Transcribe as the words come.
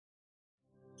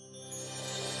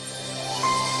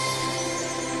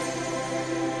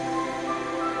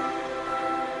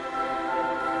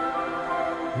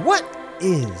What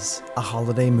is a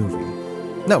holiday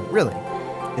movie? No, really.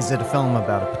 Is it a film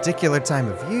about a particular time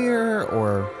of year,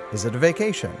 or is it a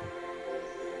vacation?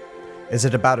 Is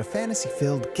it about a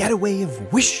fantasy-filled getaway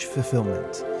of wish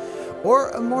fulfillment, or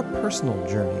a more personal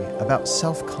journey about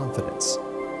self-confidence?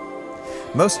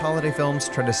 Most holiday films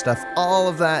try to stuff all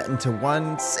of that into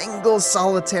one single,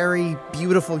 solitary,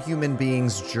 beautiful human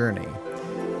being's journey.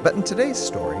 But in today's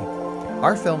story,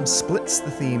 our film splits the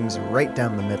themes right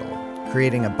down the middle,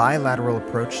 creating a bilateral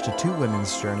approach to two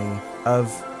women's journey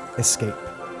of escape.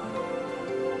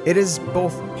 It is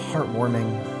both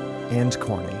heartwarming and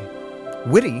corny,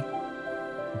 witty,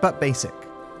 but basic,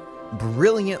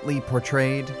 brilliantly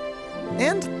portrayed,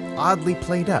 and oddly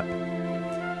played up.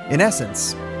 In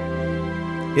essence,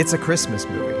 it's a Christmas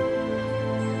movie.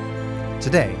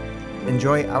 Today,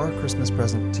 enjoy our Christmas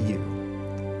present to you,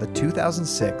 the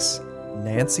 2006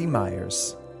 Nancy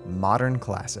Meyers modern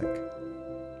classic,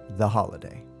 The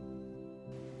Holiday.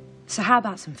 So how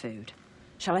about some food?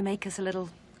 Shall I make us a little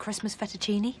Christmas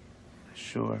fettuccine?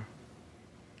 Sure.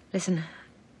 Listen,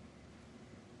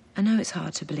 I know it's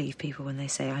hard to believe people when they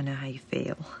say, I know how you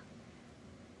feel.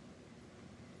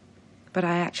 But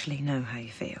I actually know how you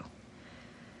feel.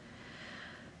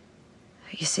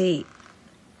 You see,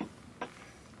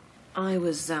 I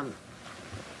was,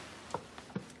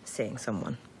 seeing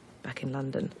someone back in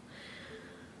London.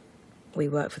 We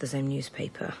worked for the same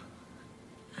newspaper.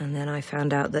 And then I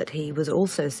found out that he was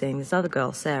also seeing this other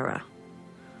girl, Sarah,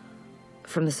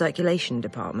 from the circulation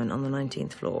department on the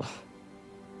 19th floor.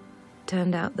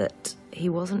 Turned out that he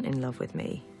wasn't in love with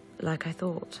me, like I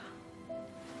thought.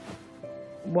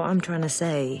 What I'm trying to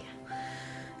say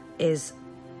is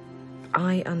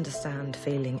I understand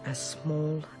feeling as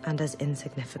small and as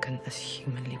insignificant as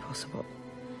humanly possible.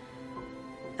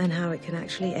 And how it can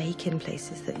actually ache in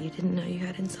places that you didn't know you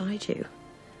had inside you.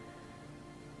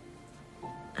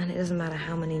 And it doesn't matter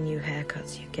how many new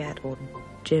haircuts you get, or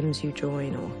gyms you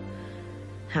join, or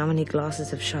how many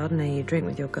glasses of Chardonnay you drink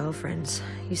with your girlfriends.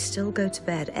 You still go to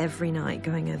bed every night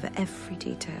going over every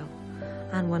detail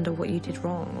and wonder what you did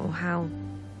wrong or how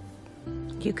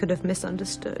you could have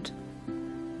misunderstood.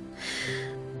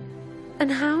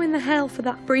 And how in the hell for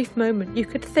that brief moment you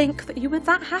could think that you were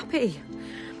that happy.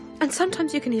 And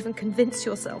sometimes you can even convince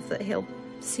yourself that he'll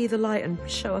see the light and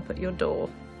show up at your door.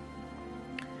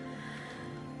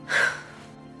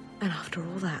 And after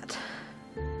all that,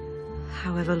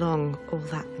 however long all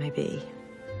that may be,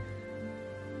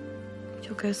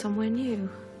 you'll go somewhere new.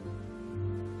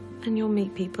 And you'll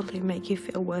meet people who make you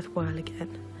feel worthwhile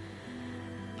again.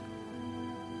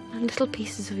 And little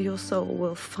pieces of your soul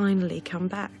will finally come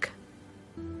back.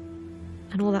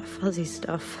 And all that fuzzy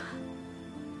stuff,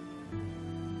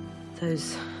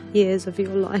 those years of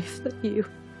your life that you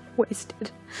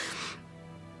wasted,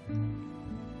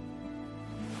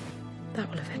 that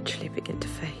will eventually begin to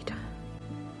fade.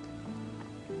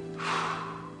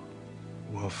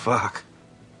 Well, fuck.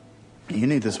 You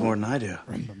need this more than I do.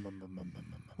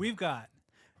 We've got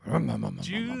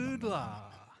Jude Law,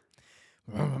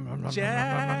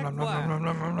 Jack Black,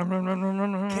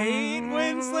 Kate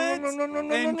Winslet,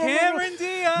 and Cameron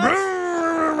Diaz.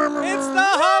 It's the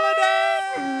holiday!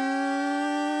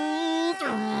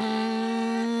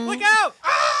 Look out!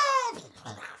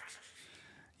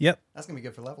 Yep. That's going to be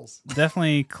good for levels.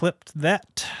 Definitely clipped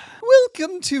that.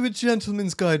 Welcome to A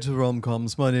Gentleman's Guide to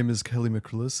Rom-Coms. My name is Kelly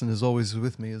McCrillis, and as always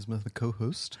with me is my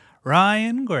co-host,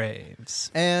 Ryan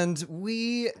Graves. And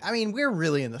we're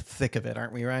really in the thick of it,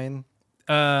 aren't we, Ryan?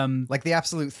 Like the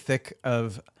absolute thick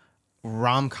of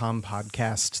rom-com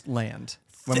podcast land.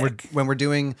 When we're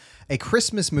doing a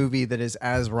Christmas movie that is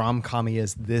as rom-com-y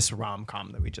as this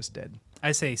rom-com that we just did.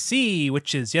 I say C,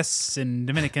 which is yes in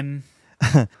Dominican.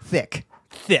 Thick.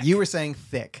 Thick. You were saying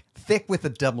thick. Thick with a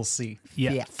double C.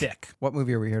 Yeah, thick. What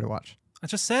movie are we here to watch? I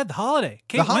just said The Holiday.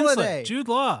 Kate The Holiday. Winslet, Jude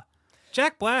Law,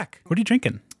 Jack Black. What are you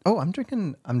drinking? Oh, I'm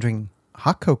drinking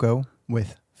hot cocoa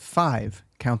with 5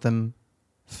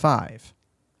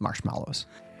 marshmallows.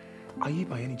 Are you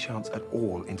by any chance at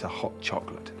all into hot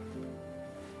chocolate?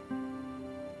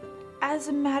 As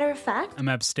a matter of fact, I'm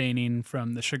abstaining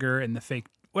from the sugar and the fake.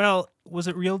 Well, was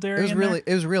it real dairy? It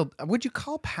was real. Would you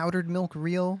call powdered milk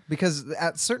real? Because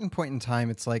at a certain point in time,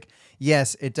 it's like,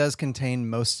 yes, it does contain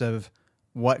most of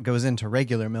what goes into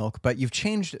regular milk, but you've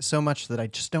changed it so much that I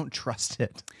just don't trust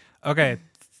it. Okay.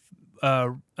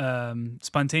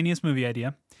 Spontaneous movie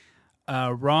idea.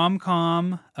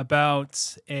 Rom-com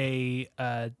about a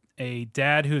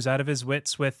dad who's out of his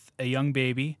wits with a young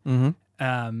baby.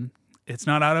 Mm-hmm. It's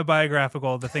not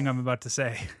autobiographical, the thing I'm about to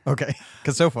say. Okay,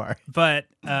 because so far. But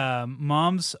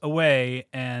mom's away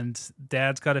and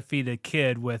dad's got to feed a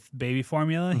kid with baby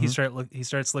formula. Mm-hmm. He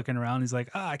starts looking around. He's like,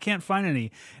 I can't find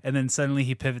any. And then suddenly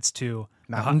he pivots to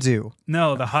Mountain Dew.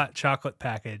 No, the hot chocolate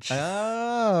package.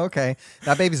 Oh, okay.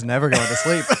 That baby's never going to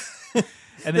sleep.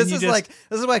 And then this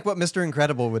is like what Mr.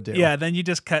 Incredible would do. Yeah, then you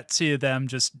just cut to them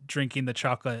just drinking the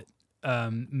chocolate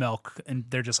milk, and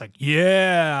they're just like,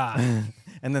 yeah.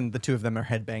 And then the two of them are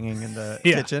headbanging in the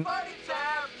kitchen.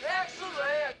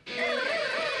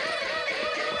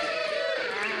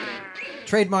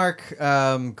 Trademark,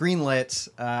 greenlit.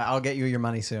 I'll get you your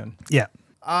money soon. Yeah.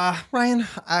 Ryan,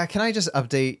 can I just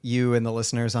update you and the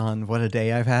listeners on what a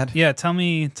day I've had? Yeah, tell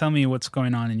me what's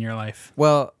going on in your life.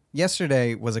 Well,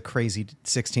 yesterday was a crazy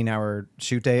 16-hour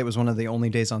shoot day. It was one of the only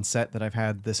days on set that I've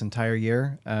had this entire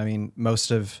year. I mean,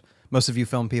 most of you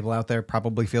film people out there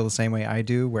probably feel the same way I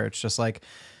do, where it's just like,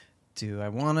 do I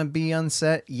want to be on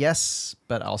set? Yes,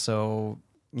 but also,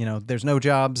 there's no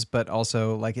jobs, but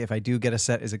also, like, if I do get a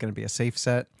set, is it going to be a safe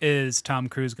set? Is Tom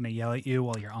Cruise going to yell at you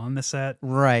while you're on the set?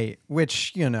 Right,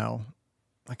 which,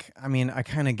 I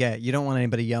kind of get. You don't want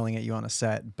anybody yelling at you on a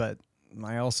set, but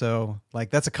I also,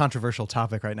 that's a controversial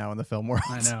topic right now in the film world.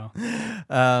 I know.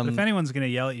 But if anyone's going to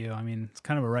yell at you, it's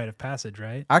kind of a rite of passage,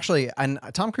 right? Actually, and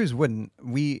Tom Cruise wouldn't.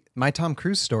 My Tom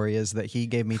Cruise story is that he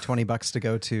gave me $20 to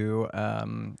go to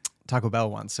Taco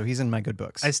Bell once, so he's in my good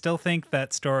books. I still think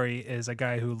that story is a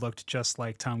guy who looked just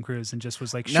like Tom Cruise and just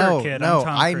was like, sure, kid, I'm Tom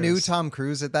Cruise. I knew Tom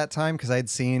Cruise at that time because I'd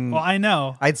seen... Well, I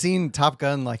know. I'd seen Top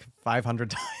Gun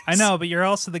 500 times. I know, but you're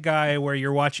also the guy where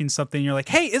you're watching something and you're like,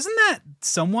 hey, isn't that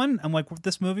someone? I'm like,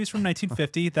 this movie's from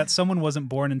 1950. That someone wasn't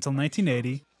born until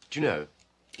 1980. Do you know,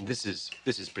 this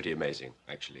is pretty amazing,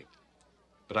 actually.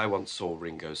 But I once saw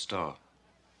Ringo Starr.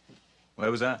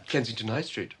 Where was that? Kensington High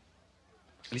Street.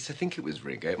 At least I think it was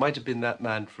Ringo. It might have been that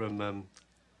man from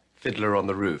Fiddler on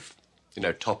the Roof.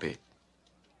 Toppy.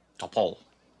 Topol.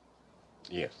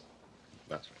 Yes,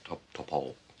 that's right.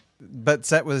 Topol. But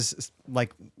set was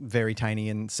very tiny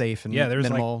and safe and there was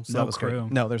minimal. So no that was crew.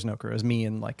 Great. No, there's no crew. It was me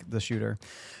and the shooter,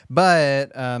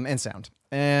 but and sound,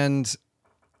 and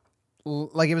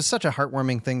it was such a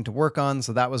heartwarming thing to work on.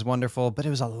 So that was wonderful. But it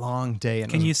was a long day.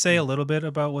 And Can you say a little bit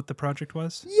about what the project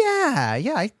was? Yeah.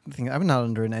 I think I'm not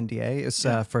under an NDA. It's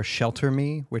for Shelter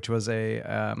Me, which was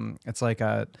it's like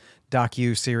a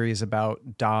docu-series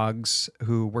about dogs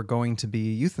who were going to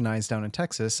be euthanized down in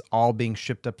Texas, all being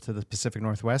shipped up to the Pacific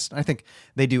Northwest. I think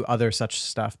they do other such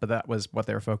stuff, but that was what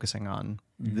they were focusing on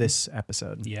this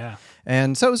episode. Yeah.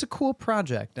 And so it was a cool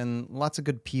project, and lots of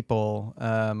good people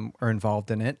are involved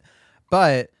in it.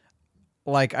 But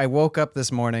I woke up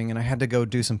this morning and I had to go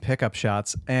do some pickup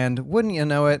shots, and wouldn't you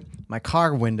know it, my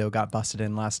car window got busted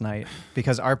in last night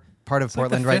because our part of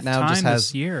Portland right now just has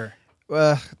this year.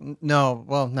 No.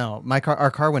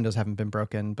 Our car windows haven't been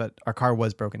broken, but our car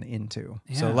was broken into.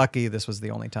 Yeah. So lucky this was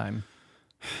the only time.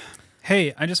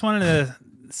 Hey, I just wanted to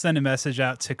send a message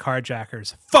out to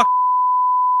carjackers. Fuck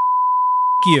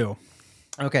you.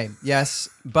 Okay, yes,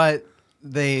 but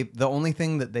the only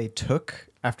thing that they took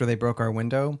after they broke our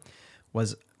window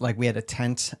was we had a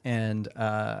tent and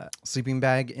sleeping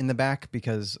bag in the back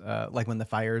because when the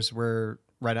fires were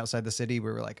right outside the city,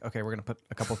 we were like, okay, we're going to put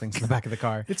a couple things in the back of the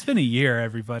car. It's been a year,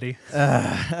 everybody.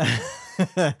 And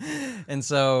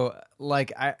so,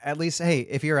 at least, hey,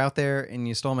 if you're out there and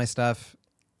you stole my stuff,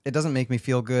 it doesn't make me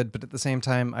feel good, but at the same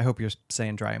time, I hope you're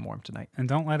staying dry and warm tonight. And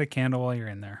don't light a candle while you're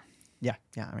in there. Yeah,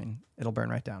 it'll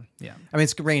burn right down. Yeah.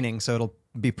 It's raining, so it'll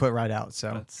be put right out.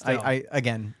 So, I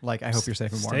hope you're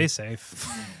safe and warm. Stay safe.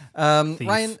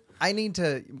 Ryan, I need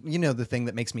to, the thing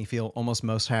that makes me feel almost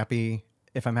most happy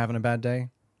if I'm having a bad day?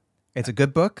 It's a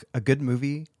good book, a good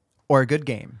movie, or a good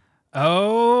game.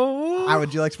 Oh. How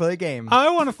would you like to play a game? I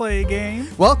want to play a game.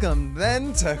 Welcome,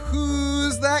 then, to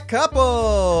Who's That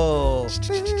Couple?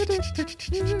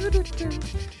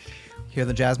 Hear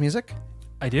the jazz music?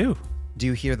 I do. Do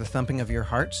you hear the thumping of your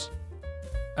heart?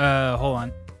 Hold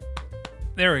on.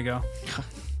 There we go.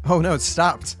 Oh, no, it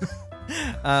stopped.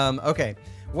 Okay.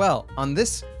 Well, on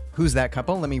this Who's That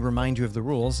Couple? Let me remind you of the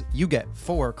rules. You get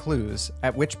 4 clues,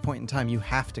 at which point in time you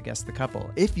have to guess the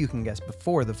couple. If you can guess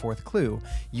before the 4th clue,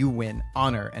 you win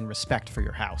honor and respect for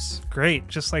your house. Great,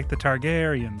 just like the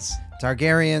Targaryens.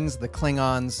 Targaryens, the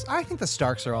Klingons. I think the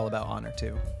Starks are all about honor,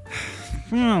 too.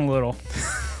 A little.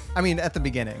 At the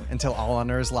beginning, until all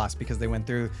honor is lost because they went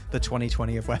through the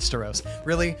 2020 of Westeros.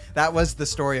 Really? That was the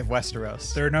story of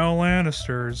Westeros. They're no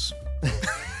Lannisters.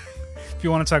 If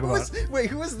you want to talk about it. Wait,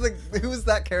 who was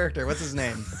that character? What's his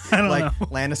name? I don't know.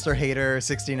 Lannister Hater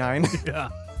 69? Yeah.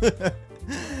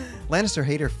 Lannister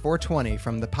Hater 420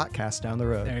 from the podcast down the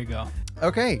road. There you go.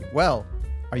 Okay, well,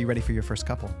 are you ready for your first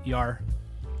couple? Yar.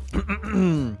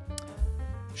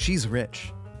 She's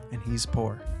rich and he's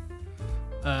poor.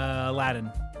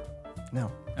 Aladdin. No.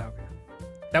 Okay.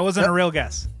 That wasn't a real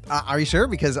guess. Are you sure?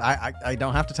 Because I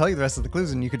don't have to tell you the rest of the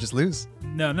clues and you could just lose.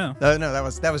 No. No,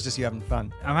 that was just you having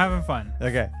fun. I'm having fun.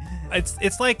 Okay.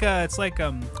 It's like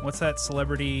what's that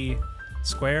Celebrity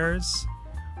Squares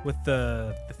with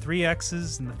the 3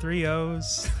 X's and the 3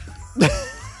 O's?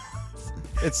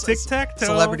 It's Tic-tac-toe.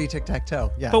 Celebrity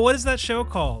Tic-tac-toe. Yeah. But what is that show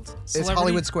called? It's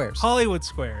Hollywood Squares. Hollywood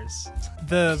Squares.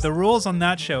 The rules on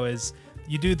that show is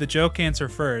you do the joke answer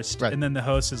first, Right. and then the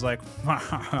host is like,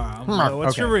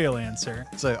 "What's your Okay. real answer?"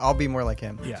 So I'll be more like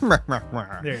him. Yeah.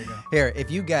 There you go. Here,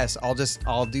 if you guess, I'll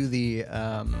do the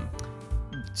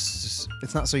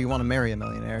it's not so you want to marry a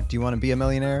millionaire. Do you want to be a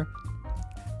millionaire?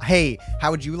 Hey,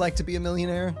 how would you like to be a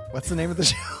millionaire? What's the name of the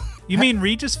show? You mean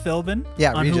Regis Philbin?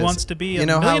 Yeah, on Regis. Who Wants to Be a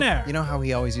Millionaire? Millionaire? You know how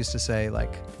he always used to say,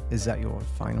 like, is that your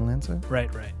final answer? Right.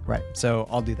 Right. So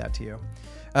I'll do that to you.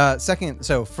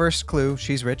 First clue,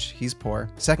 she's rich, he's poor.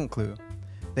 Second clue,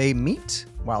 they meet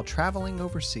while traveling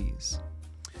overseas.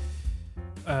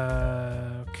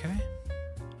 Okay.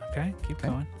 Keep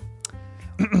Okay.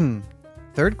 going.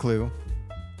 Third clue,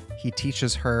 he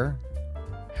teaches her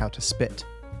how to spit.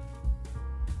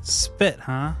 Spit,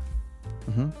 huh?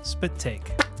 Mm-hmm. Spit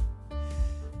take.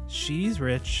 She's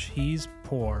rich, he's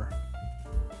poor.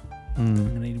 I'm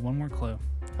gonna need one more clue.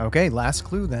 Okay, last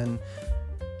clue then.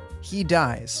 He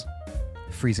dies,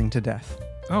 freezing to death.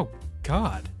 Oh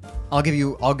God! I'll give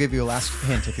you a last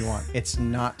hint if you want. It's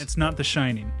not. It's not The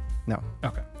Shining. No.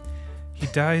 Okay. He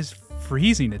dies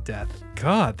freezing to death.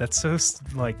 God, that's so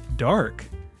dark.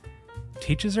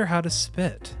 Teaches her how to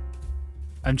spit.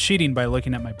 I'm cheating by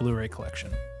looking at my Blu-ray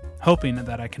collection, hoping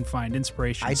that I can find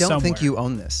inspiration. I don't think somewhere. you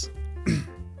own this.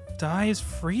 Dies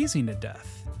freezing to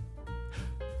death.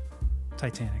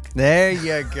 Titanic. There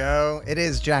you go. It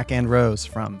is Jack and Rose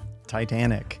from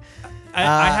Titanic.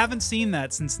 I haven't seen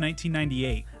that since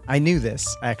 1998. I knew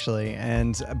this actually,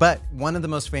 but one of the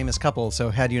most famous couples. So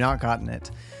had you not gotten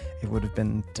it, it would have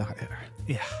been dire.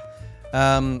 Yeah.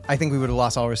 I think we would have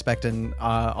lost all respect in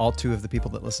all 2 of the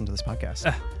people that listen to this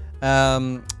podcast.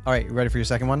 All right, you ready for your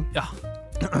second one?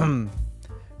 Yeah.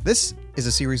 This is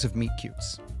a series of meet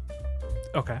cutes.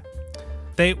 Okay.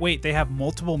 They have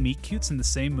multiple meet cutes in the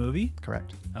same movie?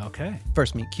 Correct. Okay.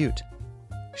 First meet cute.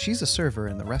 She's a server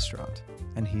in the restaurant,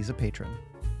 and he's a patron.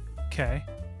 Okay.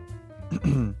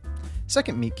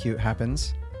 Second meet cute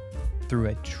happens through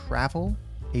a travel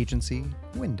agency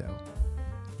window.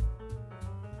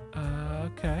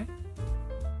 Okay.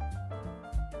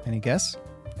 Any guess?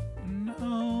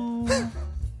 No.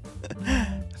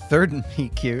 Third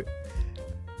meet cute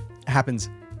happens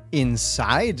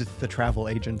inside the travel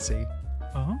agency.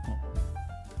 Oh,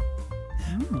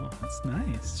 that's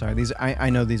nice. Sorry, I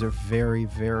know these are very,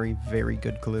 very, very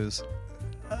good clues.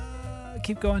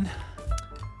 Keep going.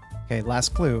 Okay,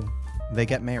 last clue. They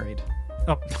get married.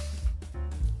 Oh.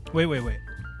 Wait.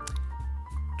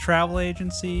 Travel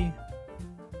agency.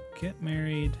 Get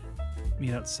married.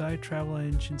 Meet outside travel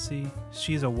agency.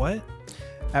 She's a what?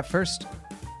 At first,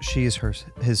 she is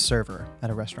his server at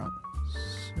a restaurant.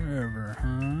 Server, huh?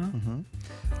 Mm-hmm.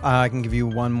 I can give you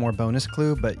one more bonus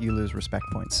clue, but you lose respect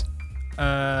points.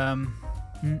 No.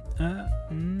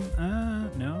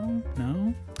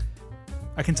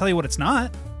 I can tell you what it's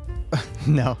not.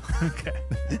 No. Okay.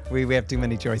 we have too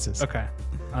many choices. Okay.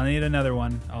 I'll need another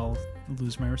one. I'll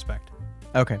lose my respect.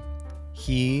 Okay.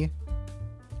 He's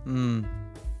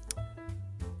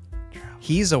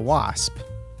a wasp,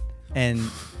 and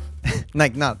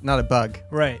like not a bug.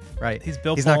 Right. Right. He's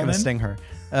Bill He's not going to Pullman. sting her.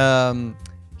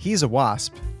 He's a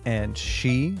wasp, and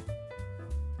she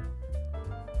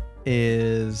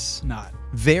is Not.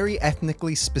 very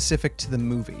ethnically specific to the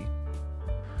movie.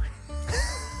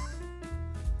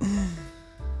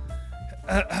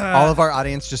 All of our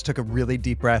audience just took a really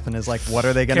deep breath and is like, what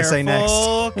are they going to say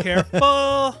next?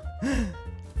 Careful.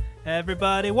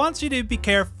 Everybody wants you to be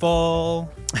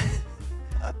careful.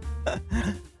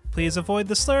 Please avoid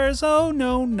the slurs. Oh,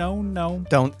 no.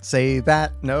 Don't say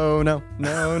that. No.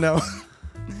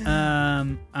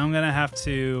 I'm going to have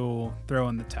to throw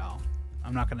in the towel.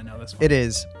 I'm not going to know this one. It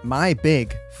is My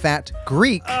Big Fat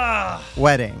Greek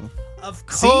Wedding. Of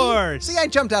course. See, I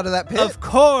jumped out of that pit. Of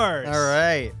course. All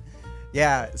right.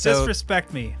 Yeah. So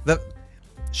Disrespect me.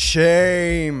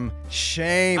 Shame.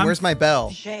 Where's my bell?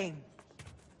 Shame.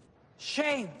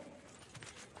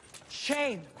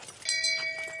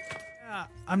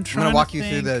 I'm I'm trying gonna walk to you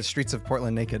through think. the streets of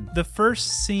Portland naked. The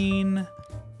first scene,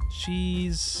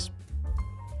 she's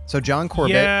So John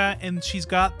Corbett. Yeah, and she's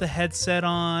got the headset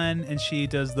on, and she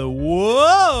does the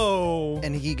whoa.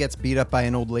 And he gets beat up by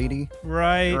an old lady.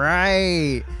 Right.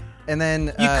 Right. And then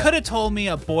you could have told me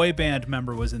a boy band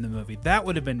member was in the movie. That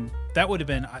would have been. I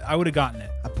would have gotten it.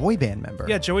 A boy band member.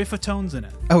 Yeah, Joey Fatone's in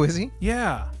it. Oh, is he?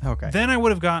 Yeah. Okay. Then I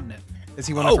would have gotten it. Is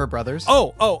he one of her brothers?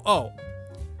 Oh.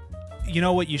 You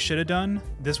know what you should have done?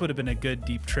 This would have been a good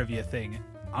deep trivia thing.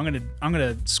 I'm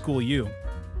gonna school you.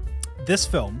 This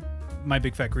film, My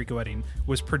Big Fat Greek Wedding,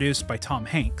 was produced by Tom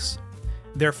Hanks.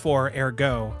 Therefore,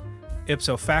 ergo,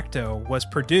 ipso facto, was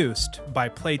produced by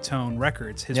Playtone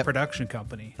Records, his production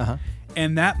company. Uh-huh.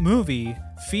 And that movie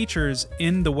features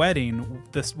in the wedding,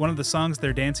 one of the songs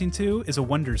they're dancing to is a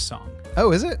Wonders song.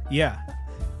 Oh, is it? Yeah.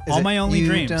 Is All it My Only You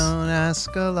Dreams. Don't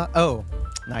ask a lot. Oh,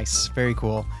 nice. Very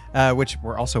cool. Which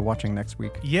we're also watching next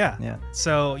week. Yeah. Yeah.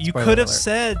 So you Spoiler could have alert.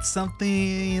 said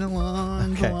something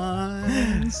along the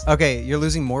lines. Okay, you're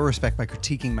losing more respect by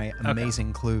critiquing my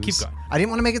amazing clues. Keep going. I didn't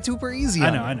want to make it super easy.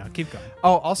 I know. Keep going.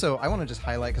 Oh, also, I want to just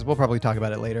highlight, because we'll probably talk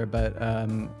about it later, but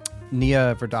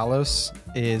Nia Vardalos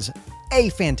is a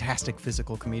fantastic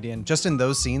physical comedian. Just in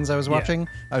those scenes I was watching,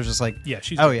 I was just like, Yeah,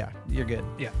 she's oh good. yeah, you're good.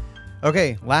 Yeah.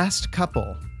 Okay, last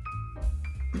couple.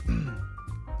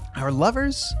 Our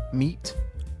lovers meet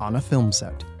on a film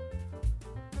set.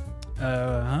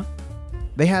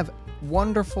 They have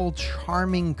wonderful,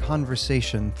 charming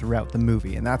conversation throughout the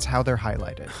movie, and that's how they're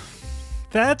highlighted.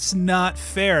 That's not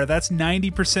fair. That's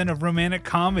 90% of romantic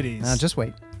comedies. Now, just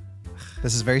wait.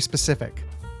 This is very specific.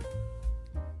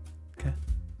 Okay.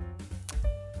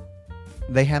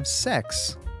 They have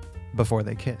sex before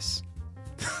they kiss.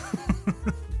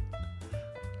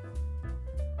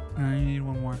 I need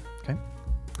one more. Okay.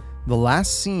 The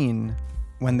last scene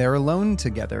when they're alone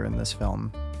together in this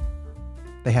film,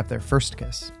 they have their first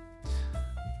kiss.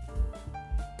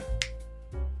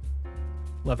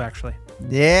 Love Actually.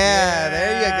 Yeah,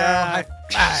 there you go. High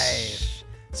five.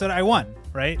 So I won,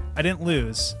 right? I didn't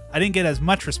lose. I didn't get as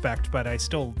much respect, but I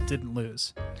still didn't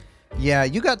lose. Yeah,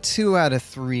 you got 2 out of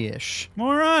 3-ish.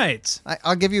 All right.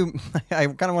 I'll give you, I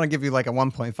kind of want to give you like a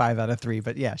 1.5 out of 3,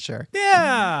 but yeah, sure.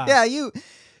 Yeah. Yeah,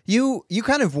 you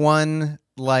kind of won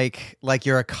like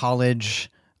you're a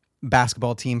college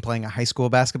basketball team playing a high school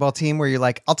basketball team where you're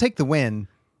like, I'll take the win,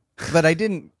 but I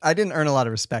didn't earn a lot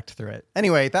of respect through it.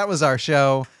 Anyway, that was our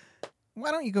show.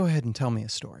 Why don't you go ahead and tell me a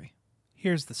story?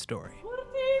 Here's the story.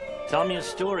 Tell me a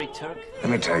story, Turk. Let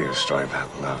me tell you a story about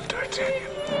love, D'Artagnan.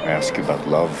 I ask you about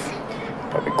love,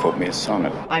 probably quote me a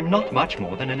sonnet. I'm not much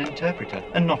more than an interpreter,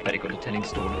 and not very good at telling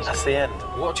stories. That's the end.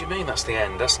 What do you mean that's the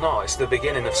end? That's not. It's the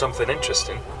beginning of something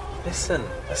interesting. Listen,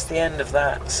 that's the end of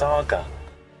that saga.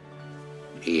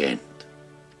 The end.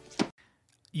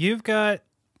 You've got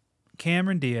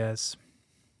Cameron Diaz.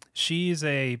 She's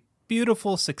a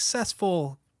beautiful,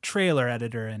 successful trailer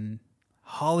editor in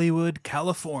Hollywood,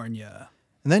 California.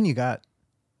 And then you got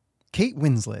Kate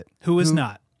Winslet, Who is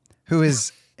not. who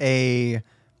is a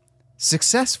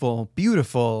successful,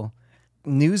 beautiful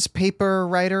newspaper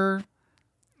writer.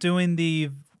 Doing the,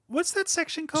 what's that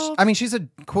section called? I mean, she's a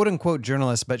quote unquote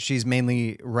journalist, but she's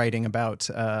mainly writing about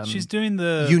She's doing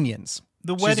the unions.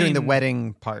 the She's doing the wedding-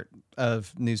 wedding part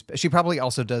of news. She probably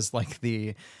also does like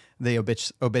the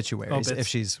obituaries Obits. if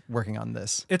she's working on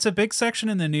this. It's a big section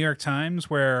in the New York Times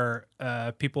where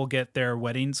people get their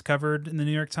weddings covered in the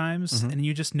New York Times, and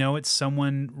you just know it's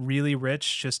someone really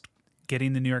rich just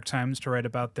getting the New York Times to write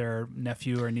about their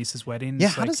nephew or niece's wedding. Yeah,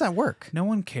 It's how like, does that work? No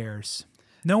one cares.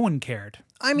 No one cared.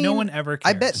 I mean, no one ever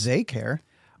cares. I bet they care.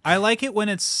 I like it when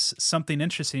it's something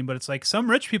interesting, but it's like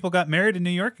some rich people got married in New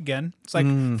York again. It's like,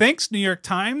 thanks, New York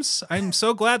Times. I'm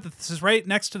so glad that this is right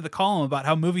next to the column about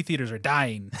how movie theaters are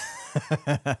dying.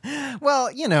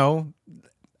 Well, you know,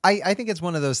 I think it's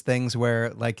one of those things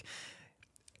where, like,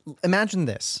 imagine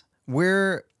this.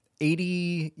 We're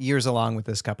 80 years along with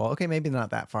this couple. Okay, maybe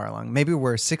not that far along. Maybe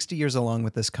we're 60 years along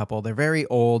with this couple. They're very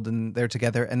old and they're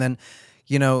together. And then,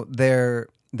 you know, their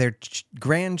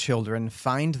grandchildren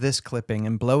find this clipping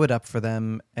and blow it up for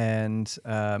them and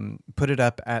put it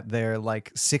up at their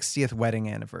like 60th wedding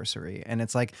anniversary. And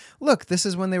it's like, look, this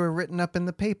is when they were written up in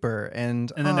the paper.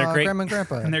 And And then their great grandma and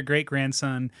grandpa. and their great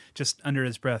grandson just under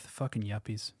his breath, fucking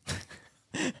yuppies.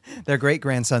 Their great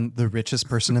grandson, the richest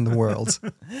person in the world.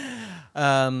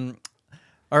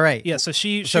 All right. Yeah, so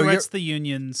she So writes the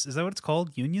unions. Is that what it's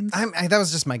called? Unions? That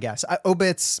was just my guess.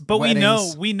 Obits, But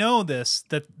weddings. we know this,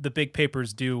 that the big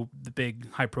papers do the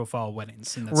big high profile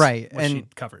weddings, and that's Right, what she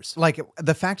and covers. Like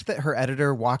the fact that her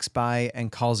editor walks by and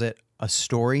calls it a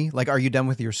story, like, are you done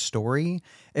with your story?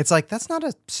 It's like, that's not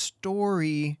a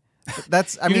story.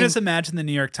 That's, I you mean, can just imagine the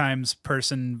New York Times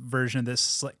person version of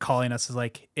this like, calling us as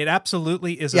like, it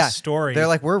absolutely is a story. They're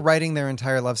like, we're writing their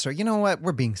entire love story. You know what?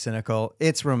 We're being cynical.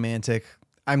 It's romantic.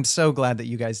 I'm so glad that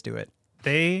you guys do it.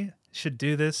 They should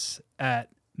do this at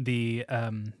the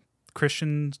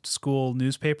Christian school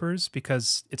newspapers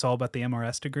because it's all about the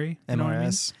MRS degree. You know what I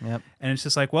mean? Yep. And it's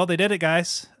just like, well, they did it,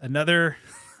 guys. Another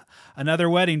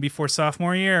wedding before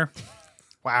sophomore year.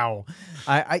 Wow.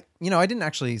 I didn't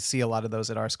actually see a lot of those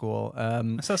at our school.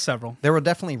 I saw several. There were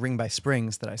definitely Ring by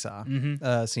Springs that I saw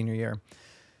senior year.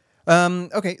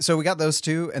 Okay, so we got those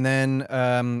two, and then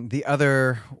the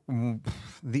other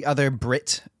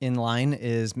Brit in line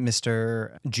is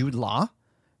Mr. Jude Law,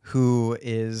 who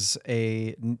is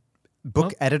a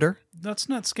book editor. Let's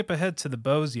not skip ahead to the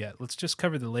beaux yet. Let's just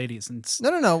cover the ladies. And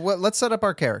No. Well, let's set up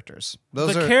our characters.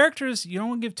 Characters, you don't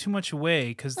want to give too much away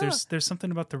because there's something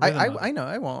about the rhythm. I know.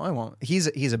 I won't.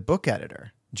 He's a book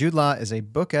editor. Jude Law is a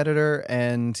book editor,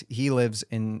 and he lives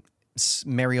in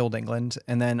merry old England.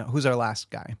 And then who's our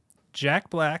last guy? Jack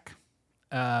Black,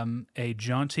 a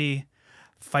jaunty,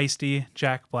 feisty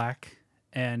Jack Black,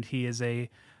 and he is a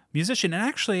musician. And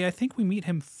actually, I think we meet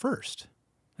him first.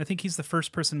 I think he's the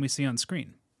first person we see on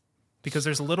screen because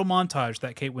there's a little montage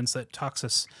that Kate Winslet talks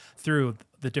us through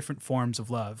the different forms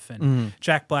of love. And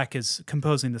Jack Black is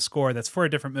composing the score that's for a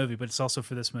different movie, but it's also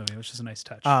for this movie, which is a nice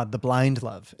touch. The blind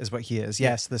love is what he is.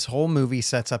 Yes, this whole movie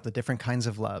sets up the different kinds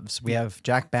of loves. We have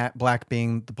Jack Black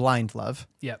being the blind love.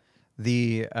 Yep.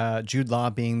 The Jude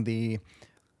Law being the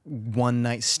one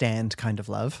night stand kind of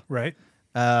love. Right.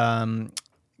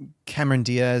 Cameron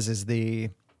Diaz is the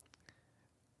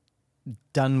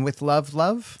done with love.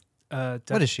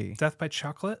 What is she? Death by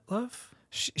Chocolate love?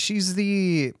 She's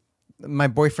the my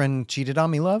boyfriend cheated on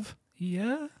me love.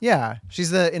 Yeah. Yeah.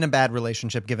 She's in a bad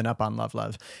relationship, given up on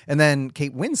love. And then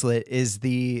Kate Winslet is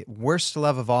the worst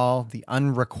love of all, the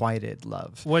unrequited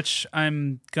love. Which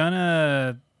I'm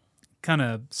gonna kind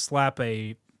of slap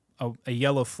a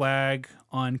yellow flag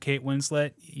on Kate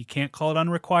Winslet. You can't call it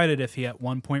unrequited if he at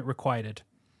one point requited.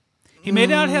 He may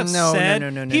not have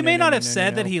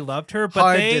said that he loved her,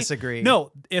 but they disagree.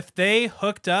 No, if they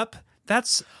hooked up,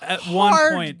 that's at one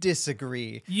point.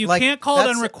 Disagree. You can't call it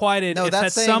unrequited if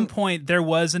at some point there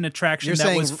was an attraction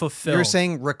that was fulfilled. You're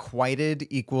saying requited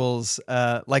equals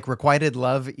like requited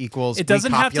love equals it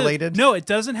doesn't recopulated? Have to, no, it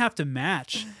doesn't have to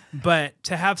match. But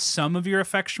to have some of your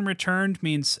affection returned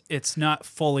means it's not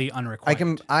fully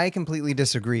unrequited. I completely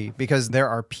disagree because there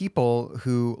are people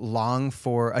who long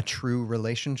for a true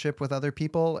relationship with other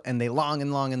people and they long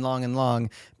and long and long and long.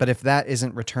 But if that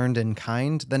isn't returned in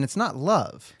kind, then it's not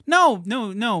love.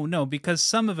 No, because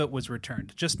some of it was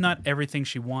returned. Just not everything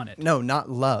she wanted. No, not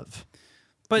love.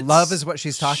 But love is what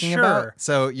she's talking about.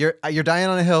 So you're dying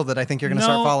on a hill that I think you're going to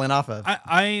start falling off of.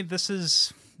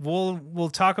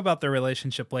 We'll talk about the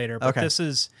relationship later, but okay.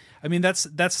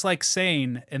 That's like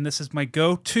saying, and this is my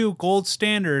go-to gold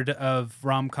standard of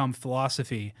rom-com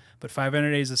philosophy, but 500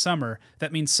 Days of Summer,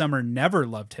 that means Summer never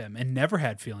loved him and never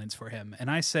had feelings for him. And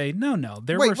I say, no,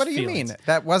 there were feelings. Wait, what do you mean?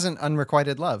 That wasn't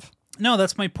unrequited love. No,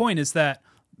 that's my point, is that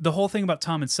the whole thing about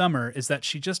Tom and Summer is that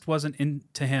she just wasn't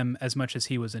into him as much as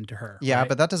he was into her. Yeah, right?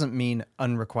 But that doesn't mean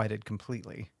unrequited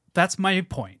completely. That's my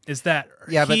point, is that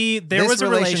there was a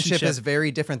relationship is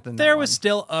very different than that. There was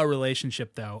still a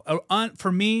relationship, though. For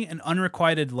me, an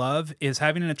unrequited love is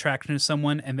having an attraction to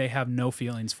someone and they have no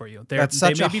feelings for you. That's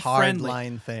such a hard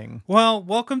line thing. Well,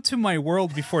 welcome to my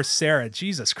world before Sarah.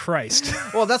 Jesus Christ.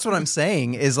 Well, that's what I'm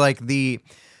saying is like the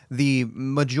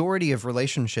majority of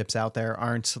relationships out there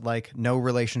aren't like no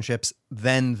relationships,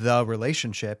 then the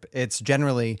relationship. It's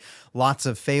generally lots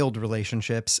of failed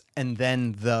relationships and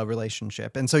then the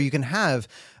relationship. And so you can have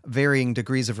varying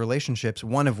degrees of relationships,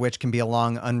 one of which can be a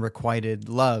long unrequited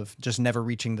love, just never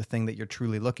reaching the thing that you're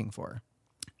truly looking for.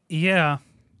 Yeah.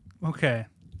 Okay.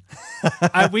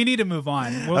 We need to move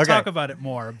on. We'll talk about it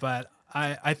more, but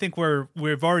I think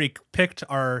we've already picked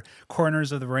our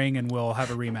corners of the ring and we'll have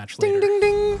a rematch later. Ding, ding,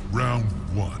 ding. Round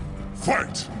 1.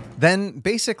 Fight! Then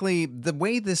basically the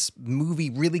way this movie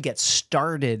really gets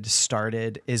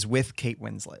started is with Kate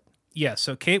Winslet. Yeah,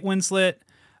 so Kate Winslet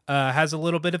has a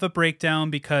little bit of a breakdown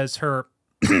because her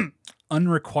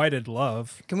unrequited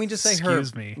love. Can we just say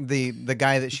the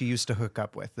guy that she used to hook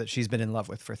up with, that she's been in love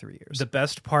with for 3 years. The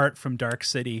best part from Dark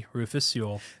City, Rufus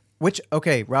Sewell. Which,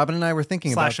 okay, Robin and I were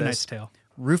thinking about this. A Knight's Tale.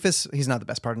 Rufus, he's not the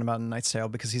best part about A Knight's Tale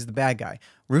because he's the bad guy.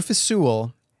 Rufus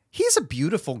Sewell, he's a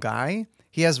beautiful guy.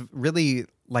 He has really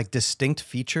like distinct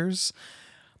features,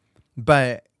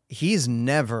 but he's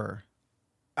never,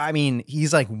 I mean,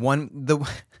 he's like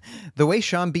the way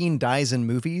Sean Bean dies in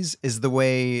movies is the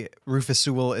way Rufus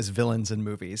Sewell is villains in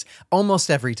movies. Almost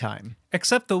every time.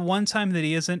 Except the one time that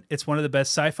he isn't. It's one of the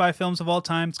best sci-fi films of all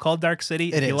time. It's called Dark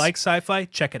City. If you like sci-fi,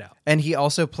 check it out. And he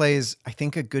also plays, I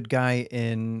think, a good guy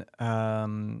in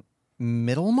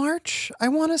Middlemarch, I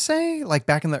want to say, like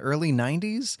back in the early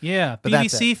 90s. Yeah, but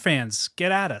BBC fans,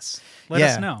 get at us. Let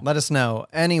us know. Let us know.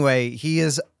 Anyway, he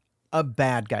is a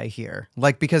bad guy here.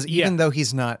 Like, because even though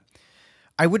he's not,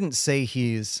 I wouldn't say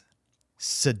he's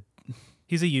a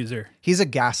user. He's a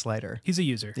gaslighter. He's a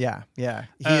user. Yeah.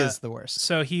 He is the worst.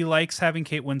 So he likes having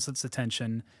Kate Winslet's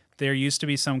attention. There used to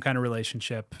be some kind of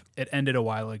relationship. It ended a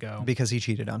while ago. Because he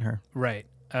cheated on her. Right.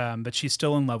 But she's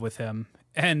still in love with him.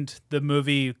 And the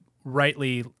movie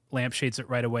rightly lampshades it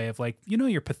right away of like,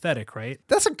 you're pathetic, right?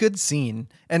 That's a good scene.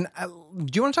 And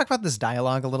do you want to talk about this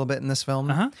dialogue a little bit in this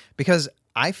film? Uh-huh. Because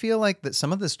I feel like that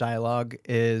some of this dialogue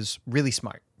is really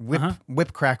smart.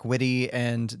 Whip crack witty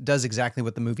and does exactly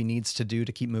what the movie needs to do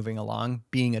to keep moving along,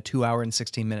 being a 2 hour and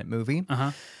 16-minute movie.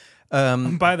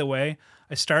 By the way,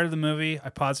 I started the movie. I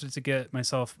paused it to get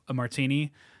myself a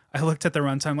martini. I looked at the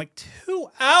runtime, like 2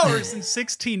 hours and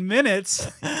 16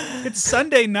 minutes. It's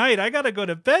Sunday night. I got to go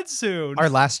to bed soon. Our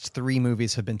last 3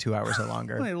 movies have been 2 hours or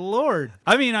longer. My Lord.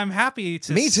 I mean, I'm happy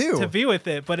to Me too. To be with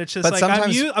it, but it's just like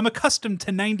I'm accustomed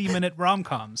to 90-minute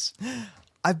rom-coms.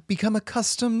 I've become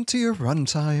accustomed to your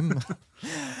runtime.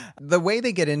 The way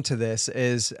they get into this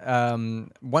is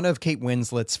one of Kate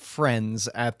Winslet's friends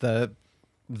at the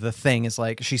thing is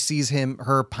like, she sees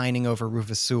her pining over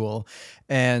Rufus Sewell,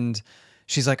 and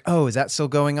she's like, oh, is that still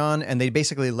going on? And they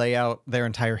basically lay out their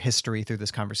entire history through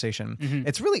this conversation. Mm-hmm.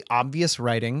 It's really obvious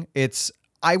writing. It's,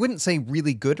 I wouldn't say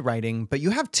really good writing, but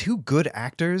you have 2 good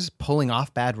actors pulling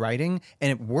off bad writing,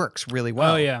 and it works really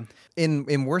well. Oh, yeah.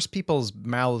 In worse people's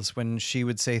mouths, when she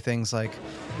would say things like,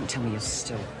 Don't tell me you're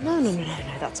still... No,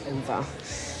 that's over.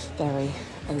 Very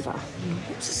over.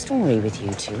 What's the story with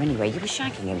you two, anyway? You were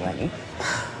shagging him, weren't you?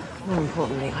 More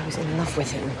importantly, I was in love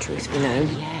with him, truth be known.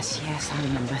 Yes, I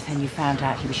remember. Then you found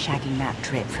out he was shagging that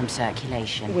trip from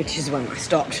circulation. Which is when I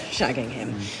stopped shagging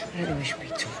him. I don't think we should be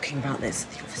talking about this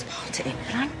at the office party.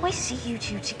 But I always see you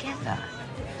two together.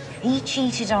 He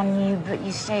cheated on you, but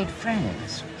you stayed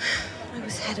friends. I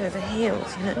was head over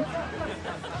heels,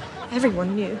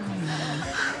 Everyone knew.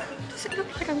 Does it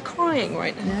look like I'm crying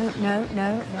right now?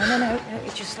 No.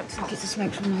 It just looks like it's the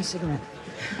smoke from my cigarette.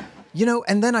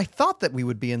 And then I thought that we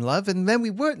would be in love, and then we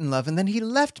weren't in love, and then he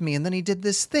left me, and then he did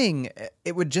this thing.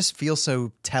 It would just feel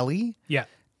so telly. Yeah.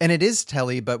 And it is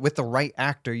telly, but with the right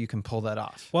actor, you can pull that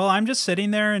off. Well, I'm just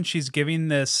sitting there, and she's giving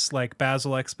this, like,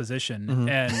 Basil exposition,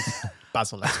 and...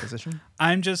 Basil exposition?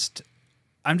 I'm just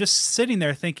sitting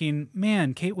there thinking,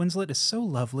 man, Kate Winslet is so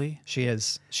lovely. She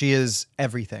is. She is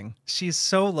everything. She's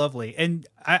so lovely. And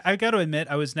I got to admit,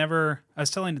 I was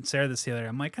telling Sarah this the other day.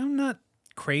 I'm like, I'm not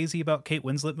crazy about Kate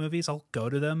Winslet movies. I'll go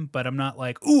to them, but I'm not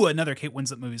like, ooh, another Kate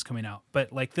Winslet movie's coming out.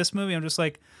 But like this movie, I'm just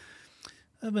like,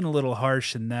 I've been a little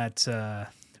harsh in that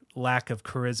lack of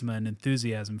charisma and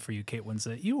enthusiasm for you, Kate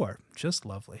Winslet. You are just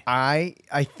lovely. I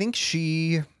think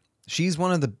she's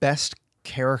one of the best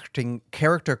character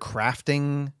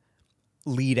crafting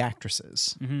lead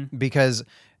actresses, because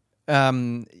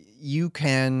you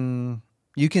can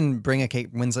bring a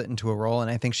Kate Winslet into a role, and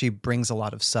I think she brings a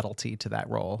lot of subtlety to that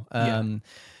role. The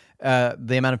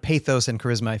amount of pathos and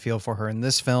charisma I feel for her in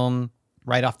this film,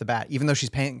 right off the bat, even though she's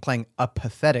playing a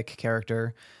pathetic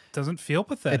character, doesn't feel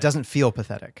pathetic. It doesn't feel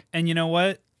pathetic. And you know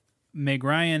what? Meg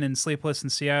Ryan in Sleepless in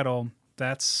Seattle,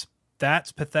 that's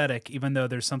pathetic, even though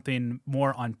there's something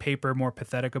more on paper, more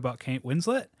pathetic about Kate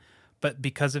Winslet. But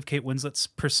because of Kate Winslet's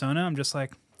persona, I'm just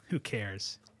like, who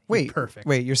cares? Perfect.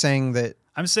 Wait, you're saying that...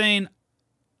 I'm saying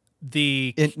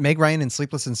Meg Ryan in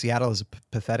Sleepless in Seattle is a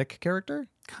pathetic character?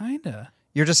 Kinda.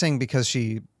 You're just saying because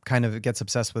she kind of gets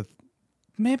obsessed with...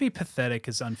 Maybe pathetic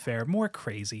is unfair. More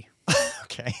crazy.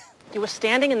 Okay. You were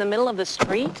standing in the middle of the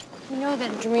street? You know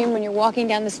that dream when you're walking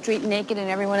down the street naked and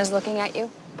everyone is looking at you?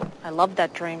 I love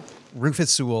that dream.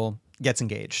 Rufus Sewell gets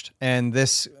engaged, and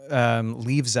this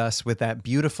leaves us with that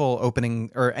beautiful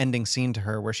opening or ending scene to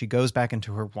her where she goes back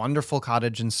into her wonderful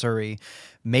cottage in Surrey,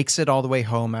 makes it all the way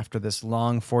home after this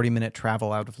long 40-minute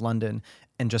travel out of London,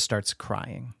 and just starts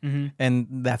crying. Mm-hmm. And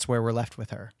that's where we're left with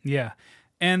her. Yeah.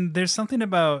 And there's something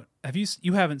about,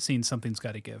 you haven't seen Something's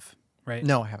Gotta Give, right?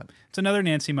 No, I haven't. It's another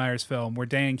Nancy Meyers film where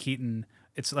Diane Keaton,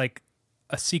 it's like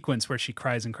a sequence where she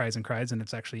cries and cries and cries, and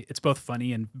it's both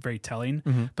funny and very telling.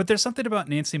 Mm-hmm. But there's something about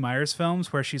Nancy Meyers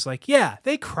films where she's like, yeah,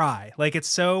 they cry. Like, it's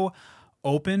so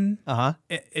open. Uh-huh.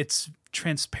 It's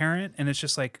transparent, and it's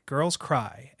just like, girls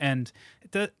cry. And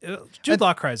Jude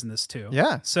Law cries in this too.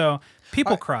 Yeah. So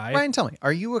people cry. Ryan, tell me,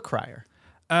 are you a crier?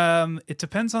 It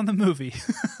depends on the movie.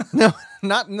 No,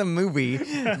 not in the movie,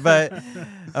 but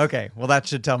okay. Well, that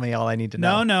should tell me all I need to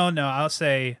know. No. I'll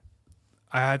say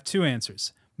I have two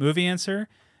answers. Movie answer,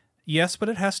 yes, but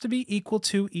it has to be equal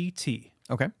to E.T.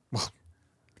 Okay. Well,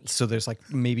 so there's like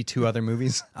maybe two other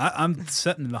movies. I'm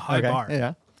setting the high bar.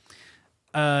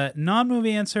 Yeah.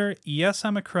 Non-movie answer, yes,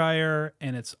 I'm a crier,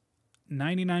 and it's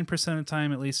 99% of the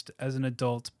time, at least as an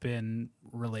adult, been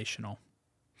relational.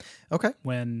 Okay.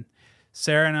 When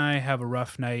Sarah and I have a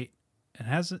rough night,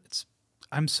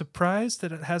 I'm surprised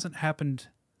that it hasn't happened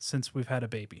since we've had a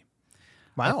baby.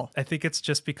 Wow. I think it's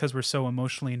just because we're so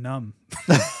emotionally numb.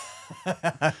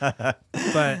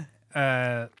 But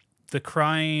the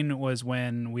crying was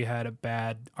when we had a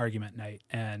bad argument night,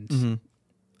 and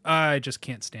I just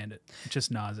can't stand it. It just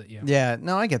gnaws at you. Yeah,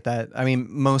 no, I get that. I mean,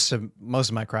 most of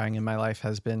my crying in my life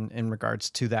has been in regards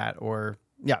to that, or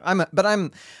yeah, I'm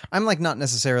like not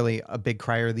necessarily a big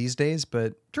crier these days,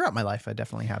 but throughout my life, I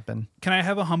definitely have been. Can I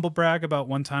have a humble brag about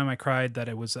one time I cried that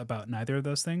it was about neither of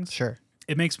those things? Sure.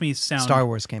 It makes me sound... Star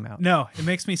Wars came out. No, it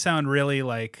makes me sound really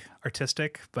like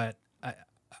artistic, but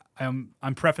I'm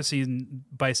prefacing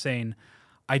by saying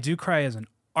I do cry as an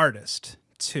artist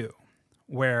too,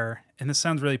 where, and this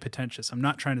sounds really pretentious. I'm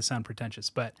not trying to sound pretentious,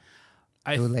 but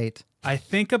Too late. I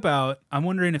think about, I'm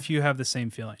wondering if you have the same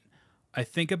feeling. I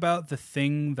think about the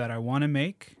thing that I want to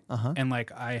make, and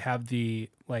like I have the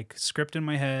like script in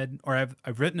my head, or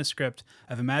I've written a script.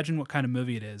 I've imagined what kind of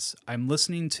movie it is. I'm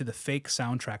listening to the fake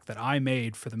soundtrack that I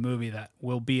made for the movie that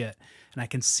will be it, and I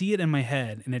can see it in my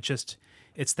head, and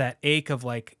it's that ache of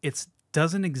like it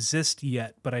doesn't exist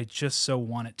yet, but I just so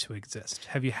want it to exist.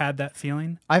 Have you had that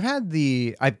feeling? I've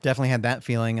definitely had that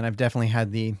feeling, and I've definitely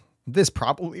had the this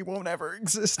probably won't ever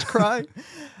exist cry.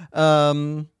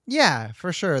 Yeah,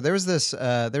 for sure. There was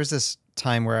this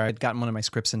time where I'd gotten one of my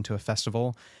scripts into a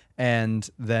festival, and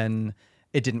then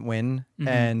it didn't win.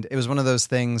 And it was one of those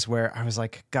things where I was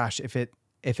like, gosh, if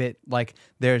it like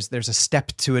there's a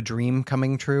step to a dream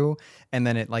coming true, and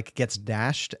then it like gets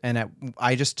dashed, and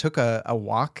I just took a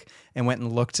walk and went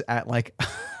and looked at like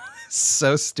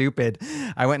so stupid.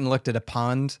 I went and looked at a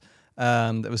pond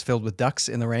that was filled with ducks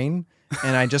in the rain,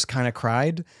 and I just kind of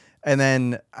cried. And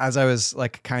then as I was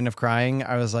like kind of crying,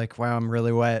 I was like, wow, I'm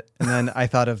really wet. And then I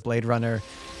thought of Blade Runner.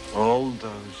 All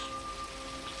those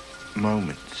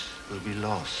moments will be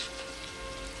lost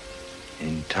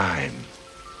in time.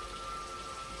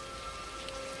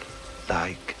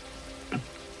 Like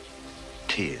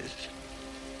tears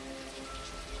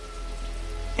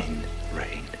in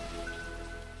rain.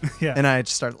 Yeah. And I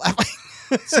just started laughing.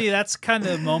 See, that's kind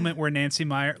of the moment where Nancy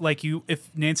Meyers, like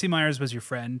if Nancy Meyers was your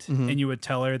friend and you would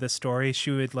tell her the story,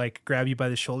 she would like grab you by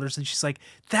the shoulders and she's like,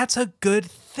 that's a good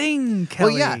thing,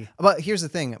 Kelly. Well, yeah. But here's the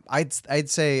thing. I'd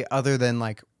say other than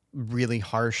like really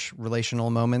harsh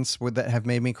relational moments that have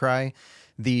made me cry,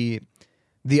 the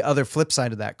other flip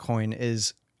side of that coin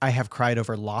is I have cried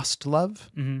over lost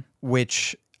love,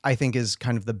 which I think is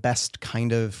kind of the best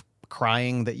kind of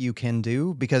crying that you can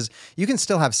do, because you can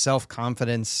still have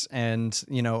self-confidence and,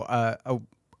 you know, a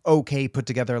okay put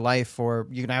together life, or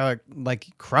you can have a like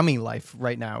crummy life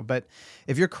right now. But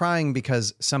if you're crying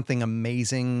because something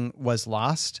amazing was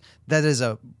lost, that is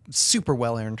a super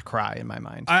well-earned cry in my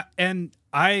mind. And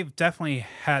I've definitely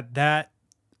had that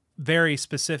very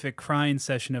specific crying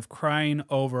session of crying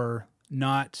over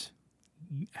not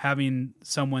having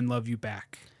someone love you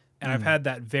back. And I've had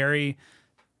that very,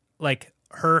 like,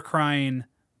 her crying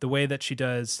the way that she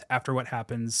does after what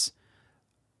happens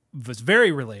was very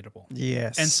relatable.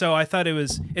 Yes. And so I thought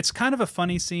it's kind of a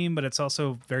funny scene, but it's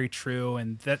also very true.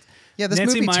 And that, yeah, this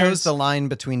Nancy movie Meyers, toes the line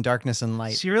between darkness and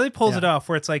light. She really pulls it off,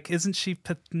 where it's like, isn't she,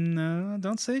 no,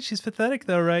 don't say she's pathetic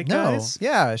though, right, guys? No,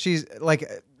 yeah, she's like,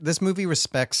 this movie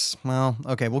respects, well,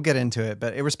 okay, we'll get into it,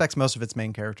 but it respects most of its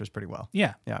main characters pretty well.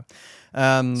 Yeah. Yeah.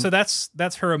 So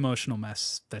that's her emotional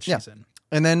mess that she's in.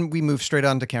 And then we move straight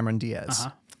on to Cameron Diaz,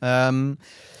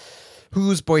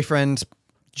 whose boyfriend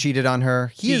cheated on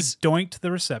her. He doinked the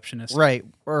receptionist. Right.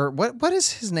 Or what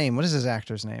is his name? What is his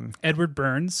actor's name? Edward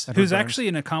Burns, who's actually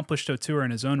an accomplished auteur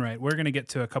in his own right. We're going to get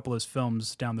to a couple of his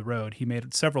films down the road. He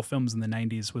made several films in the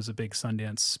 90s, was a big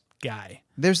Sundance guy.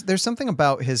 There's something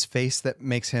about his face that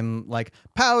makes him like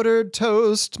powdered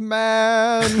toast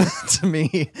man to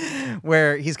me,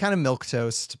 where he's kind of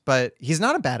milquetoast, but he's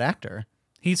not a bad actor.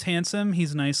 He's handsome,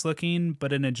 he's nice looking,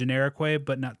 but in a generic way,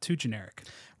 but not too generic.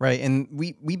 Right. And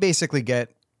we basically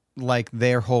get like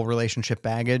their whole relationship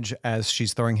baggage as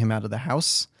she's throwing him out of the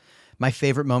house. My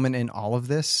favorite moment in all of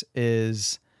this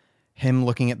is him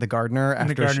looking at the gardener and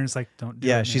after the gardener's like, don't do it.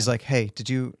 Yeah, she's like, hey, did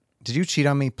you did you cheat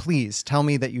on me? Please tell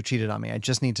me that you cheated on me. I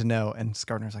just need to know. And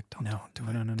Gardner's like, don't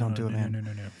do it, man.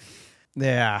 No.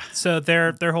 Yeah. So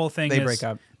their whole thing They is break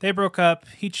up. They broke up.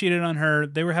 He cheated on her.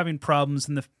 They were having problems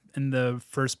in the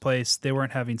first place. They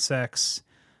weren't having sex.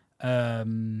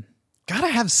 Gotta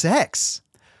have sex.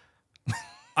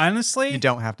 Honestly, you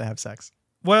don't have to have sex.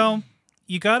 Well,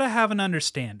 you gotta have an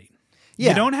understanding. Yeah.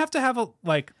 You don't have to have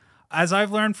as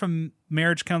I've learned from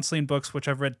marriage counseling books, which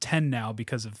I've read 10 now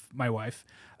because of my wife.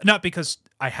 Not because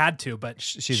I had to, but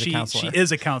she's a counselor. She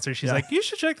is a counselor. She's like, you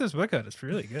should check this book out. It's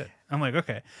really good. I'm like,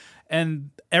 okay.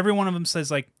 And every one of them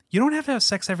says, like, you don't have to have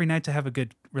sex every night to have a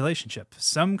good relationship.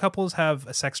 Some couples have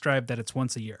a sex drive that it's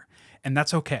once a year, and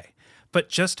that's okay. But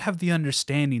just have the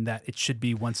understanding that it should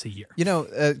be once a year. You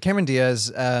know, Cameron Diaz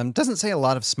doesn't say a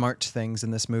lot of smart things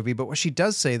in this movie, but what she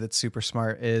does say that's super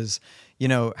smart is, you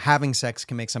know, having sex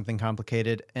can make something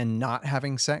complicated, and not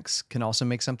having sex can also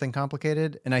make something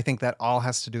complicated. And I think that all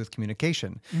has to do with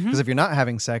communication. Because if you're not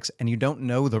having sex and you don't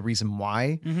know the reason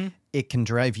why, it can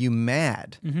drive you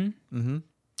mad. And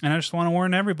I just want to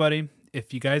warn everybody,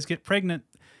 if you guys get pregnant,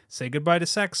 say goodbye to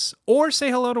sex or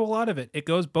say hello to a lot of it. It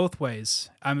goes both ways,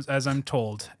 as I'm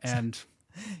told. And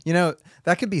you know,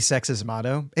 that could be sex's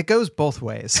motto. It goes both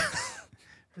ways.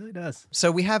 It really does. So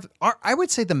we have I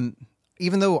would say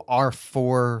even though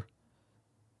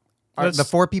the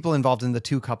four people involved in the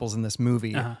two couples in this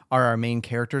movie are our main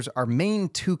characters, our main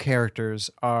two characters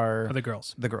are the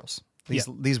girls.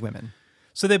 These women.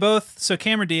 So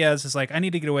Cameron Diaz is like, I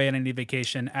need to get away and I need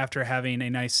vacation after having a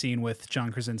nice scene with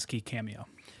John Krasinski cameo.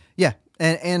 Yeah.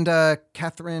 And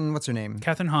Catherine, what's her name?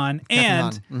 Catherine Hahn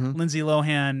and Lindsay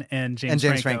Lohan and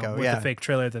James Franco with the fake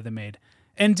trailer that they made.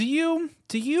 And do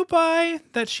you buy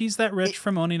that she's that rich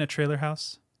from owning a trailer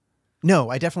house? No,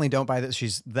 I definitely don't buy that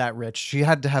she's that rich. She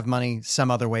had to have money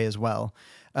some other way as well.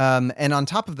 And on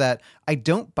top of that, I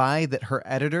don't buy that her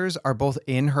editors are both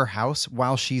in her house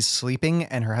while she's sleeping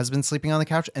and her husband's sleeping on the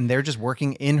couch, and they're just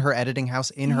working in her editing house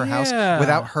in her house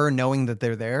without her knowing that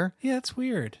they're there. Yeah, it's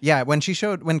weird. Yeah, when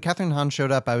Catherine Hahn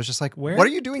showed up, I was just like, what are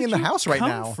you doing in the house right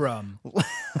now? From?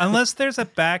 Unless there's a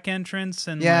back entrance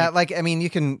and I mean, you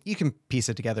can piece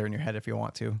it together in your head if you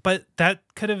want to. But that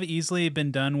could have easily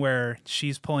been done where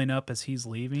she's pulling up as he's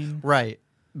leaving. Right.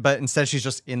 But instead, she's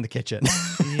just in the kitchen.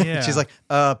 Yeah. She's like,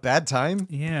 bad time?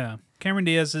 Yeah. Cameron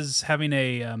Diaz is having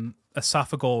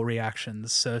esophageal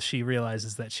reactions, so she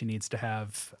realizes that she needs to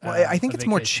have I think it's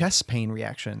more chest pain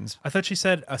reactions. I thought she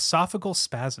said esophageal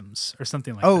spasms or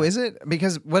something like that. Oh, is it?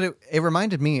 Because what it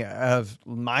reminded me of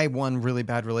my one really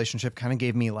bad relationship kind of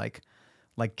gave me like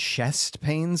chest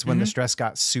pains when the stress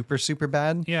got super, super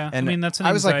bad. Yeah. And I mean, that's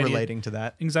I was like relating to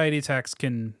that. Anxiety attacks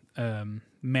can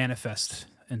manifest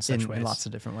in such ways. In lots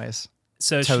of different ways.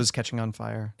 So toes catching on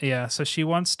fire. Yeah, so she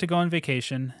wants to go on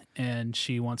vacation and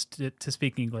she wants to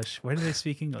speak English. Where do they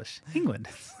speak English? England.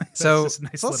 So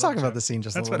let's talk about the scene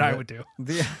just a little bit. That's what I would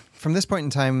do. From this point in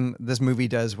time, this movie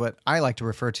does what I like to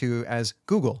refer to as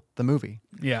Google the movie.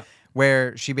 Yeah.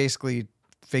 Where she basically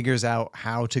figures out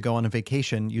how to go on a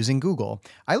vacation using Google.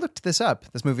 I looked this up.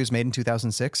 This movie was made in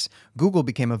 2006. Google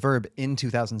became a verb in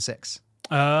 2006.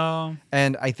 Oh.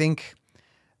 And I think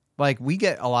we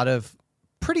get a lot of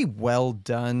pretty well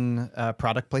done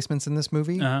product placements in this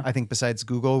movie. I think besides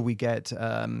Google, we get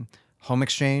Home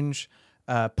Exchange,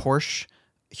 Porsche,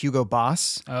 Hugo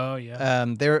Boss. Oh yeah.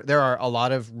 There are a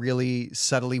lot of really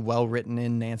subtly well written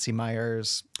in Nancy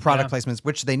Meyers product placements,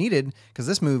 which they needed because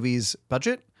this movie's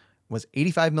budget was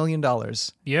 $85 million.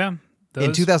 Yeah.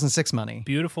 In 2006 money.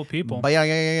 Beautiful people.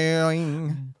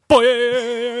 Boing.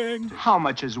 Boing. How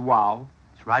much is wow?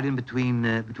 It's right in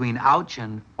between ouch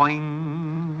and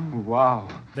boing. Wow.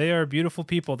 They are beautiful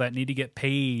people that need to get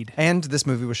paid. And this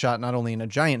movie was shot not only in a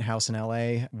giant house in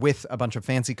LA with a bunch of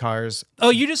fancy cars. Oh,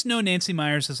 you just know Nancy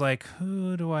Meyers is like,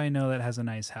 who do I know that has a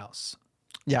nice house?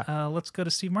 Yeah. Let's go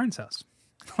to Steve Martin's house.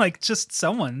 Just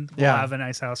someone will have a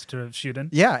nice house to shoot in.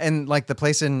 Yeah, and the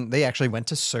place they actually went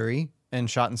to Surrey and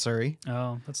shot in Surrey.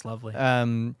 Oh, that's lovely.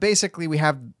 Basically, we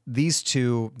have these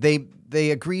two.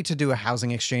 They agree to do a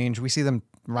housing exchange. We see them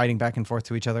writing back and forth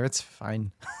to each other. It's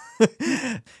fine.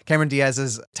 Cameron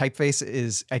Diaz's typeface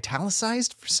is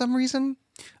italicized for some reason.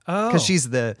 Oh, because she's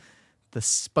the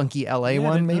spunky LA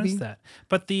one, maybe. That.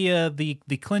 But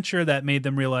the clincher that made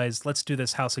them realize let's do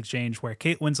this house exchange where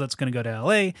Kate Winslet's going to go to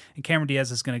LA and Cameron Diaz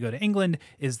is going to go to England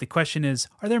is the question is,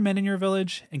 are there men in your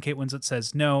village? And Kate Winslet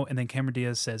says no, and then Cameron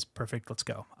Diaz says, perfect, let's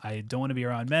go. I don't want to be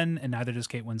around men, and neither does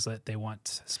Kate Winslet. They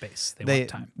want space. They want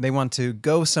time. They want to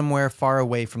go somewhere far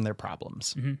away from their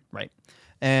problems. Mm-hmm. Right.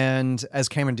 And as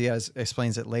Cameron Diaz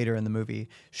explains it later in the movie,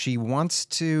 she wants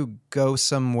to go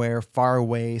somewhere far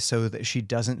away so that she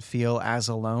doesn't feel as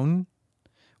alone,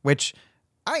 which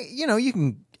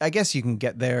I guess you can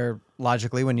get there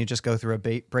logically when you just go through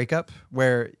a breakup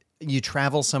where you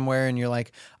travel somewhere and you're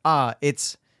like,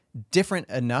 it's different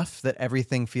enough that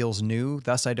everything feels new.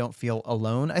 Thus, I don't feel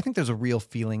alone. I think there's a real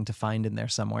feeling to find in there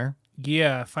somewhere.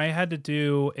 Yeah. If I had to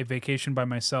do a vacation by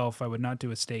myself, I would not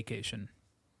do a staycation.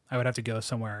 I would have to go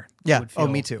somewhere. Yeah.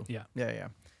 Me too. Yeah. Yeah.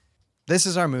 This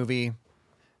is our movie.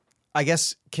 I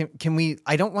guess, can we,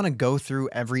 I don't want to go through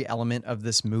every element of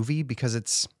this movie because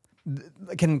it's,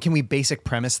 can we basic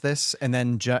premise this and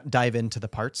then dive into the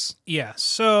parts? Yeah.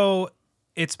 So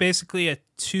it's basically a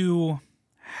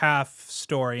 2-half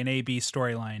story, an A-B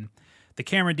storyline. The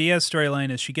Cameron Diaz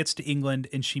storyline is she gets to England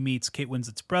and she meets Kate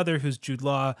Winslet's brother, who's Jude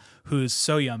Law, who's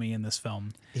so yummy in this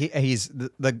film. He's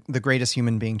the greatest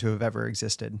human being to have ever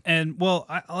existed. And well,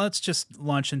 let's just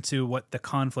launch into what the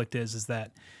conflict is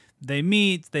that they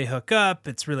meet, they hook up,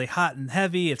 it's really hot and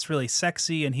heavy, it's really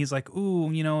sexy, and he's like, ooh,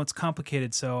 it's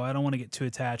complicated, so I don't want to get too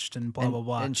attached and blah, blah,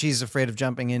 blah. And she's afraid of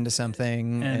jumping into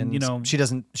something, and she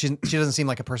doesn't seem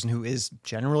like a person who is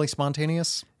generally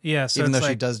spontaneous. Yeah, so even though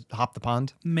she does hop the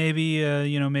pond. Maybe,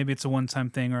 maybe it's a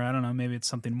one-time thing, or I don't know, maybe it's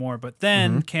something more. But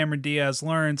then Cameron Diaz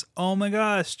learns, oh my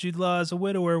gosh, Jude Law is a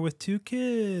widower with 2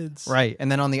 kids. Right,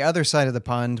 and then on the other side of the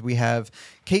pond, we have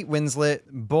Kate Winslet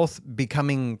both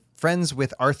becoming friends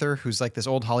with Arthur, who's like this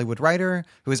old Hollywood writer,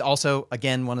 who is also,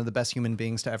 again, one of the best human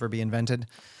beings to ever be invented.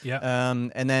 Yeah.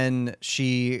 And then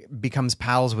she becomes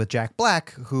pals with Jack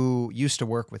Black, who used to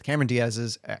work with Cameron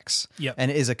Diaz's ex. Yep. And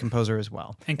is a composer as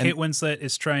well. And Kate Winslet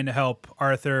is trying to help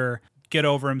Arthur get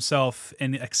over himself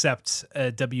and accept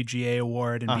a WGA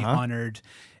award and be honored.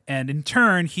 And in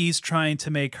turn, he's trying to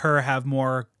make her have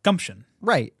more gumption.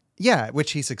 Right. Yeah,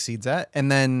 which he succeeds at.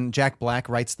 And then Jack Black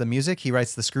writes the music. He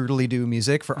writes the Scroodly-Doo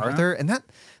music for Arthur. And that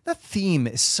theme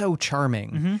is so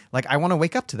charming. Like, I want to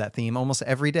wake up to that theme almost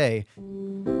every day.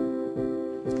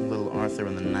 Little Arthur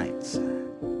and the Knights.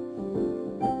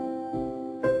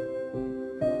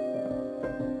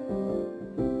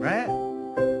 Right?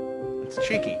 It's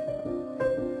cheeky.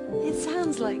 It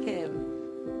sounds like him.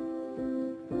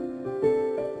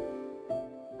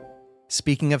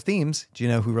 Speaking of themes, do you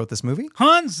know who wrote this movie?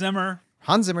 Hans Zimmer.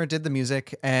 Hans Zimmer did the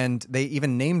music, and they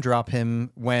even name drop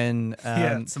him when...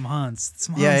 some Hans.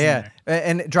 Yeah.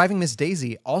 And Driving Miss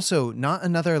Daisy, also not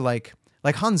another like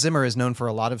Hans Zimmer is known for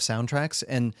a lot of soundtracks,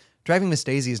 and Driving Miss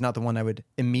Daisy is not the one I would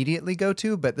immediately go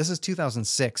to, but this is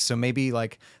 2006, so maybe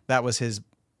like that was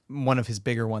one of his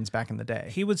bigger ones back in the day.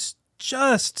 He was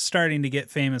just starting to get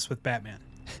famous with Batman.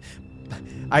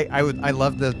 I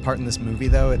love the part in this movie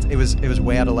though. It was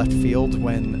way out of left field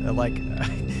when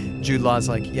Jude Law's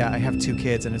like, yeah, I have 2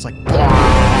 kids, and it's like,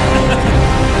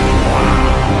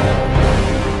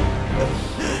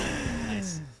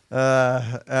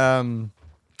 nice.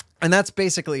 And that's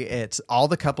basically it. All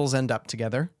the couples end up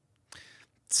together.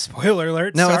 Spoiler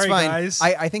alert. No, sorry, it's fine. Guys.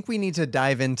 I think we need to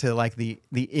dive into like the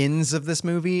ins of this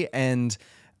movie and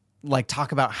like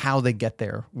talk about how they get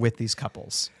there with these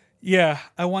couples. Yeah,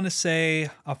 I want to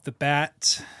say off the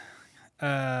bat,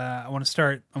 I'm going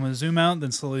to zoom out,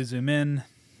 then slowly zoom in.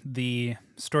 The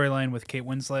storyline with Kate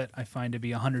Winslet, I find to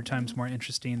be 100 times more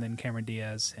interesting than Cameron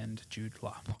Diaz and Jude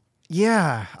Law.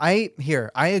 Yeah, I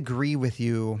agree with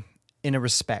you in a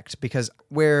respect, because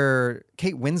where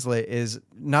Kate Winslet is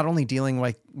not only dealing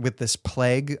with this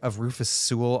plague of Rufus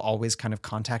Sewell always kind of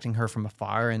contacting her from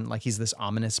afar, and like he's this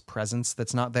ominous presence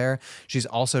that's not there, she's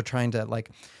also trying to like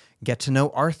get to know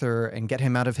Arthur and get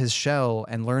him out of his shell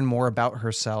and learn more about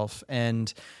herself.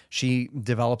 And she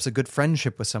develops a good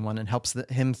friendship with someone and helps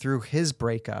him through his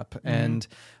breakup, and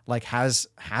like has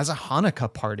a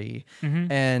Hanukkah party.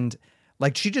 And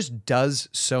like, she just does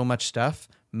so much stuff.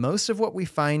 Most of what we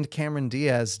find Cameron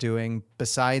Diaz doing,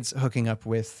 besides hooking up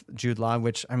with Jude Law,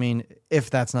 which, I mean,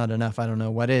 if that's not enough, I don't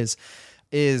know what is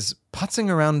putzing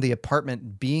around the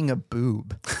apartment being a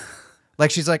boob. Like,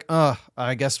 she's like,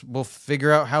 I guess we'll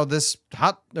figure out how this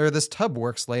tub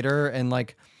works later. And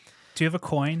like, do you have a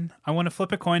coin? I want to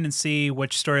flip a coin and see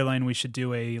which storyline we should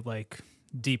do a like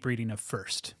deep reading of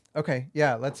first. Okay,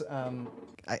 yeah, let's.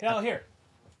 Here.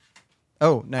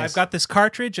 Oh, nice. I've got this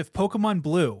cartridge of Pokemon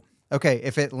Blue. Okay,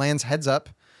 if it lands heads up,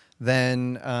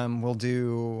 then we'll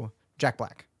do Jack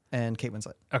Black and Kate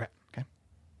Winslet. Okay.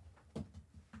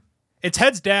 It's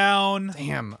heads down.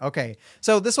 Damn. Okay.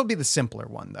 So this will be the simpler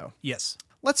one, though. Yes.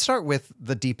 Let's start with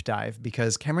the deep dive,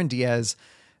 because Cameron Diaz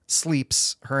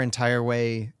sleeps her entire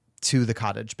way to the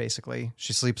cottage, basically.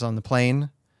 She sleeps on the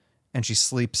plane, and she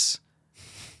sleeps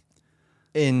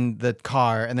in the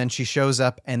car, and then she shows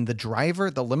up, and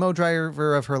the limo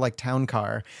driver of her like town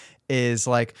car is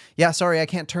like, yeah, sorry, I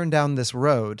can't turn down this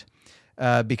road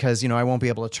because, I won't be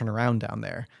able to turn around down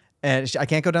there. And I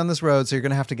can't go down this road, so you're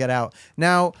going to have to get out.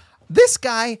 Now, this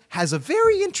guy has a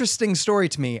very interesting story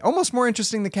to me, almost more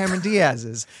interesting than Cameron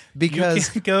Diaz's, because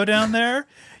you can't go down there.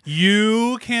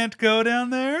 You can't go down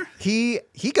there. He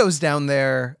goes down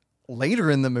there later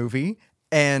in the movie,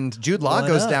 and Jude Law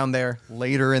goes down there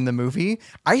later in the movie.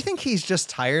 I think he's just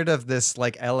tired of this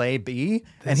like LAB,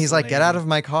 and he's like, "Get out of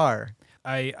my car."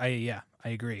 I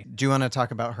agree. Do you want to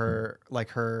talk about her,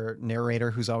 like her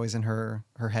narrator who's always in her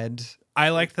head? I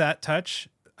liked that touch.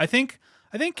 I think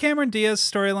Cameron Diaz's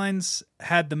storylines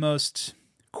had the most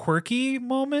quirky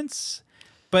moments,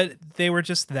 but they were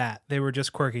just that. They were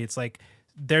just quirky. It's like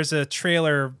there's a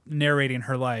trailer narrating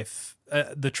her life.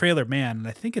 The trailer man, and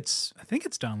I think it's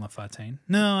Don LaFontaine.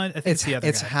 No, I think it's the other guy.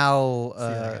 It's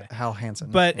Hal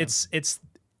Hansen. But it's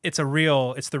the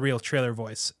real trailer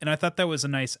voice. And I thought that was a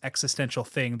nice existential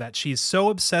thing, that she's so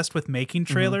obsessed with making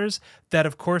trailers that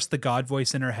of course the God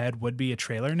voice in her head would be a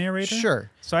trailer narrator.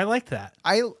 Sure. So I liked that.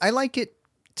 I like it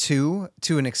too,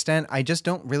 to an extent. I just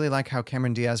don't really like how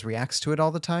Cameron Diaz reacts to it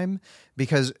all the time,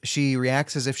 because she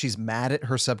reacts as if she's mad at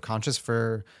her subconscious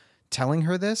for telling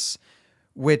her this,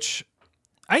 which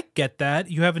I get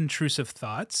that. You have intrusive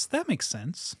thoughts. That makes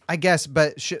sense. I guess,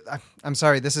 but I'm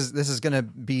sorry. This is going to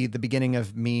be the beginning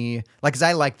of me, like, because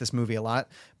I like this movie a lot,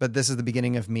 but this is the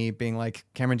beginning of me being like,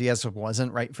 Cameron Diaz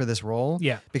wasn't right for this role.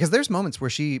 Yeah. Because there's moments where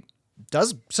she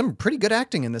does some pretty good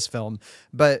acting in this film,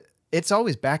 but it's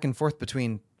always back and forth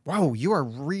between, wow, you are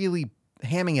really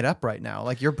hamming it up right now.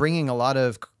 Like, you're bringing a lot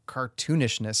of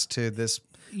cartoonishness to this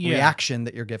reaction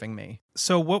that you're giving me.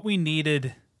 So what we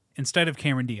needed instead of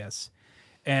Cameron Diaz,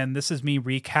 and this is me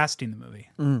recasting the movie.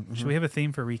 Mm-hmm. Should we have a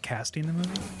theme for recasting the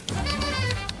movie?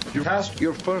 You cast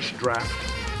your first draft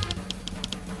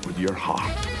with your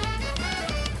heart,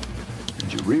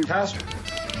 and you recast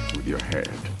it with your head.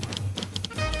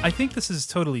 I think this is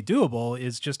totally doable,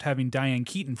 is just having Diane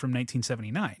Keaton from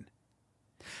 1979.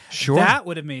 Sure. That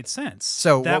would have made sense.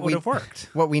 So that would have worked.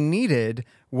 What we needed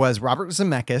was Robert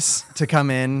Zemeckis to come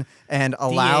in and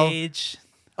allow... De-age...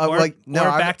 Or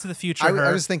Back to the Future.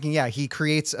 I was thinking, he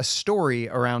creates a story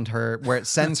around her where it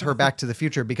sends her back to the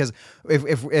future, because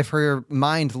if her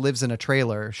mind lives in a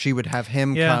trailer, she would have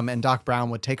him come and Doc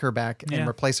Brown would take her back and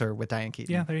replace her with Diane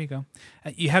Keaton. Yeah, there you go.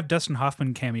 You have Dustin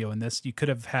Hoffman cameo in this. You could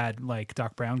have had like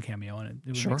Doc Brown cameo in it.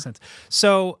 It would make sense.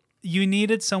 So you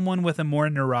needed someone with a more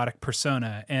neurotic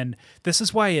persona, and this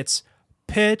is why it's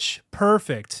pitch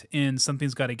perfect in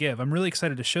Something's Gotta Give. I'm really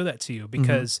excited to show that to you,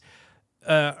 because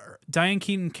Diane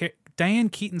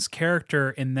Keaton's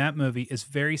character in that movie is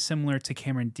very similar to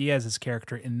Cameron Diaz's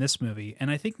character in this movie.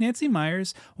 And I think Nancy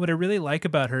Meyers, what I really like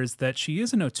about her is that she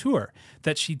is an auteur,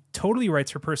 that she totally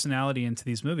writes her personality into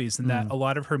these movies, and that a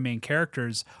lot of her main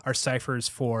characters are ciphers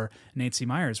for Nancy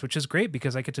Meyers, which is great,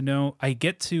 because I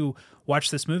get to watch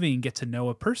this movie and get to know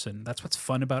a person. That's what's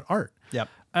fun about art. Yep.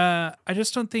 I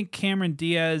just don't think Cameron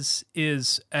Diaz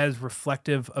is as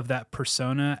reflective of that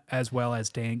persona as well as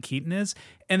Diane Keaton is.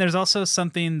 And there's also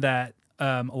something that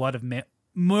a lot of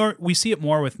we see it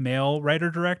more with male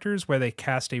writer-directors, where they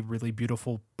cast a really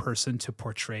beautiful person to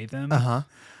portray them.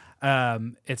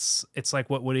 It's like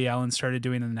what Woody Allen started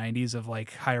doing in the 90s of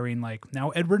like hiring like now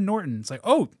Edward Norton. It's like,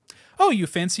 oh, you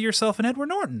fancy yourself an Edward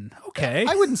Norton. Okay.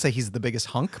 I wouldn't say he's the biggest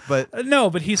hunk, but no,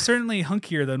 but he's certainly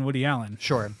hunkier than Woody Allen.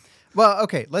 Sure. Well,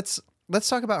 okay, let's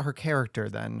talk about her character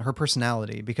then, her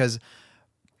personality, because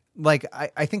like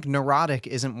I think neurotic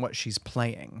isn't what she's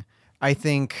playing.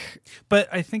 But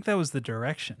I think that was the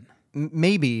direction.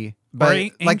 Maybe,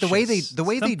 but like the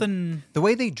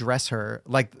way they dress her,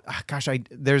 like gosh,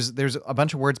 there's a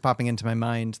bunch of words popping into my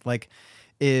mind, like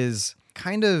is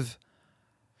kind of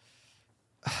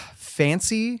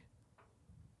fancy,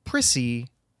 prissy,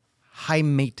 high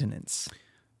maintenance.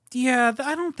 Yeah,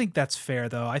 I don't think that's fair,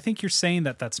 though. I think you're saying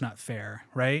that that's not fair,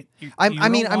 right? I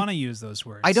don't want to use those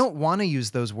words. I don't want to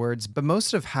use those words, but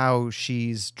most of how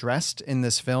she's dressed in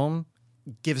this film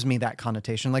gives me that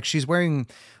connotation. Like, she's wearing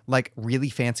like really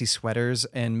fancy sweaters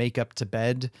and makeup to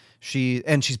bed.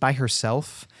 She's by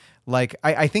herself. Like,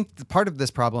 I think part of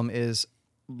this problem is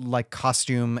like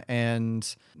costume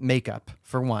and makeup,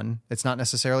 for one. It's not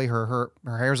necessarily her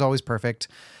hair's always perfect.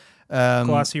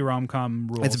 Glossy rom-com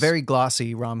rules. It's very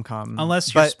glossy rom-com.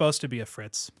 Unless you're supposed to be a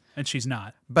Fritz, and she's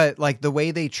not. But like the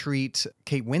way they treat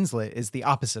Kate Winslet is the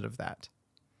opposite of that.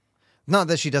 Not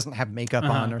that she doesn't have makeup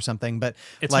on or something, but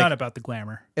it's not about the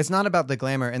glamour. It's not about the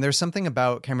glamour. And there's something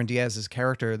about Cameron Diaz's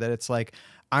character that it's like,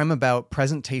 I'm about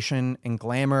presentation and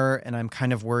glamour, and I'm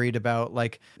kind of worried about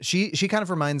like she kind of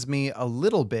reminds me a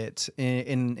little bit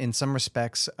in some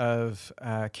respects of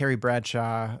Carrie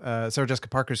Bradshaw, Sarah Jessica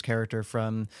Parker's character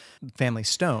from Family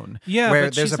Stone. Yeah, where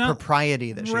but there's she's a not,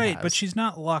 propriety that she has. but she's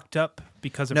not locked up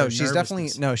because of her she's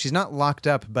nervousness. definitely she's not locked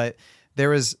up, but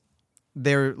there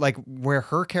like where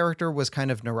her character was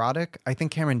kind of neurotic. I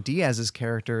think Cameron Diaz's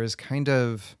character is kind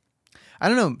of, I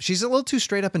don't know. She's a little too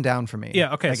straight up and down for me.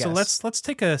 Yeah. Okay. So let's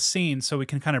take a scene so we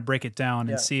can kind of break it down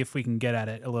and see if we can get at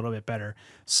it a little bit better.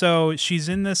 So she's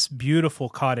in this beautiful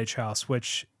cottage house,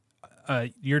 which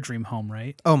your dream home,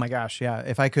 right? Oh my gosh. Yeah.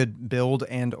 If I could build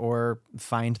and or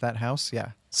find that house.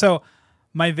 Yeah. So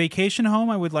my vacation home,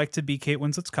 I would like to be Kate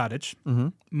Winslet's cottage. Mm-hmm.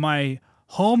 My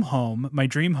home, my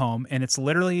dream home, and it's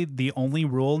literally the only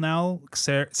rule now.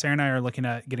 Sarah and I are looking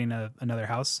at getting another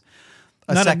house.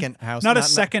 Not a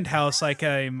second house like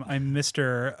I'm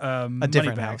Mr. A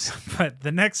different Moneybags, house. but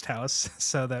the next house,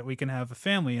 so that we can have a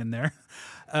family in there,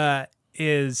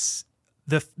 is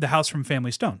the house from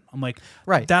Family Stone. I'm like,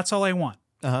 right. That's all I want.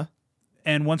 Uh-huh.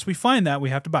 And once we find that, we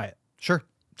have to buy it. Sure.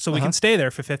 So we can stay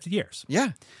there for 50 years.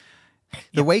 Yeah.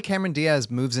 The way Cameron Diaz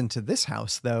moves into this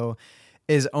house, though,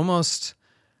 is almost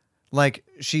like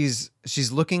she's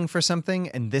looking for something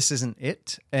and this isn't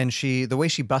it. And the way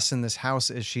she busts in this house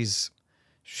is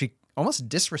she almost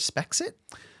disrespects it.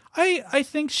 I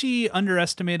think she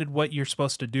underestimated what you're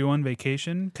supposed to do on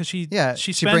vacation because she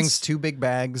brings 2 big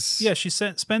bags. Yeah, she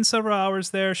spends several hours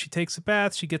there. She takes a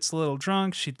bath. She gets a little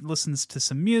drunk. She listens to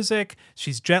some music.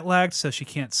 She's jet lagged, so she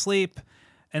can't sleep,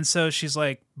 and so she's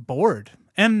like bored.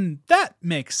 And that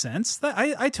makes sense. That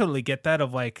I totally get that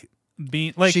of like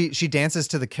being like she dances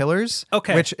to the Killers.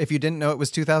 Okay, which if you didn't know it was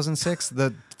 2006,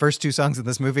 the first 2 songs in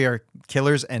this movie are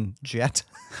Killers and Jet.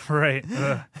 Right.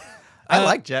 I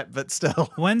like Jet, but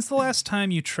still. When's the last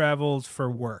time you traveled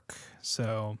for work?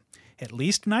 So at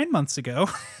least 9 months ago.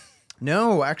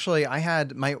 No, actually, I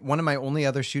had one of my only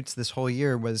other shoots this whole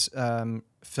year was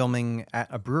filming at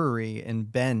a brewery in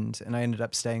Bend, and I ended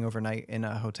up staying overnight in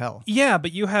a hotel. Yeah,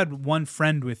 but you had one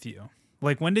friend with you.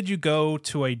 Like, when did you go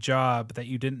to a job that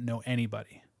you didn't know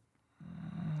anybody?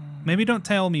 Maybe don't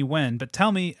tell me when, but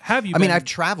tell me, have you been... I mean, I've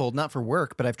traveled, not for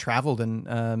work, but I've traveled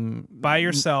and... by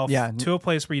yourself to a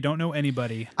place where you don't know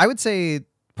anybody. I would say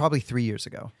probably 3 years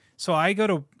ago. So I go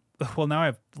to... Well, now I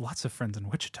have lots of friends in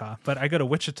Wichita, but I go to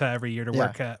Wichita every year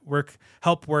to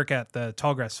help work at the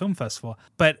Tallgrass Film Festival.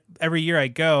 But every year I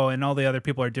go and all the other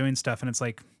people are doing stuff, and it's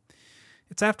like,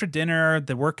 it's after dinner,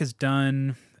 the work is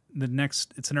done,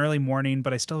 it's an early morning,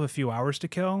 but I still have a few hours to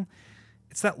kill.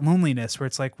 It's that loneliness where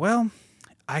it's like, well,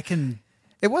 I can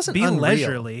It wasn't be unreal.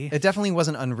 leisurely. It definitely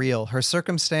wasn't unreal. Her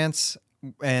circumstance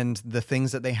and the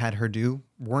things that they had her do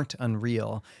weren't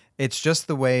unreal. It's just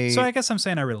the way... So I guess I'm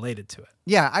saying I related to it.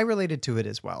 Yeah, I related to it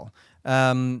as well.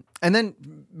 And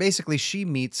then basically she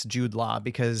meets Jude Law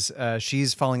because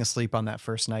she's falling asleep on that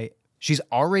first night. She's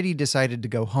already decided to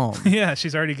go home. Yeah,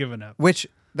 she's already given up. Which,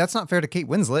 that's not fair to Kate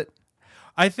Winslet.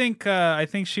 I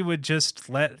think she would just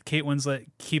let Kate Winslet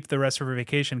keep the rest of her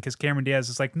vacation because Cameron Diaz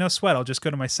is like, no sweat, I'll just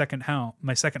go to my second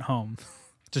home.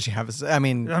 Does she have I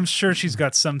mean... I'm sure she's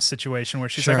got some situation where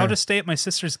she's like, I'll just stay at my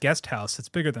sister's guest house. It's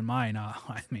bigger than mine.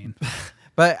 I mean...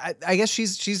 But I guess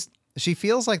she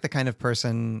feels like the kind of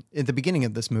person, at the beginning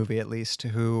of this movie at least,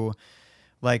 who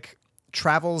like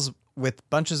travels with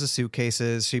bunches of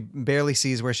suitcases. She barely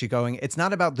sees where she's going. It's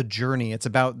not about the journey. It's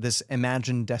about this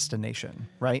imagined destination,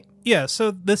 right? Yeah, so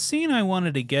the scene I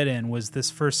wanted to get in was this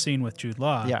first scene with Jude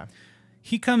Law. Yeah.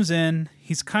 He comes in,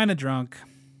 he's kind of drunk.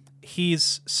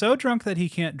 He's so drunk that he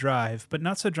can't drive, but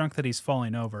not so drunk that he's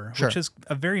falling over, Sure. which is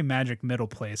a very magic middle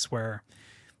place where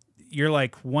you're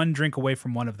like one drink away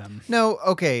from one of them. No,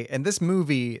 okay. And this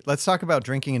movie, let's talk about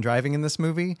drinking and driving in this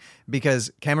movie,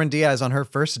 because Cameron Diaz on her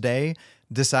first day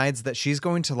decides that she's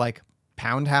going to like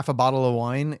pound half a bottle of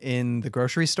wine in the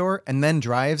grocery store and then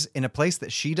drives in a place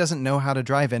that she doesn't know how to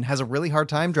drive in, has a really hard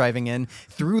time driving in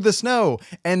through the snow.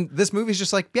 And this movie's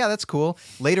just like, yeah, that's cool.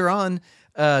 Later on,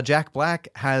 Jack Black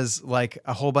has like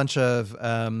a whole bunch of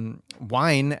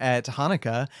wine at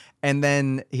Hanukkah, and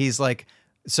then he's like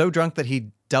so drunk that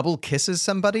he double kisses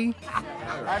somebody.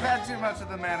 I've had too much of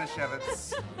the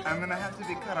Manischewitz. I'm gonna have to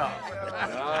be cut off.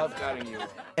 I'm cutting you.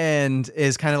 And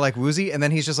is kind of like woozy, and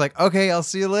then he's just like, okay, I'll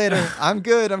see you later. I'm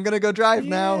good. I'm gonna go drive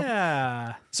now.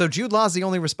 Yeah. So Jude Law's the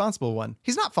only responsible one.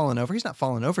 He's not fallen over. He's not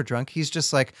fallen over drunk. He's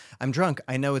just like, I'm drunk.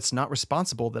 I know it's not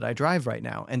responsible that I drive right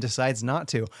now, and decides not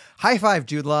to. High five,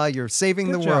 Jude Law. You're saving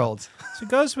Good the job. world. So he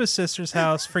goes to his sister's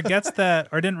house, forgets that,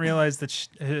 or didn't realize that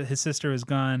his sister was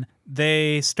gone.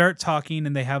 They start talking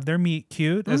and they have their meet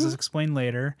cute, as is explained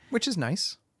later. Which is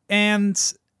nice. And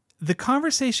the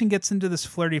conversation gets into this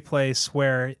flirty place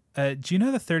where, do you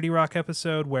know the 30 Rock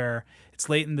episode where it's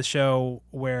late in the show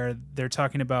where they're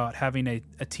talking about having a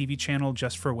TV channel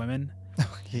just for women?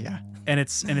 Yeah. And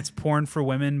it's porn for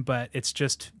women, but it's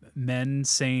just men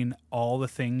saying all the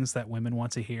things that women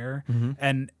want to hear,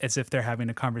 and as if they're having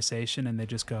a conversation, and they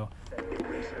just go,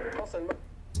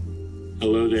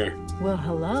 Hello there. Well,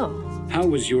 hello. How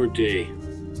was your day?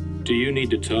 Do you need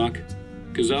to talk?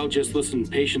 Because I'll just listen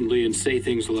patiently and say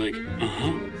things like,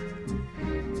 uh-huh.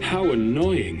 How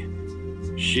annoying.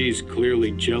 She's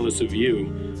clearly jealous of you,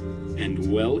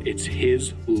 and well, it's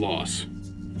his loss.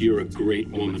 You're a great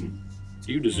woman.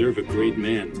 You deserve a great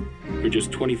man for just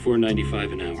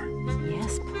 $24.95 an hour.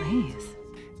 Yes, please.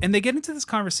 and they get into this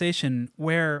conversation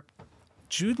where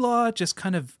Jude Law just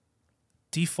kind of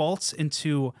defaults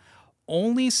into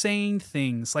only saying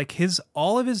things like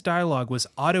all of his dialogue was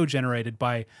auto-generated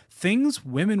by things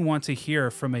women want to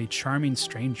hear from a charming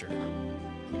stranger.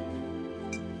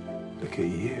 Look at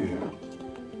you.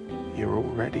 You're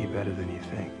already better than you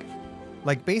think.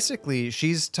 Like, basically,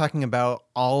 she's talking about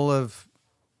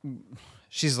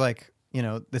she's like, you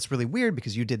know, that's really weird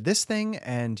because you did this thing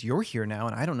and you're here now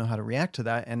and I don't know how to react to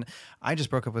that. And I just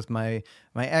broke up with my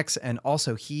ex, and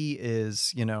also he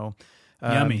is, you know,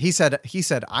 yummy. He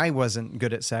said I wasn't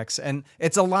good at sex, and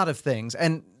it's a lot of things,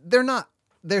 and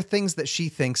they're things that she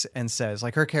thinks and says.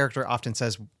 Like, her character often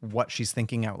says what she's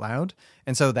thinking out loud,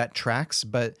 and so that tracks.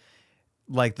 But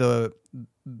like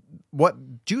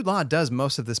what Jude Law does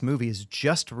most of this movie is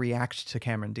just react to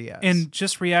Cameron Diaz, and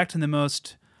just react in the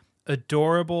most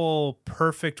adorable,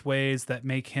 perfect ways that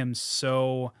make him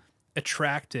so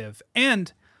attractive.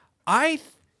 And I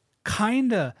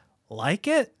kind of like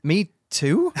it. Me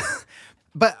too.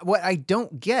 But what I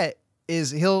don't get is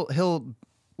he'll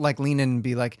like lean in and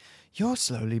be like, "You're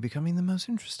slowly becoming the most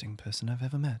interesting person I've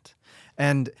ever met."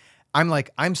 And I'm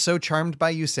like, I'm so charmed by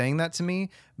you saying that to me,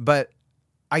 but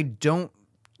I don't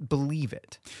believe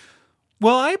it.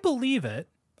 Well, I believe it.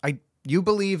 You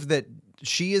believe that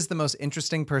she is the most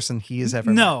interesting person he has ever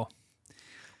met? No.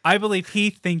 I believe he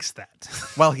thinks that.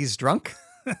 While he's drunk?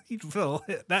 Well,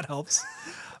 that helps.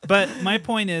 But my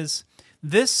point is,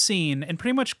 this scene and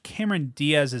pretty much Cameron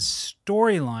Diaz's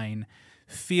storyline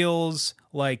feels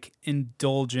like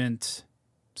indulgent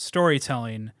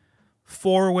storytelling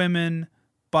for women,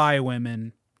 by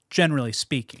women, generally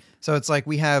speaking. So it's like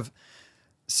we have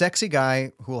sexy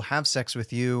guy who will have sex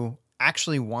with you,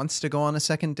 actually wants to go on a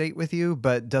second date with you,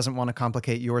 but doesn't want to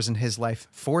complicate yours and his life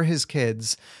for his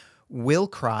kids, will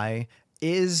cry,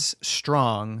 is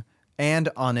strong and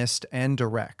honest and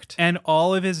direct. And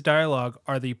all of his dialogue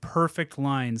are the perfect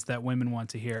lines that women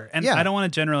want to hear. And Yeah. I don't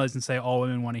want to generalize and say all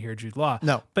women want to hear Jude Law.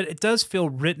 No. But it does feel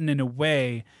written in a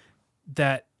way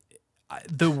that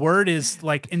the word is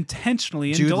like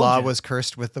intentionally Jude indulgent. Law was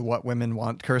cursed with the what women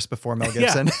want curse before Mel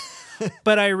Gibson. Yeah.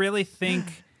 But I really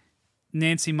think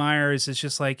Nancy Meyers is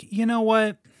just like, you know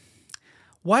what?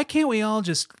 Why can't we all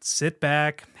just sit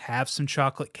back, have some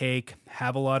chocolate cake,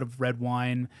 have a lot of red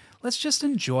wine? Let's just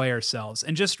enjoy ourselves,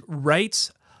 and just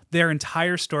writes their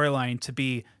entire storyline to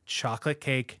be chocolate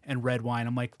cake and red wine.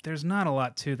 I'm like, there's not a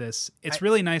lot to this. It's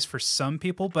really nice for some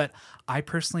people, but I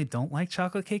personally don't like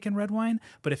chocolate cake and red wine.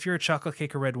 But if you're a chocolate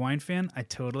cake or red wine fan, I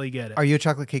totally get it. Are you a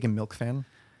chocolate cake and milk fan?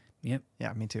 Yep.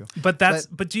 Yeah, me too. But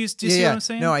do you see what I'm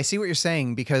saying? No, I see what you're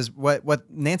saying, because what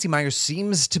Nancy Meyers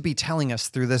seems to be telling us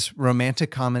through this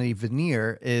romantic comedy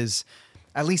veneer is,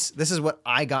 at least this is what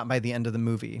I got by the end of the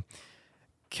movie.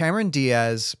 Cameron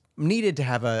Diaz needed to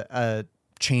have a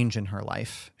change in her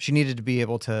life. She needed to be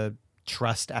able to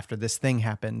trust after this thing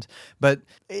happened. But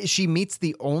she meets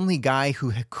the only guy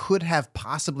who could have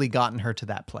possibly gotten her to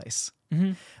that place.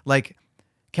 Mm-hmm. Like,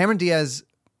 Cameron Diaz,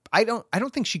 I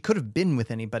don't think she could have been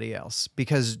with anybody else,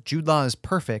 because Jude Law is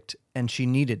perfect and she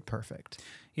needed perfect.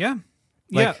 Yeah.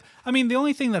 Yeah. I mean, the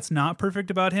only thing that's not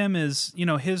perfect about him is, you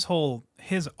know, his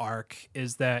arc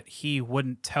is that he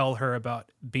wouldn't tell her about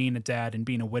being a dad and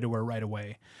being a widower right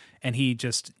away. And he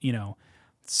just, you know,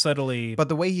 subtly. But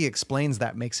the way he explains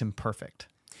that makes him perfect.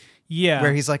 Yeah.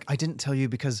 Where he's like, I didn't tell you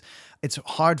because it's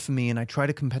hard for me, and I try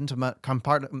to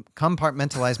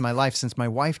compartmentalize my life since my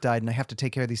wife died, and I have to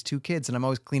take care of these two kids, and I'm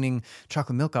always cleaning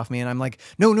chocolate milk off me. And I'm like,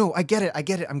 no, I get it.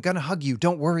 I'm going to hug you.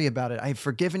 Don't worry about it. I've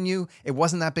forgiven you. It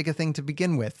wasn't that big a thing to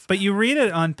begin with. But you read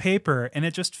it on paper and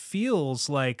it just feels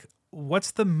like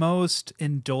what's the most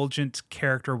indulgent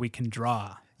character we can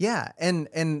draw? Yeah,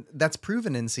 and that's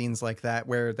proven in scenes like that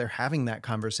where they're having that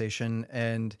conversation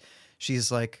and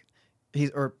she's like,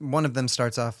 one of them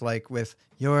starts off like with,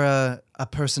 you're a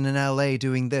person in LA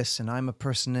doing this and I'm a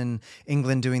person in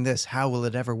England doing this. How will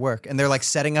it ever work? And they're like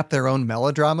setting up their own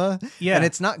melodrama. Yeah. And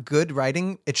it's not good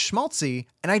writing. It's schmaltzy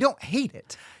and I don't hate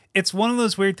it. It's one of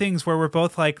those weird things where we're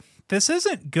both like, this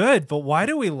isn't good, but why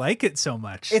do we like it so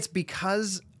much? It's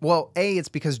because, well, it's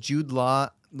because Jude Law,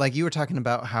 like you were talking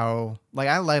about how, like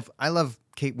I love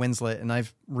Kate Winslet and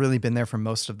I've really been there for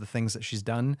most of the things that she's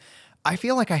done. I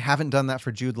feel like I haven't done that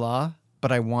for Jude Law,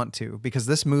 but I want to, because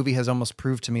this movie has almost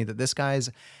proved to me that this guy's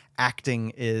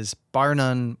acting is bar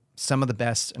none some of the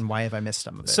best, and why have I missed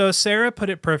some of it? So Sarah put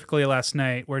it perfectly last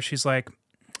night where she's like,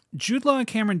 Jude Law and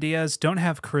Cameron Diaz don't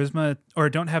have charisma or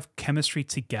don't have chemistry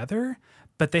together,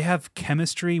 but they have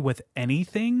chemistry with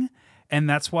anything. And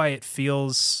that's why it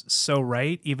feels so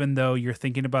right, even though you're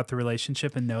thinking about the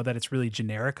relationship and know that it's really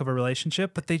generic of a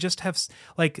relationship. But they just have,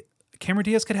 like, Cameron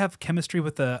Diaz could have chemistry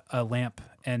with a lamp,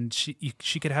 and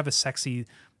she could have a sexy.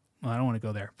 Well, I don't want to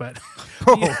go there, but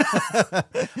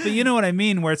but you know what I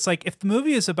mean. Where it's like, if the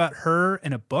movie is about her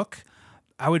in a book,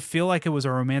 I would feel like it was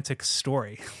a romantic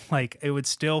story. Like, it would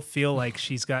still feel like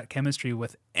she's got chemistry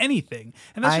with anything,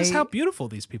 and that's just how beautiful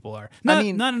these people are. Not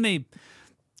in a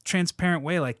transparent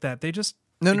way like that. They just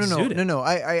no.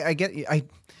 I get you.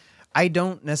 I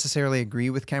don't necessarily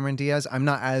agree with Cameron Diaz. I'm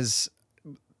not as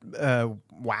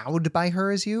wowed by her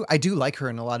as you. I do like her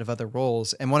in a lot of other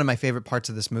roles, and one of my favorite parts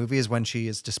of this movie is when she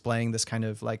is displaying this kind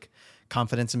of like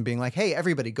confidence and being like, hey,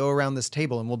 everybody go around this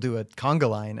table and we'll do a conga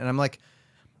line. And I'm like,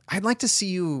 I'd like to see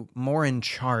you more in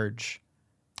charge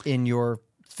in your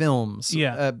films.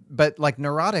 Yeah. But like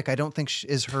neurotic, I don't think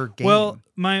is her game. Well,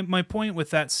 my point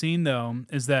with that scene though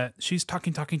is that she's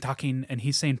talking, and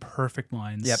he's saying perfect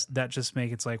lines. Yep. That just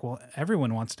make it's like, well,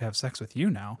 everyone wants to have sex with you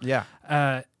now. Yeah.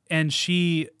 And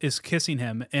she is kissing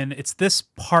him, and it's this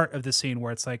part of the scene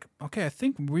where it's like, okay, I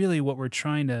think really what we're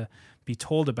trying to be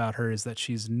told about her is that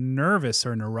she's nervous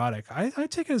or neurotic. I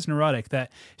take it as neurotic, that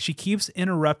she keeps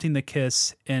interrupting the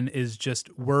kiss and is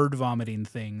just word vomiting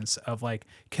things of like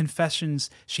confessions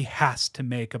she has to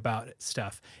make about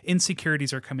stuff.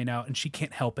 Insecurities are coming out and she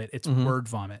can't help it. It's word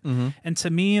vomit. And to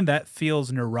me, that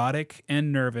feels neurotic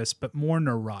and nervous, but more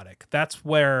neurotic. That's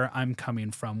where I'm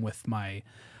coming from with my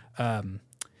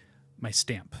my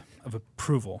stamp of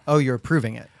approval. Oh, you're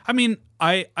approving it. I mean,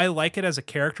 I like it as a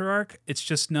character arc. It's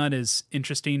just not as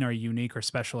interesting or unique or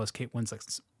special as Kate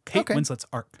Winslet's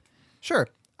arc. Sure.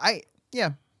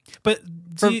 Yeah. But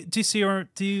do you see, or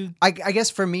do you? I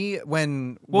guess for me,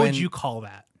 when would you call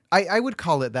that? I would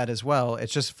call it that as well.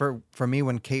 It's just for me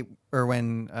when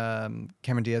Cameron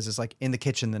Diaz is like in the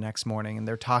kitchen the next morning and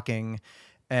they're talking,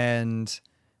 and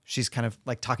she's kind of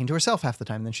like talking to herself half the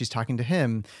time. Then she's talking to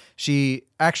him.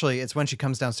 It's when she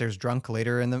comes downstairs drunk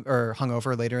or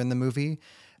hungover later in the movie.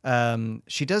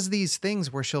 She does these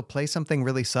things where she'll play something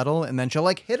really subtle and then she'll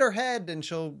like hit her head and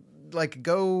she'll like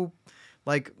go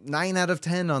like 9 out of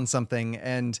 10 on something.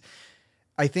 And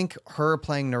I think her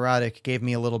playing neurotic gave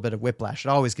me a little bit of whiplash. It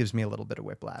always gives me a little bit of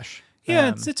whiplash. Yeah,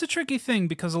 it's a tricky thing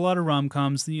because a lot of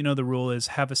rom-coms, the rule is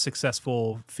have a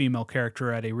successful female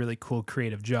character at a really cool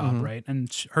creative job, right?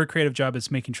 And her creative job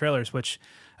is making trailers, which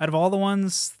out of all the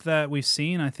ones that we've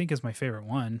seen, I think is my favorite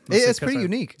one. It's pretty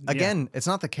unique. Again, it's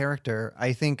not the character,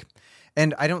 I think,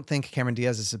 and I don't think Cameron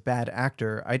Diaz is a bad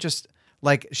actor. I just,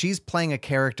 like, she's playing a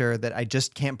character that I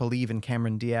just can't believe in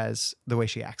Cameron Diaz the way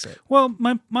she acts it. Well,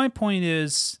 my point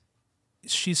is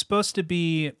she's supposed to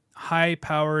be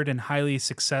high-powered and highly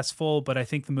successful, but I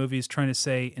think the movie is trying to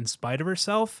say in spite of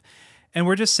herself. And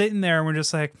we're just sitting there and we're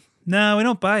just like, no, we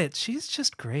don't buy it. She's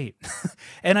just great.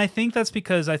 And I think that's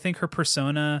because I think her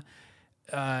persona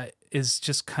is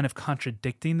just kind of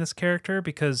contradicting this character,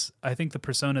 because I think the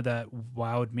persona that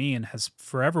wowed me and has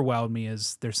forever wowed me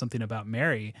is There's Something About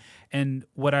Mary. And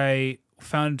what I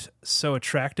found so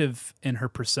attractive in her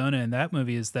persona in that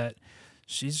movie is that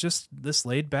she's just this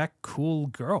laid-back, cool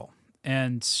girl.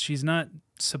 And she's not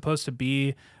supposed to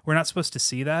be, we're not supposed to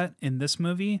see that in this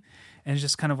movie. And it's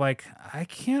just kind of like, I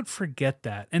can't forget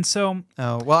that. And so...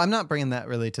 Oh, well, I'm not bringing that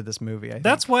really to this movie, I think.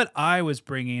 That's what I was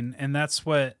bringing, and that's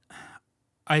what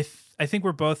I think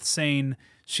we're both saying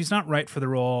she's not right for the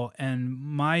role. And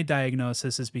my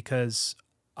diagnosis is because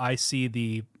I see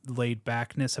the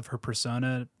laid-backness of her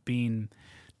persona being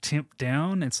tamped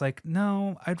down. It's like,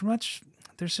 no,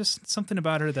 there's just something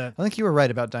about her that... I think you were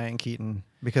right about Diane Keaton,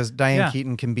 because Diane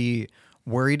Keaton can be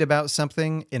worried about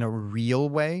something in a real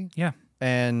way. Yeah.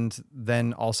 And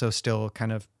then also still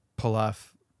kind of pull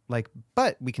off like,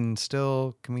 but can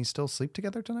we still sleep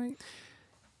together tonight?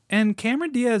 And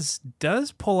Cameron Diaz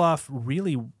does pull off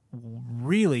really,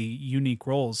 really unique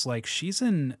roles. Like she's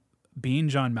in Being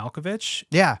John Malkovich.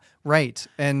 Yeah, right.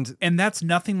 And that's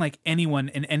nothing like anyone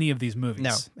in any of these movies.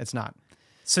 No, it's not.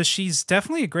 So she's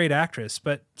definitely a great actress,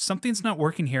 but something's not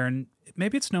working here, and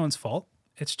maybe it's no one's fault.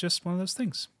 It's just one of those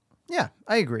things. Yeah,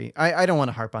 I agree. I don't want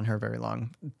to harp on her very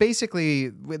long. Basically,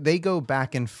 they go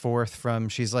back and forth from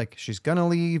she's going to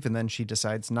leave, and then she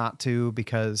decides not to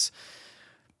because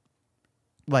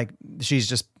like she's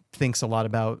just thinks a lot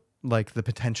about like the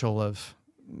potential of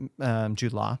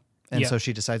Jude Law. And so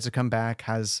she decides to come back,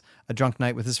 has a drunk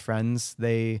night with his friends.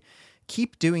 They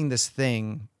keep doing this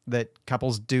thing that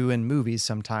couples do in movies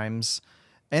sometimes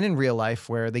and in real life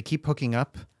where they keep hooking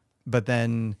up, but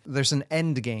then there's an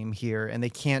end game here and they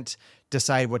can't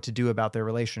decide what to do about their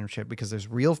relationship because there's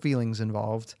real feelings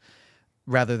involved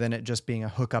rather than it just being a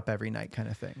hookup every night kind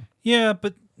of thing. Yeah,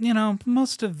 but,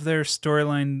 most of their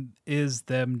storyline is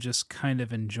them just kind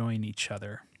of enjoying each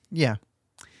other. Yeah.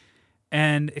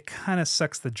 And it kind of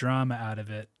sucks the drama out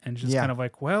of it and just kind of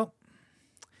like, well,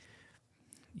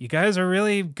 you guys are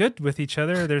really good with each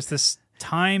other. There's this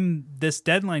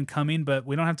deadline coming, but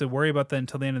we don't have to worry about that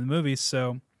until the end of the movie.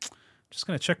 So I'm just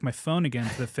going to check my phone again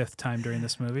for the 5th time during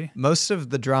this movie. Most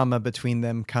of the drama between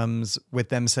them comes with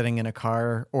them sitting in a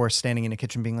car or standing in a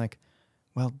kitchen being like,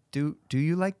 well, you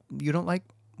don't like,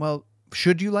 well,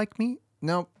 should you like me?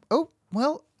 No. Oh,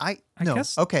 well, I no.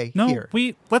 Guess, okay, no, here.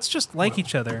 Let's just like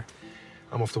each other.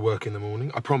 I'm off to work in the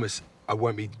morning. I promise I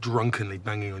won't be drunkenly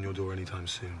banging on your door anytime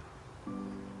soon.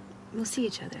 We'll see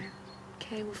each other.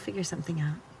 Okay, we'll figure something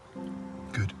out.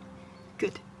 Good.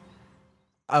 Good.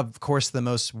 Of course, the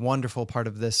most wonderful part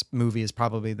of this movie is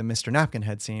probably the Mr.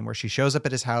 Napkinhead scene where she shows up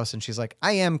at his house and she's like,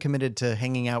 I am committed to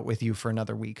hanging out with you for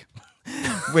another week.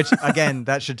 Which, again,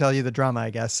 that should tell you the drama, I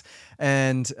guess.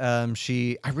 And I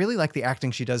really like the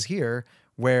acting she does here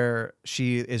where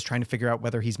she is trying to figure out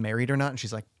whether he's married or not. And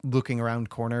she's like looking around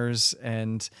corners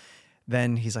and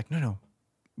then he's like, no,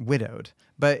 widowed.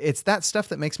 But it's that stuff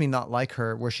that makes me not like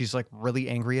her where she's like really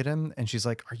angry at him. And she's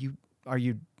like, are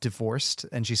you divorced?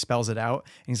 And she spells it out.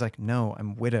 And he's like, no,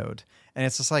 I'm widowed. And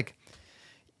it's just like,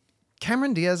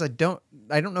 Cameron Diaz, I don't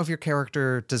know if your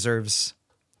character deserves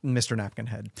Mr.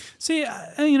 Napkinhead. See,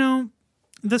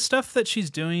 the stuff that she's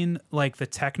doing, like the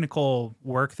technical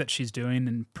work that she's doing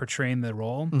and portraying the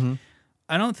role,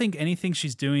 I don't think anything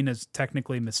she's doing is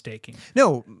technically mistaking.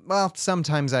 No, well,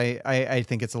 sometimes I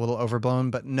think it's a little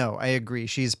overblown, but no, I agree.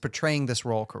 She's portraying this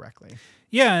role correctly.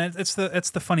 Yeah, it's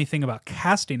the funny thing about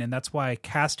casting, and that's why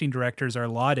casting directors are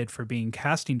lauded for being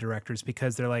casting directors,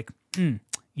 because they're like,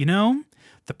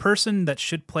 the person that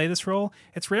should play this role,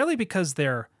 it's rarely because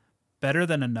they're better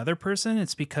than another person,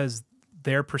 it's because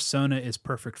their persona is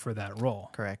perfect for that role.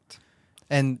 Correct.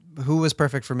 And who was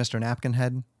perfect for Mr.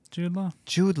 Napkinhead? Jude Law.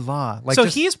 Jude Law. So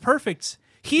he's perfect.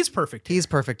 He's perfect. He's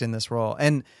perfect in this role.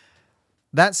 And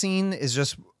that scene is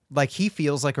just like he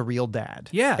feels like a real dad.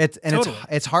 Yeah. Totally.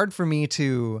 It's hard for me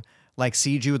to like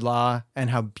see Jude Law and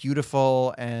how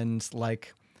beautiful and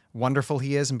like wonderful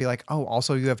he is and be like, oh,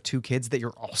 also you have 2 kids that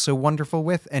you're also wonderful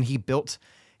with. And he built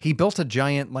a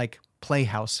giant like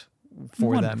playhouse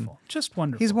for them. Just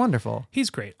wonderful. He's wonderful. He's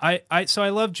great. So I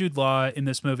love Jude Law in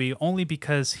this movie only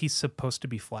because he's supposed to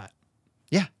be flat.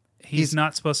 Yeah. He's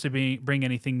not supposed to bring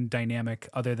anything dynamic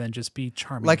other than just be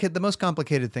charming. Like the most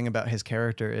complicated thing about his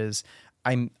character is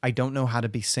I don't know how to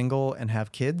be single and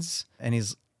have kids, and he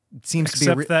seems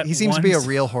to be a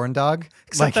real horn dog.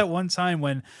 Except that one time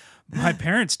when my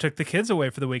parents took the kids away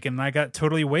for the weekend and I got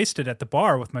totally wasted at the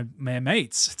bar with my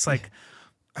mates. It's like,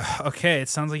 okay, it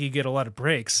sounds like you get a lot of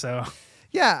breaks. So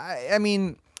yeah, I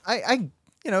mean,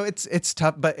 it's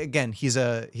tough, but again, he's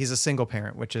a single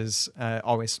parent, which is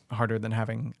always harder than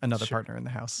having another partner in the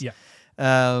house. Yeah.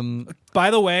 By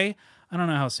the way, I don't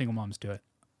know how single moms do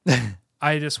it.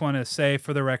 I just want to say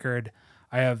for the record,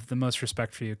 I have the most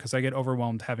respect for you because I get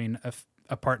overwhelmed having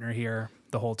a partner here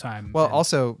the whole time. Well,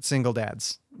 also single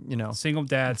dads, single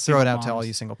dads. Throw single it out moms. to all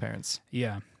you single parents.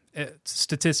 Yeah.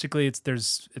 Statistically, it's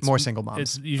more single moms.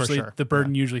 It's usually for sure. The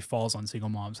burden usually falls on single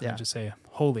moms. And Yeah. I just say,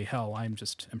 holy hell, I'm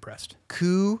just impressed.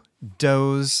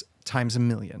 Kudos times a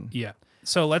million. Yeah.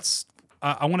 So let's.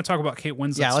 I want to talk about Kate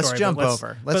Winslet's Yeah, let's story, jump but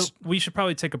over. But we should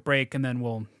probably take a break and then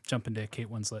we'll jump into Kate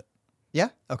Winslet. Yeah.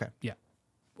 Okay. Yeah.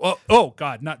 Oh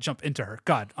God, not jump into her.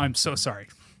 God, I'm so sorry.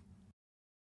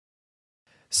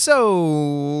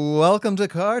 So, welcome to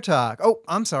Car Talk. Oh,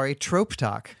 I'm sorry, Trope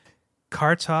Talk.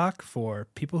 Car Talk for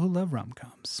people who love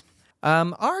rom-coms.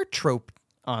 Our trope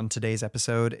on today's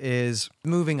episode is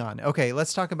moving on. Okay,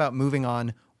 let's talk about moving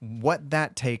on what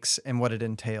that takes and what it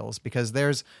entails, because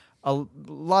there's a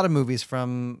lot of movies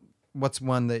from what's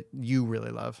one that you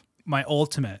really love. My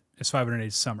ultimate is 500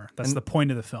 Days of Summer. That's the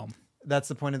point of the film. That's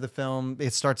the point of the film.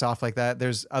 It starts off like that.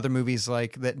 There's other movies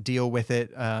like that deal with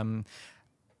it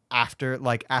after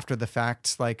the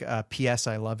fact, like P.S.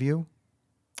 I Love You.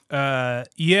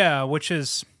 Yeah, which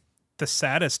is the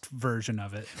saddest version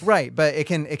of it. Right, but it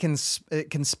can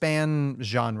span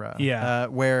genre. Yeah.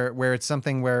 Where it's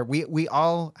something where we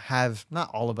all have,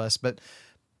 not all of us, but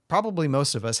probably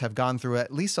most of us have gone through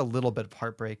at least a little bit of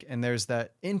heartbreak, and there's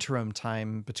that interim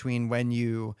time between when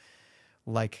you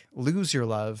like lose your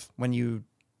love, when you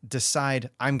decide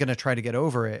I'm going to try to get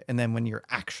over it, and then when you're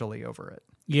actually over it.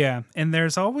 Yeah, and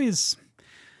there's always,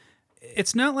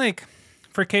 it's not like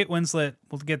for Kate Winslet,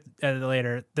 we'll get at it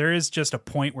later, there is just a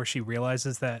point where she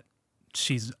realizes that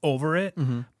she's over it.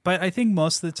 Mm-hmm. But I think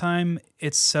most of the time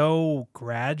it's so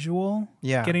gradual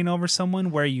getting over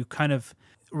someone where you kind of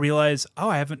realize, oh,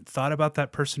 I haven't thought about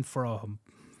that person for a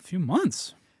few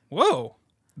months. Whoa.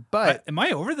 But am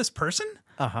I over this person?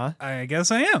 Uh-huh. I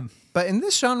guess I am. But in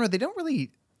this genre, they don't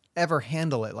really ever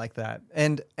handle it like that.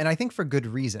 And I think for good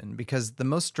reason, because the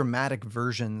most dramatic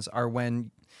versions are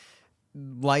when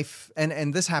life,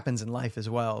 and this happens in life as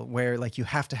well, where like you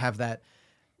have to have that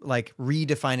like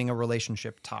redefining a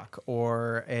relationship talk,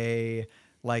 or a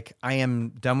like I am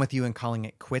done with you and calling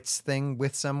it quits thing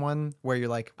with someone, where you're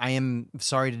like, I am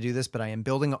sorry to do this, but I am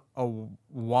building a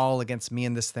wall against me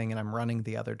and this thing, and I'm running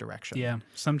the other direction. Yeah,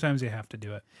 sometimes you have to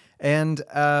do it. And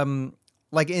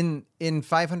like in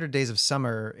 500 Days of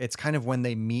Summer, it's kind of when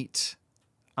they meet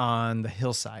on the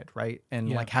hillside, right? And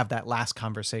like have that last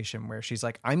conversation where she's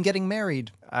like, I'm getting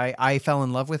married. I fell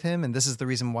in love with him, and this is the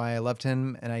reason why I loved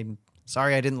him, and I'm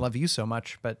sorry I didn't love you so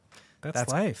much, but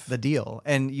that's life. The deal.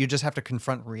 And you just have to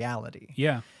confront reality.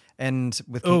 Yeah. And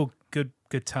with good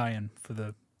tie-in for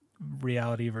the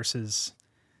reality versus,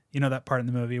 you know, that part in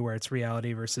the movie where it's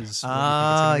reality versus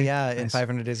yeah, nice. in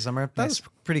 500 Days of Summer. That was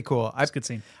pretty cool. That's a good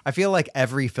scene. I feel like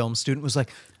every film student was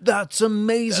like, that's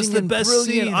amazing, that's the and best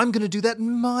brilliant. scene. I'm going to do that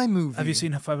in my movie. Have you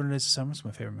seen 500 Days of Summer? It's my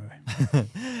favorite movie.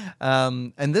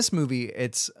 And this movie,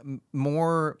 it's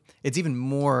even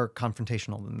more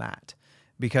confrontational than that,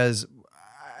 because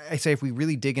I say if we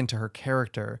really dig into her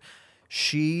character,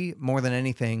 she, more than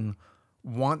anything,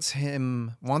 wants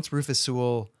Rufus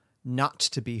Sewell not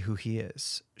to be who he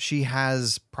is. She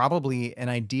has probably an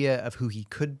idea of who he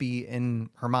could be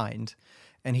in her mind,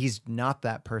 and he's not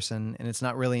that person. And it's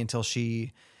not really until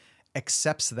she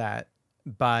accepts that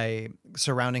by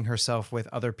surrounding herself with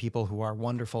other people who are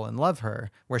wonderful and love her,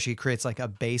 where she creates like a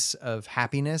base of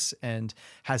happiness and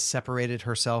has separated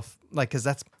herself. Like, cause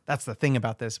that's the thing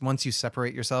about this. Once you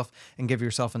separate yourself and give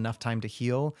yourself enough time to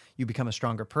heal, you become a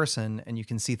stronger person, and you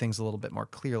can see things a little bit more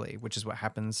clearly, which is what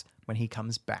happens when he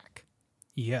comes back.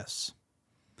 Yes.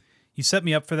 You set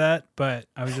me up for that, but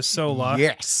I was just so lost.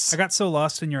 Yes. I got so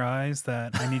lost in your eyes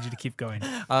that I need you to keep going.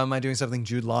 Am I doing something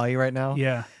Jude Law-y right now?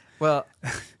 Yeah. Well,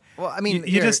 I mean,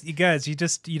 you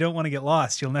don't want to get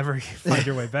lost. You'll never find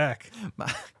your way back.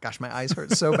 Gosh, my eyes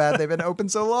hurt so bad. They've been open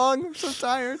so long. I'm so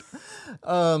tired.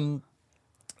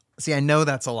 See, I know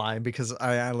that's a lie because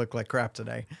I look like crap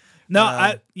today. No,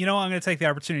 I'm going to take the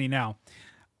opportunity now.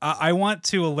 I want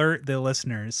to alert the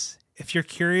listeners. If you're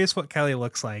curious what Kelly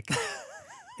looks like,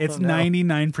 it's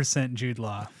 99% Jude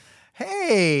Law.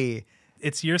 Hey,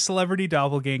 it's your celebrity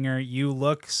doppelganger. You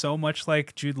look so much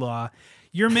like Jude Law.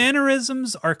 Your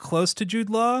mannerisms are close to Jude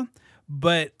Law,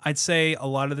 but I'd say a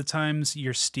lot of the times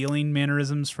you're stealing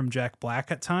mannerisms from Jack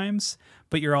Black at times,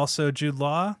 but you're also Jude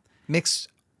Law. Mix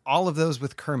all of those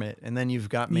with Kermit, and then you've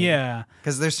got me. Yeah.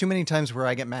 Because there's too many times where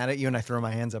I get mad at you and I throw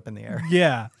my hands up in the air.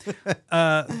 Yeah.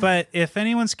 But if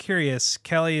anyone's curious,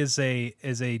 Kelly is a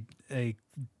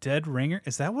dead ringer.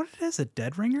 Is that what it is? A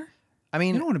dead ringer? I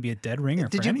mean, you don't want to be a dead ringer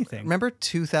for anything. Remember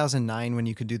 2009 when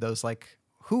you could do those like,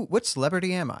 what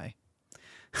celebrity am I?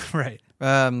 Right.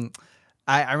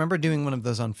 I remember doing one of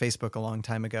those on Facebook a long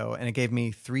time ago, and it gave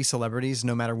me 3 celebrities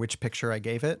no matter which picture I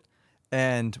gave it.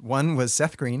 And one was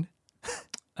Seth Green.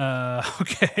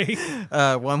 Okay.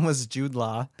 One was Jude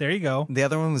Law. There you go. The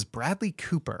other one was Bradley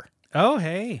Cooper. Oh,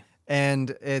 hey.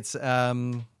 And it's,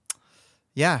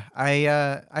 yeah,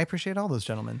 I appreciate all those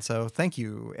gentlemen. So thank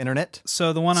you, Internet.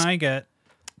 So the one I get,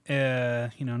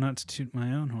 not to toot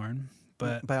my own horn,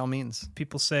 but by all means,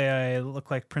 people say I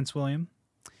look like Prince William.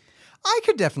 I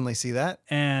could definitely see that.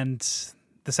 And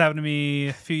this happened to me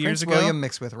a few years ago. Prince William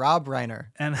mixed with Rob Reiner.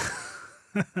 And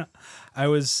I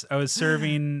was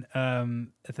serving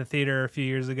at the theater a few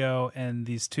years ago, and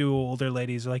these 2 older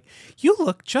ladies are like, "You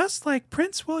look just like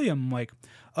Prince William." I'm like,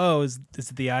 "Oh, is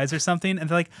it the eyes or something?" And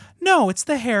they're like, "No, it's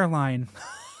the hairline."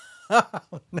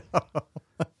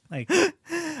 Like,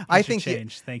 I think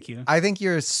change. Thank you. I think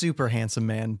you're a super handsome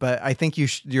man, but I think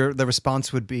the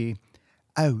response would be,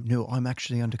 "Oh no, I'm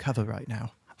actually undercover right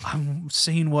now. I'm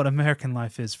seeing what American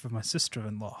life is for my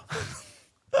sister-in-law."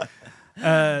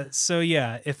 So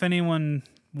yeah, if anyone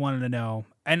wanted to know,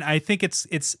 and I think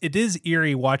it is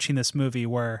eerie watching this movie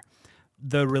where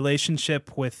the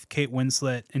relationship with Kate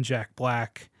Winslet and Jack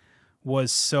Black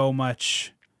was so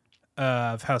much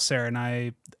of how Sarah and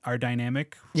I are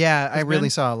dynamic. Yeah, I really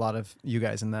saw a lot of you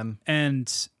guys in them.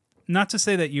 And not to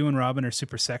say that you and Robin are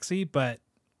super sexy, but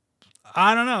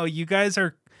I don't know. You guys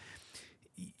are...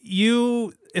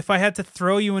 If I had to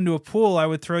throw you into a pool, I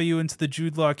would throw you into the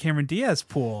Jude Law Cameron Diaz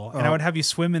pool, and I would have you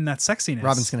swim in that sexiness.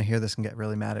 Robin's going to hear this and get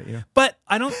really mad at you. But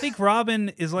I don't think Robin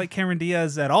is like Cameron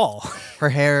Diaz at all. Her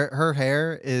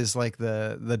hair is like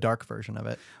the dark version of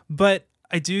it. But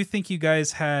I do think you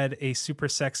guys had a super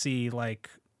sexy like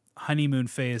honeymoon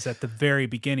phase at the very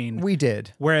beginning. We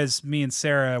did. Whereas me and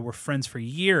Sarah were friends for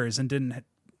years and didn't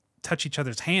touch each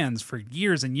other's hands for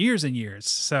years and years and years.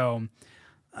 So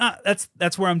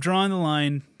that's where I'm drawing the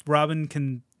line. Robin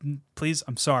can please.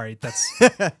 I'm sorry.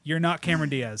 You're not Cameron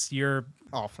Diaz. You're.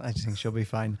 Oh, I think she'll be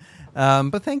fine.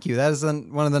 But thank you. That is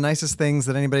one of the nicest things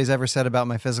that anybody's ever said about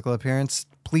my physical appearance.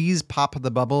 Please pop the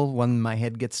bubble when my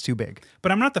head gets too big.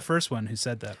 But I'm not the first one who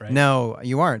said that, right? No,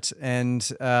 you aren't. And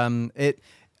it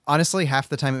honestly, half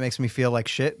the time it makes me feel like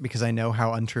shit because I know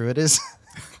how untrue it is.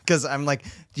 Because I'm like,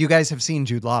 you guys have seen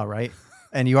Jude Law, right?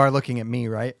 And you are looking at me,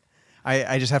 right?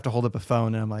 I just have to hold up a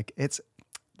phone and I'm like, he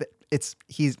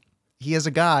is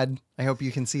a god. I hope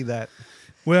you can see that.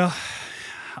 Well,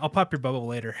 I'll pop your bubble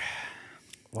later.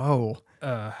 Whoa.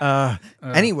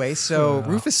 Anyway, so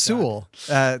Rufus Sewell,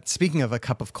 speaking of a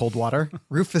cup of cold water,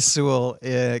 Rufus Sewell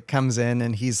comes in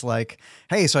and he's like,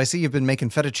 "Hey, so I see you've been making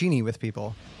fettuccine with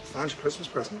people." Sounds Christmas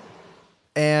present.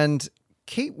 And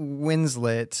Kate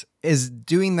Winslet is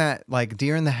doing that like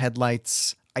deer in the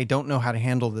headlights, I don't know how to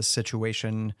handle this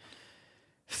situation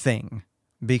thing.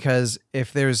 Because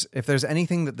if there's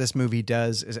anything that this movie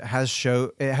does is it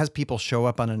has people show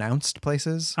up unannounced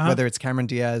places, whether it's Cameron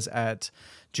Diaz at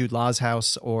Jude Law's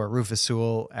house or Rufus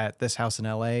Sewell at this house in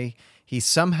LA. He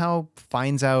somehow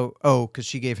finds out, because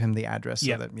she gave him the address.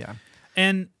 Yeah. So that, yeah.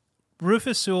 And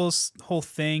Rufus Sewell's whole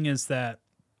thing is that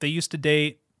they used to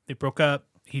date, they broke up,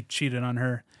 he cheated on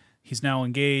her, he's now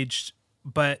engaged.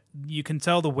 But you can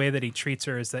tell the way that he treats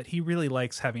her is that he really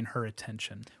likes having her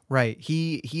attention. Right.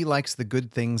 He likes the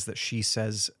good things that she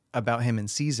says about him and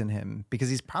sees in him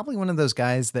because he's probably one of those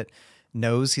guys that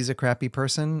knows he's a crappy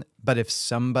person, but if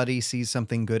somebody sees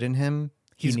something good in him,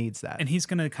 he needs that. And he's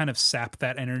going to kind of sap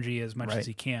that energy as much as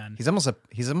he can. He's almost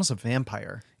a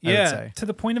vampire, I would say. To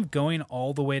the point of going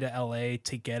all the way to LA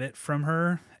to get it from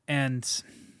her. And,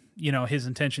 his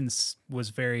intentions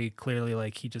was very clearly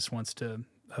like he just wants to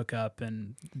hook up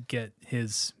and get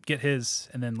his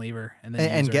and then leave her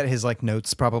and get his like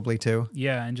notes probably too.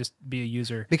 Yeah, and just be a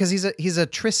user. Because he's a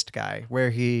tryst guy where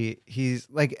he's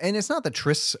like, and it's not that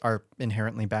trysts are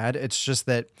inherently bad, it's just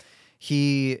that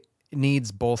he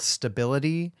needs both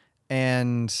stability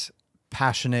and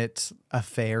passionate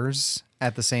affairs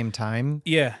at the same time.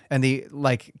 Yeah. And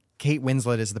Kate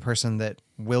Winslet is the person that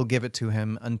will give it to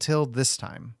him until this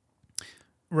time.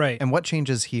 Right. And what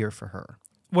changes here for her?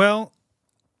 Well,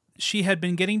 she had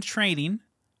been getting training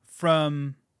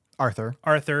from Arthur,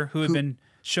 who had been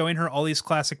showing her all these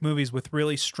classic movies with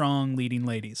really strong leading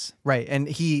ladies. Right,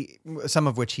 and some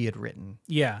of which he had written.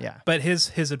 Yeah. But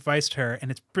his advice to her, and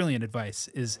it's brilliant advice,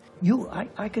 is...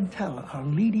 I can tell, are a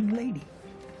leading lady.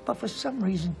 But for some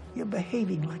reason, you're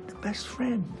behaving like the best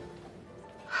friend.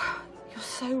 You're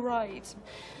so right.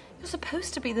 You're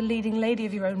supposed to be the leading lady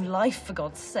of your own life, for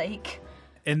God's sake.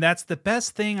 And that's the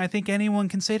best thing I think anyone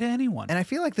can say to anyone. And I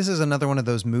feel like this is another one of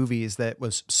those movies that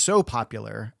was so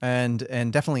popular and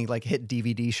definitely like hit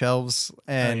DVD shelves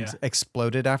and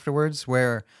exploded afterwards,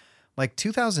 where like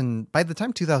by the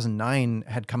time 2009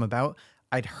 had come about,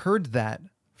 I'd heard that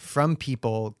from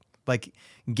people like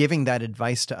giving that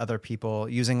advice to other people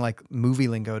using like movie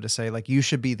lingo to say like, you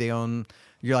should be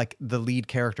you're like the lead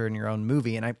character in your own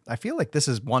movie. And I feel like this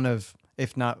is one of,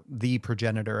 if not the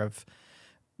progenitor of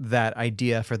that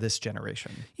idea for this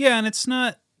generation. Yeah, and it's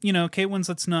not, Kate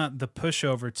Winslet's not the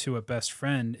pushover to a best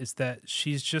friend. It's that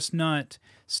she's just not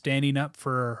standing up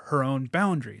for her own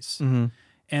boundaries. Mm-hmm.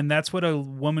 And that's what a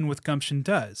woman with gumption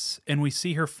does. And we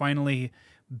see her finally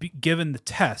be given the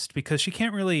test because she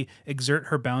can't really exert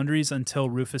her boundaries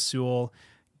until Rufus Sewell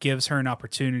gives her an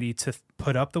opportunity to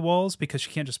put up the walls, because she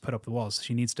can't just put up the walls.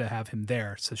 She needs to have him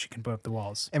there so she can put up the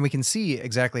walls. And we can see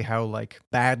exactly how like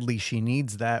badly she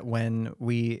needs that when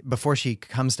before she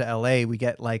comes to LA, we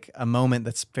get like a moment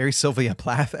that's very Sylvia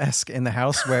Plath-esque in the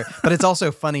house but it's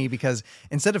also funny because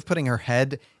instead of putting her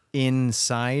head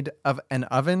inside of an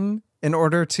oven in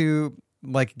order to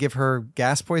like give her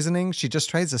gas poisoning, she just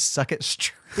tries to suck it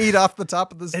straight off the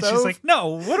top of the stove. And she's like, no,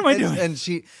 what am I doing? And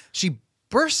she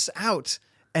bursts out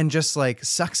and just like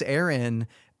sucks air in,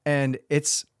 and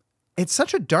it's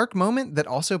such a dark moment that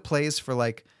also plays for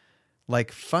like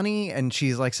funny, and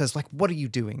she's like says like, what are you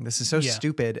doing? This is so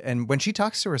stupid. And when she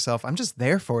talks to herself, I'm just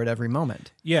there for it every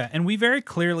moment. Yeah, and we very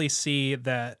clearly see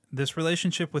that this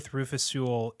relationship with Rufus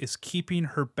Sewell is keeping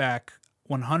her back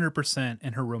 100%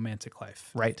 in her romantic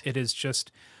life. Right. It is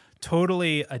just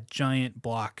totally a giant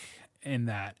block in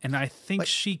that. And I think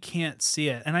she can't see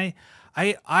it. And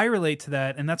I relate to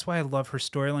that, and that's why I love her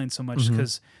storyline so much,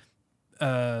 because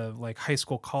like high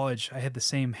school, college, I had the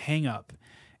same hang up,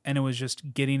 and it was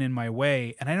just getting in my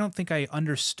way. And I don't think I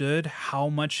understood how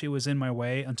much it was in my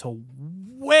way until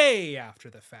way after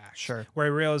the fact. Sure. Where I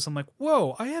realized, I'm like,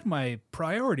 whoa, I had my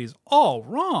priorities all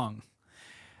wrong.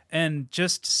 And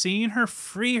just seeing her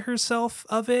free herself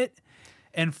of it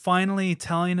and finally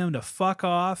telling him to fuck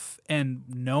off and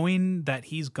knowing that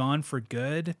he's gone for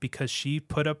good because she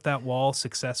put up that wall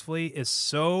successfully is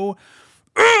so,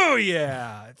 oh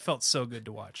yeah, it felt so good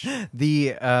to watch.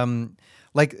 The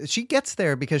like she gets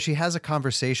there because she has a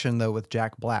conversation though with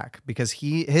Jack Black, because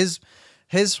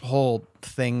his whole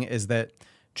thing is that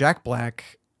Jack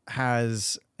Black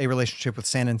has a relationship with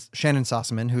Shannon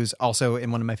Sossamon, who's also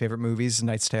in one of my favorite movies,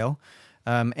 Knight's Tale,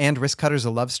 and Wrist Cutter's A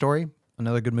Love Story,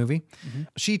 another good movie.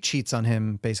 She cheats on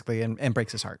him basically and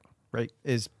breaks his heart, right,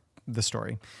 is the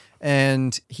story.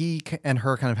 And he and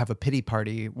her kind of have a pity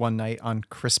party one night on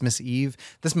Christmas Eve.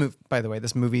 By the way,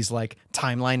 this movie's like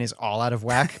timeline is all out of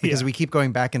whack because we keep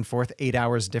going back and forth 8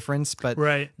 hours difference, but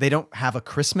they don't have a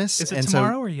Christmas. Is it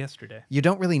tomorrow or yesterday? You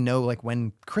don't really know like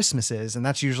when Christmas is. And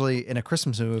that's usually in a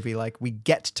Christmas movie, like we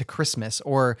get to Christmas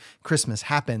or Christmas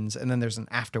happens and then there's an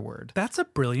afterword. That's a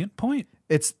brilliant point.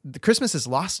 Christmas is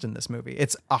lost in this movie.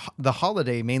 It's the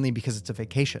holiday mainly because it's a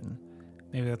vacation.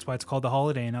 Maybe that's why it's called the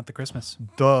holiday and not the Christmas.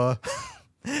 Duh.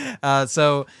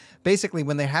 So basically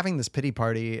when they're having this pity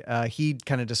party, he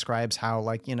kind of describes how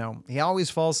like, you know, he always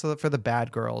falls for the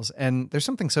bad girls. And there's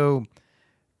something so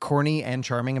corny and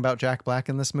charming about Jack Black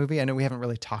in this movie. I know we haven't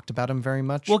really talked about him very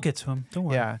much. We'll get to him. Don't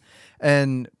worry. Yeah.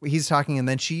 And he's talking and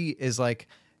then she is like,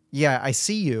 yeah, I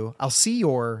see you. I'll see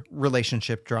your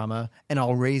relationship drama and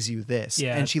I'll raise you this.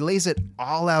 Yeah. And she lays it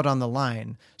all out on the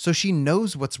line. So she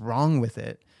knows what's wrong with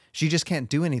it. She just can't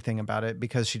do anything about it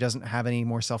because she doesn't have any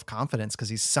more self-confidence because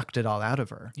he's sucked it all out of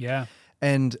her. Yeah.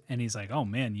 And he's like, "Oh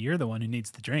man, you're the one who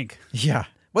needs the drink." Yeah.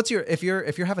 If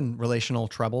you're having relational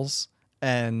troubles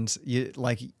and you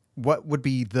like, what would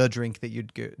be the drink that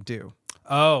you'd do?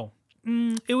 Oh,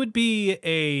 it would be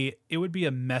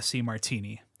a messy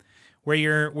martini. Where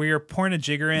you're pouring a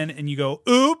jigger in and you go,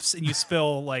 oops, and you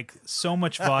spill like so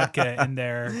much vodka in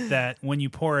there that when you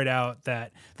pour it out,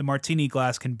 that the martini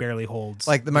glass can barely hold.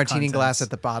 Like the martini glass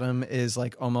at the bottom is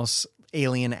like almost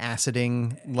alien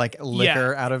aciding like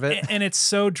liquor out of it. And it's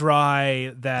so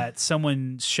dry that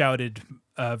someone shouted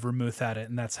vermouth at it,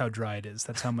 and that's how dry it is.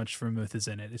 That's how much vermouth is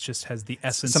in it. It just has the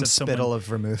essence of spittle of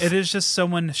vermouth. It is just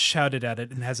someone shouted at it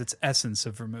and has its essence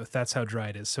of vermouth. That's how dry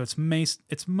it is. So it's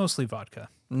mostly vodka.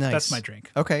 Nice. That's my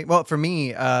drink. Okay. Well, for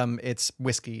me, it's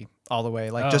whiskey all the way.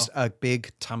 Like just a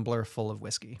big tumbler full of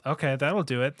whiskey. Okay, that'll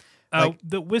do it.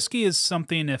 The whiskey is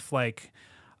something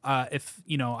if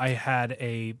you know I had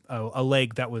a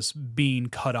leg that was being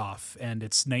cut off and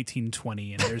it's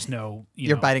 1920 and there's no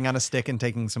you're biting on a stick and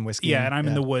taking some whiskey. Yeah, and I'm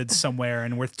in the woods somewhere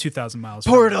and we're 2,000 miles.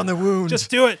 Pour it on the wound. Just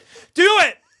do it. Do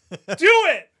it.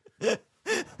 Do it.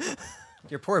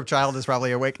 Your poor child is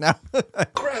probably awake now.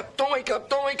 Crap, don't wake up,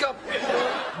 don't wake up.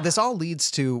 This all leads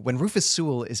to when Rufus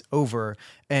Sewell is over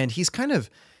and he's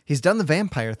done the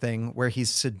vampire thing where he's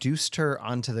seduced her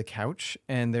onto the couch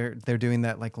and they're doing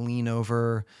that like lean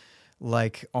over,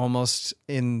 like almost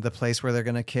in the place where they're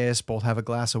going to kiss, both have a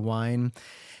glass of wine.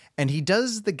 And he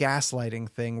does the gaslighting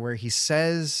thing where he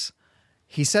says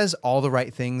all the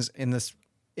right things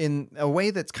in a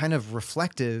way that's kind of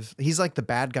reflective. He's like the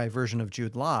bad guy version of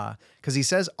Jude Law because he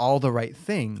says all the right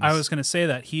things. I was going to say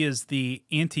that he is the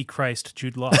Antichrist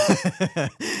Jude Law.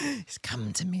 He's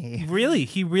come to me.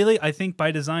 He really, I think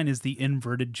by design is the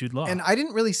inverted Jude Law. And I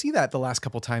didn't really see that the last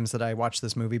couple times that I watched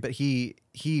this movie, but he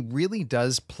really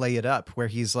does play it up where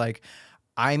he's like,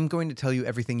 I'm going to tell you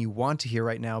everything you want to hear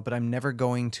right now, but I'm never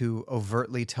going to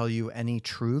overtly tell you any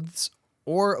truths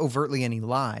or overtly any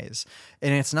lies.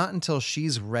 And it's not until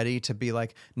she's ready to be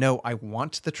like, no, I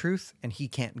want the truth, and he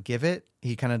can't give it.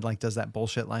 He kind of like does that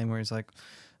bullshit line where he's like,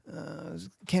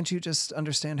 can't you just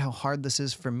understand how hard this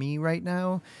is for me right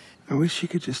now? I wish you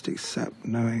could just accept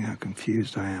knowing how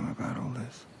confused I am about all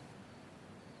this.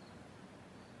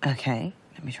 Okay,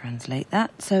 let me translate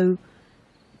that. So,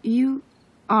 you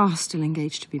are still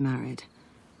engaged to be married?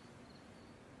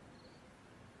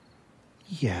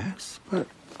 Yes, but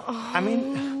I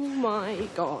mean... Oh, my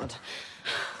God.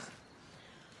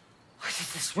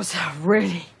 This was a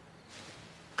really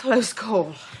close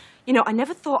call. You know, I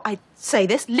never thought I'd say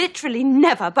this, literally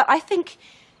never, but I think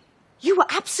you were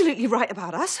absolutely right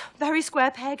about us. Very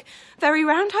square peg, very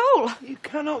round hole. You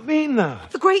cannot mean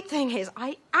that. The great thing is,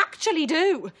 I actually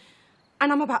do.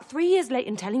 And I'm about 3 years late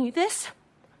in telling you this,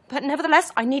 but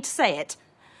nevertheless, I need to say it.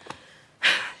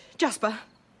 Jasper,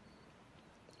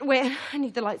 where? I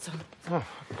need the lights on. Oh.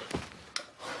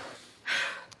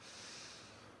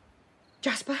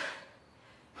 Jasper,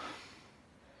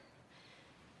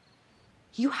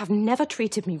 you have never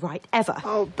treated me right, ever.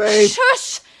 Oh, babe.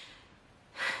 Shush!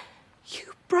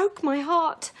 You broke my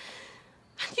heart.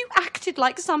 You acted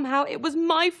like somehow it was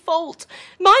my fault,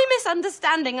 my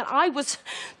misunderstanding, and I was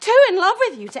too in love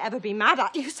with you to ever be mad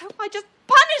at you, so I just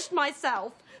punished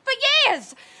myself for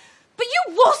years. But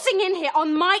you waltzing in here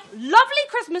on my lovely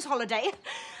Christmas holiday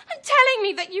and telling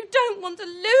me that you don't want to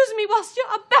lose me whilst you're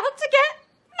about to get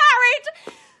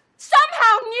married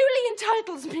somehow newly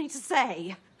entitles me to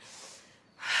say,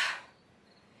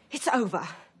 it's over.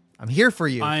 I'm here for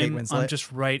you, Kate I'm Winslet.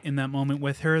 just right in that moment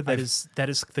with her. That is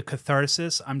the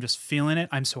catharsis. I'm just feeling it.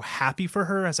 I'm so happy for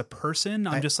her as a person.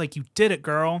 I'm just like, you did it,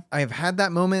 girl. I have had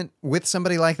that moment with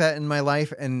somebody like that in my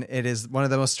life, and it is one of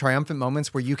the most triumphant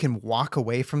moments where you can walk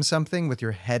away from something with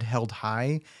your head held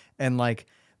high. And like,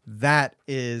 that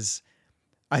is,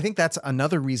 I think that's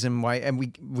another reason why, and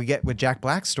we get with Jack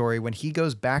Black's story, when he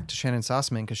goes back to Shannon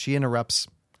Sossman, because she interrupts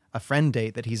a friend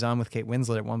date that he's on with Kate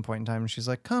Winslet at one point in time. And she's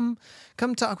like, come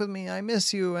talk with me. I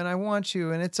miss you and I want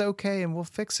you and it's okay and we'll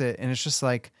fix it. And it's just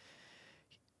like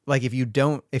if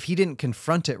he didn't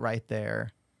confront it right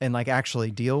there and like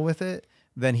actually deal with it,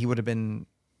 then he would have been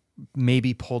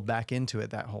maybe pulled back into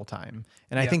it that whole time.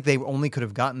 And I think they only could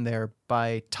have gotten there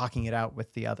by talking it out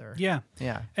with the other. Yeah.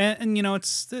 Yeah. And you know,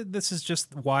 this is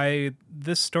just why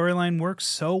this storyline works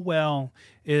so well.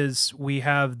 Is we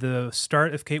have the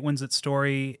start of Kate Winslet's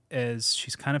story as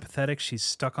she's kind of pathetic. She's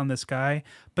stuck on this guy,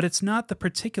 but it's not the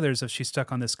particulars of she's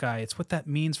stuck on this guy. It's what that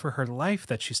means for her life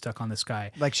that she's stuck on this guy.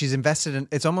 Like she's invested in,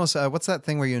 it's almost, what's that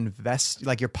thing where you invest,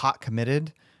 like you're pot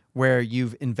committed, where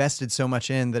you've invested so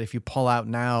much in that if you pull out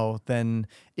now, then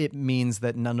it means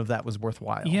that none of that was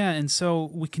worthwhile. Yeah, and so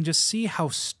we can just see how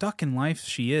stuck in life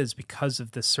she is because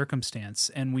of this circumstance,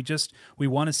 and we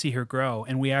want to see her grow,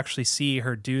 and we actually see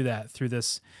her do that through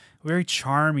this very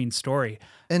charming story.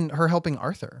 And her helping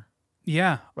Arthur.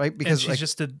 Yeah. Right? Because and she's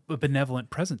just a benevolent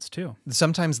presence, too.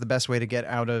 Sometimes the best way to get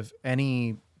out of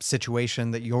any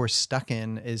situation that you're stuck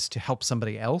in is to help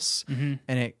somebody else, and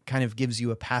it kind of gives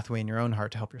you a pathway in your own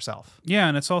heart to help yourself. Yeah,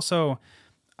 and it's also,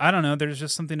 I don't know, there's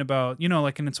just something about, you know,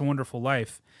 like in It's a Wonderful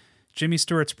Life, Jimmy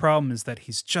Stewart's problem is that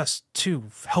he's just too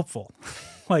helpful.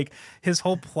 Like his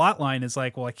whole plot line is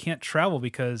like, well, I can't travel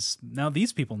because now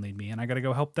these people need me and I got to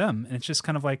go help them. And it's just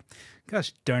kind of like,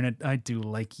 gosh darn it, I do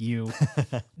like you.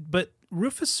 But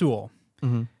Rufus Sewell,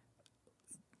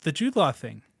 the Jude Law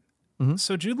thing.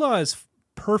 So Jude Law is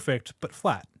perfect but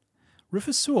flat.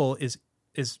 Rufus Sewell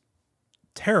is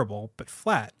terrible but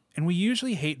flat. And we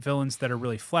usually hate villains that are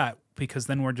really flat because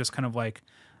then we're just kind of like,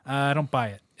 I don't buy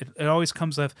it. It always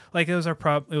comes with, like, it was our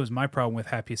problem. It was my problem with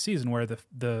Happiest Season, where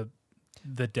the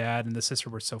dad and the sister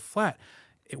were so flat.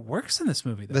 It works in this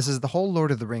movie, though. This is the whole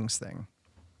Lord of the Rings thing.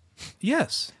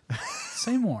 Yes.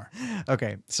 Say more.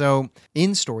 Okay, so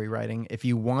in story writing, if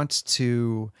you want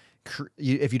to,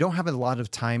 if you don't have a lot of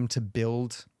time to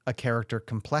build a character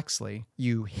complexly,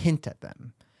 you hint at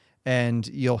them, and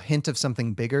you'll hint of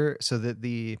something bigger so that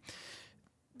the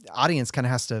audience kind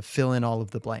of has to fill in all of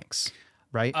the blanks.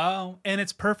 Right? Oh, and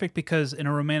it's perfect because in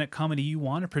a romantic comedy, you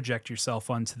want to project yourself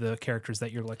onto the characters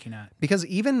that you're looking at. Because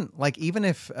even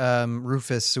if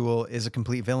Rufus Sewell is a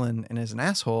complete villain and is an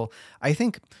asshole, I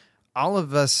think all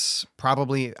of us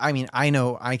probably, I mean, I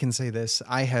know I can say this,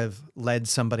 I have led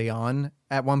somebody on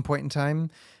at one point in time,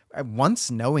 once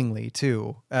knowingly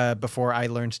too, before I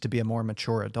learned to be a more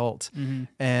mature adult.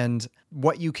 And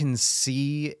what you can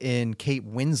see in Kate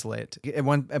Winslet, at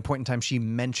one point in time, she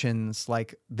mentions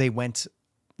like they went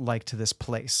like to this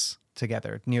place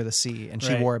together near the sea and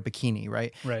she wore a bikini,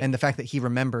 right? Right. And the fact that he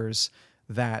remembers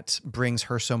that brings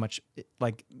her so much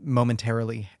like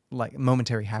momentary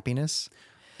happiness.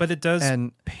 But it does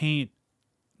paint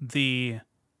the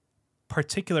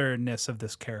particularness of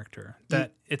this character,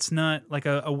 that it's not like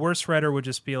a worse writer would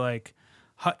just be like,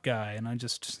 hot guy, and I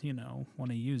just,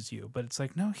 want to use you. But it's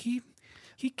like, no, he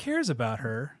cares about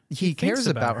her. He cares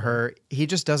about her. He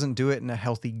just doesn't do it in a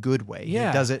healthy, good way.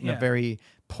 Yeah, he does it in a very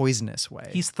poisonous way.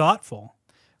 He's thoughtful.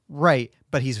 Right,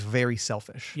 but he's very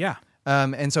selfish. Yeah.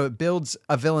 And so it builds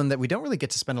a villain that we don't really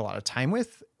get to spend a lot of time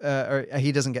with, or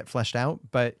he doesn't get fleshed out,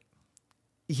 but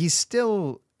he's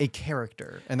still a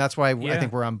character. And that's why I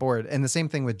think we're on board. And the same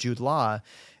thing with Jude Law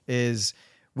is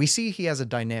we see he has a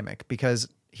dynamic because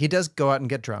he does go out and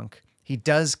get drunk. He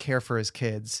does care for his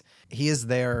kids. He is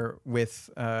there with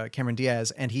Cameron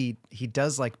Diaz, and he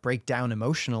does like break down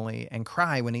emotionally and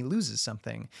cry when he loses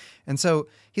something. And so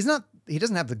he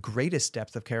doesn't have the greatest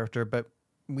depth of character, but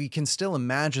we can still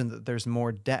imagine that there's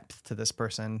more depth to this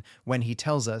person when he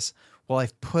tells us, well,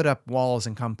 I've put up walls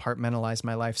and compartmentalized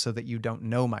my life so that you don't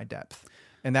know my depth.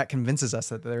 And that convinces us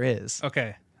that there is.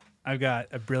 Okay. I've got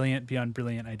a brilliant beyond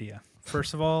brilliant idea.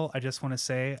 First of all, I just want to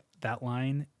say that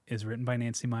line is written by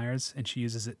Nancy Meyers, and she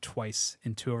uses it twice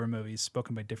in 2 of her movies,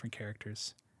 spoken by different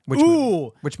characters. Which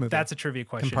movie? Which movie? That's a trivia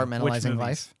question. Compartmentalizing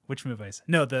life? Which movies?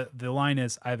 No, the line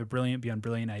is, I have a brilliant beyond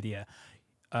brilliant idea.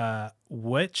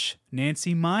 Which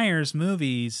Nancy Meyers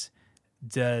movies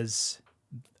does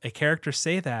a character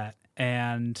say that,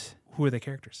 and who are the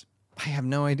characters? I have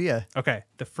no idea. Okay.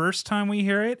 The first time we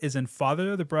hear it is in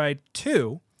Father of the Bride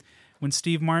 2, when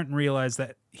Steve Martin realized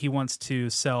that he wants to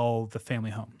sell the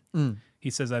family home. He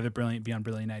says, I have a brilliant beyond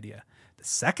brilliant idea. The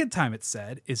second time it's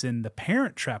said is in The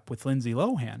Parent Trap with Lindsay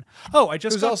Lohan. Oh, I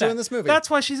just Who's got also that. in this movie. That's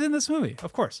why she's in this movie,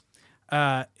 of course.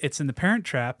 It's in The Parent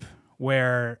Trap,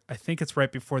 where I think it's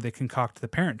right before they concoct The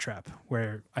Parent Trap,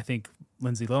 where I think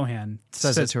Lindsay Lohan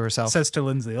says it to herself. Says to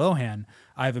Lindsay Lohan,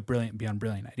 I have a brilliant beyond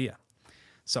brilliant idea.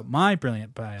 So my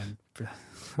brilliant beyond...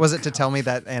 Was it to tell me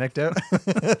that anecdote?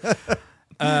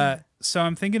 So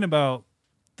I'm thinking about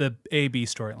the A-B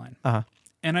storyline. Uh-huh.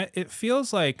 And it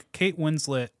feels like Kate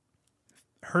Winslet,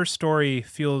 her story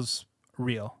feels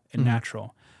real and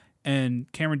natural.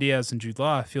 And Cameron Diaz and Jude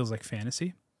Law feels like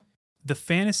fantasy. The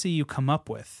fantasy you come up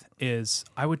with is,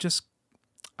 I would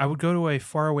go to a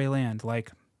faraway land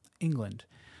like England,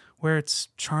 where it's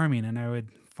charming, and I would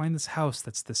find this house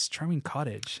that's this charming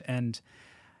cottage, and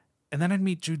then I'd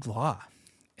meet Jude Law,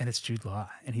 and it's Jude Law,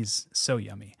 and he's so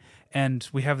yummy. And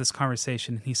we have this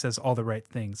conversation, and he says all the right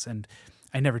things, and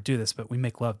I never do this, but we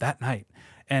make love that night.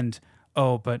 And,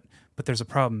 but there's a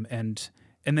problem. And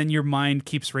then your mind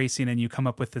keeps racing, and you come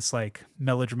up with this like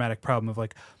melodramatic problem of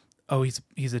like, oh,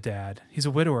 he's a dad. He's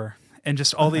a widower. And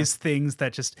just all these things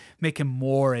that just make him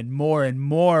more and more and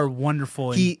more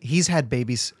wonderful. And he's had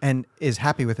babies and is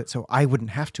happy with it, so I wouldn't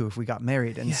have to if we got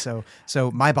married. And so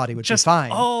my body would just be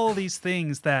fine. All these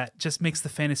things that just makes the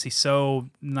fantasy so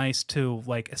nice to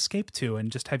like escape to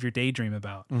and just have your daydream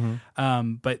about.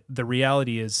 But the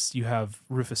reality is you have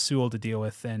Rufus Sewell to deal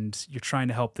with, and you're trying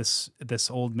to help this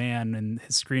old man and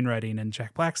his screenwriting, and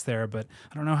Jack Black's there, but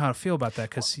I don't know how to feel about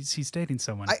that because he's dating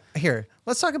someone. Here,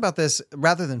 let's talk about this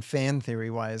rather than fan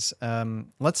theory wise.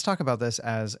 Let's talk about this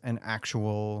as an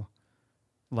actual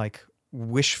like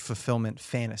wish fulfillment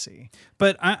fantasy.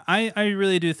 But I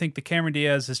really do think the Cameron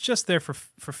Diaz is just there for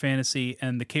fantasy,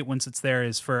 and the Kate Winslet's there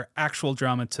is for actual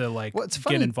drama to like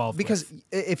get involved because with.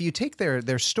 If you take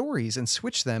their stories and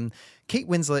switch them, Kate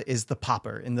Winslet is the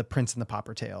pauper in The Prince and the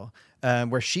Pauper Tale,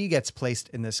 where she gets placed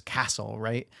in this castle,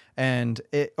 right? And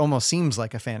it almost seems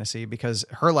like a fantasy because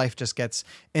her life just gets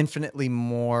infinitely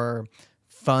more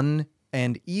fun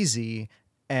and easy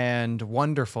and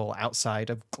wonderful outside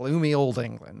of gloomy old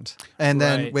England. And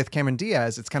then with Cameron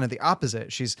Diaz, it's kind of the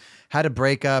opposite. She's had a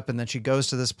breakup, and then she goes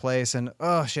to this place, and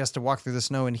she has to walk through the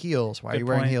snow in heels. Why are you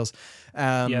wearing heels?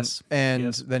 Yes.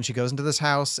 Then she goes into this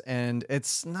house, and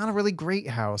it's not a really great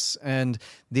house. And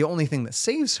the only thing that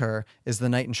saves her is the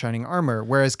knight in shining armor,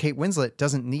 whereas Kate Winslet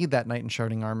doesn't need that knight in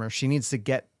shining armor. She needs to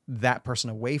get that person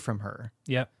away from her.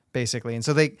 Yep. Basically. And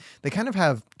so they kind of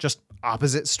have just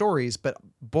opposite stories, but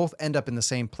both end up in the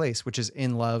same place, which is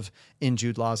in love in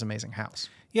Jude Law's amazing house.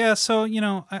 Yeah. So,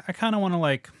 I kind of want to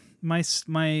like my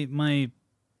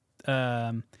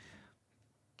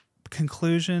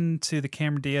conclusion to the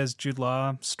Cameron Diaz Jude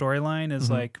Law storyline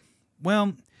is like,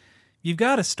 well, you've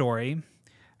got a story.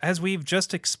 As we've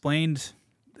just explained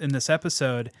in this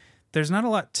episode, there's not a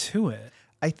lot to it.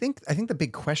 I think the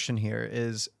big question here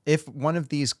is if one of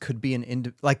these could be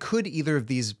could either of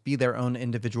these be their own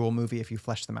individual movie if you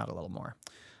flesh them out a little more?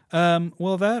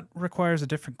 Well, that requires a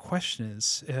different question.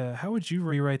 Is how would you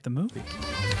rewrite the movie?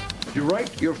 You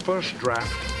write your first draft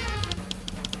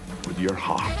with your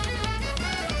heart.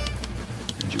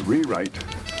 And you rewrite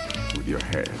with your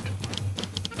head.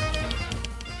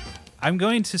 I'm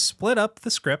going to split up the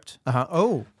script.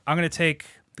 Oh. I'm going to take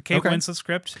the Kate Winslet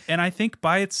script, and I think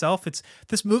by itself,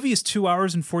 this movie is 2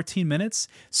 hours and 14 minutes,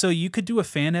 so you could do a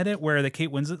fan edit where the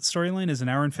Kate Winslet storyline is 1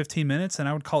 hour and 15 minutes, and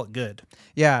I would call it good.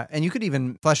 Yeah, and you could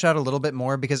even flesh out a little bit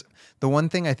more, because the one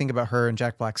thing I think about her and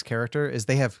Jack Black's character is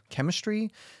they have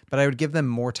chemistry, but I would give them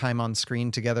more time on screen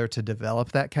together to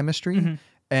develop that chemistry. Mm-hmm.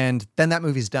 And then that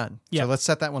movie's done. Yeah. So let's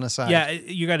set that one aside. Yeah,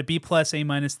 you got a B+,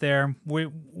 A- there.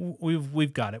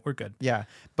 We've got it. We're good. Yeah,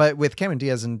 but with Cameron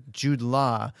Diaz and Jude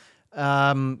Law,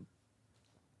 what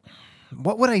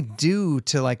would I do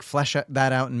to like flesh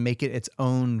that out and make it its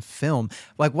own film?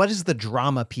 Like, what is the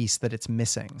drama piece that it's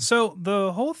missing? So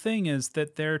the whole thing is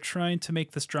that they're trying to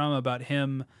make this drama about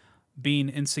him being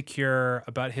insecure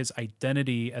about his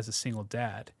identity as a single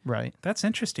dad. Right. That's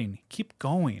interesting. Keep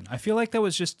going. I feel like that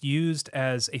was just used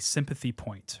as a sympathy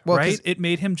point, Well, right? It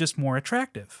made him just more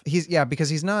attractive. Because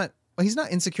he's not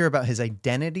insecure about his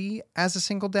identity as a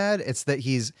single dad. It's that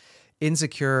he's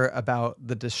insecure about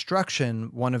the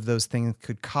destruction one of those things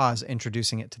could cause,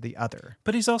 introducing it to the other.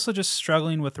 But he's also just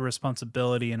struggling with the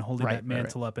responsibility and holding Right, that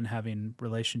mantle up and having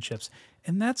relationships.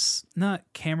 And that's not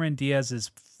Cameron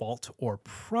Diaz's fault or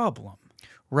problem.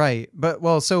 Right. But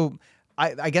so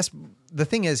I guess the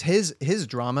thing is his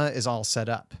drama is all set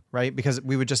up, right? Because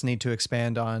we would just need to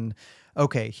expand on,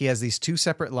 okay, he has these two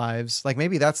separate lives. Like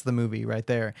maybe that's the movie right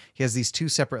there. He has these two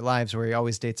separate lives where he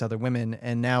always dates other women.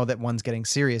 And now that one's getting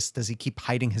serious, does he keep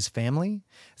hiding his family?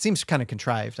 It seems kind of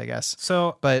contrived, I guess.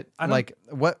 So, but like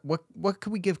what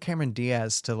could we give Cameron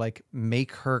Diaz to like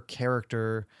make her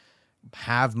character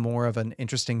have more of an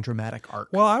interesting dramatic arc?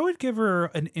 Well, I would give her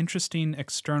an interesting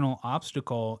external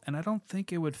obstacle, and I don't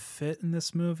think it would fit in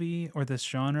this movie or this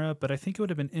genre, but I think it would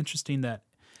have been interesting that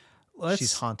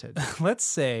she's haunted. Let's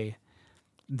say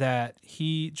that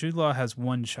Jude Law has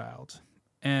one child,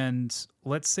 and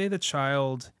let's say the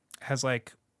child has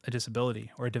like a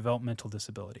disability or a developmental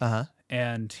disability.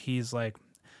 And he's like,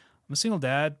 I'm a single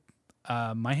dad.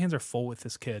 My hands are full with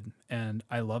this kid, and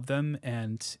I love them,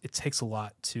 and it takes a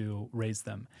lot to raise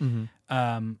them.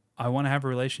 Mm-hmm. I want to have a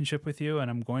relationship with you,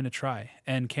 and I'm going to try.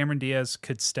 And Cameron Diaz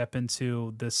could step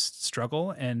into this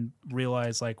struggle and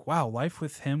realize, like, wow, life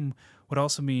with him would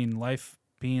also mean life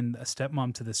being a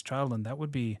stepmom to this child, and that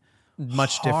would be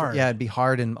much different. Yeah, it'd be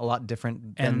hard and a lot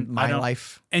different than my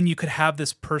life. And you could have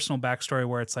this personal backstory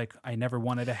where it's like, I never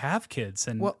wanted to have kids,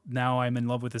 and now I'm in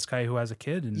love with this guy who has a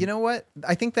kid. And you know what?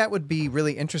 I think that would be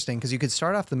really interesting, because you could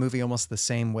start off the movie almost the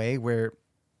same way, where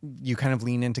you kind of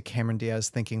lean into Cameron Diaz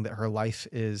thinking that her life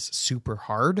is super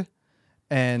hard.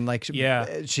 And like,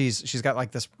 she's got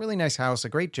like this really nice house, a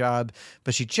great job,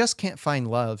 but she just can't find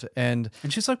love. And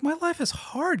she's like, my life is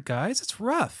hard, guys. It's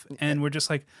rough. And we're just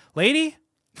like, lady.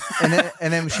 and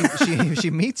then she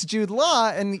meets Jude Law,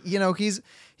 and you know he's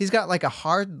got like a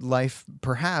hard life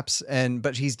perhaps,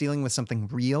 but he's dealing with something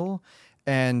real,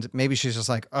 and maybe she's just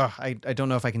like, oh, I don't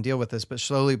know if I can deal with this. But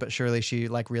slowly but surely she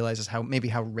like realizes how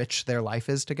rich their life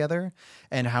is together,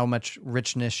 and how much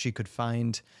richness she could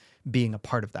find being a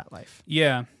part of that life.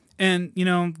 Yeah. And you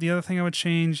know, the other thing I would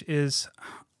change is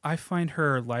I find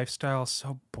her lifestyle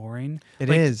so boring. It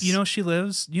is. You know,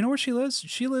 you know where she lives?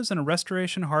 She lives in a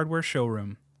restoration hardware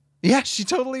showroom. Yeah, she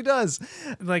totally does.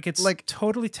 Like, it's like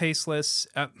totally tasteless.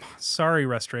 Sorry,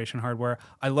 restoration hardware.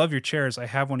 I love your chairs. I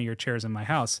have one of your chairs in my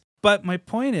house. But my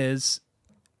point is,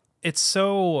 it's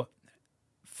so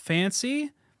fancy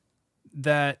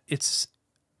that it's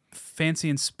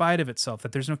fancy in spite of itself,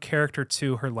 that there's no character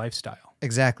to her lifestyle.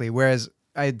 Exactly. Whereas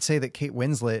I'd say that Kate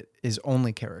Winslet is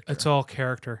only character. It's all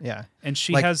character. Yeah. And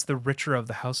she has the richer of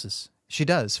the houses. She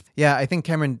does. Yeah, I think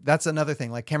that's another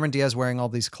thing. Like Cameron Diaz wearing all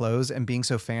these clothes and being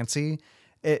so fancy.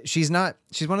 She's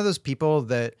one of those people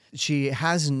that she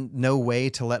has no way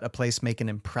to let a place make an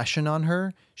impression on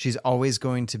her. She's always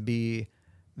going to be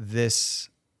this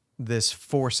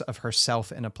force of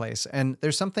herself in a place. And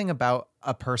there's something about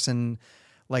a person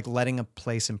like letting a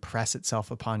place impress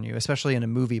itself upon you, especially in a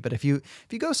movie. But if you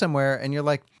go somewhere and you're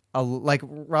like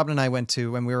Robin and I went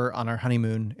to, when we were on our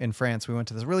honeymoon in France, we went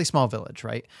to this really small village,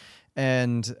 right?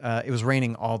 And it was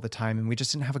raining all the time, and we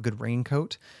just didn't have a good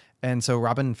raincoat. And so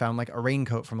Robin found like a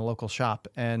raincoat from a local shop,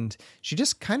 and she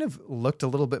just kind of looked a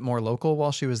little bit more local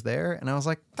while she was there. And I was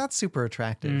like, that's super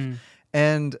attractive.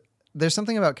 And there's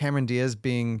something about Cameron Diaz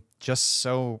being just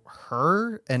so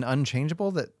her and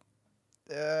unchangeable that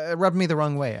it rubbed me the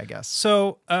wrong way, I guess.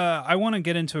 So I want to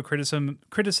get into a criticism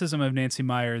of Nancy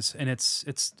Meyers, and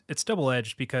it's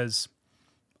double-edged because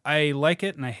I like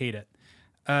it and I hate it.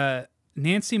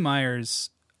 Nancy Meyers,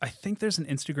 I think there's an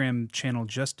Instagram channel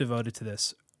just devoted to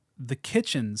this. The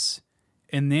kitchens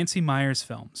in Nancy Meyers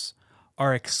films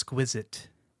are exquisite.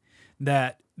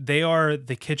 That they are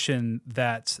the kitchen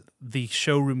that the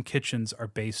showroom kitchens are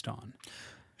based on.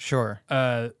 Sure.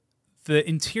 The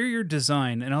interior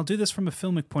design, and I'll do this from a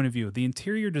filmic point of view, the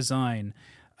interior design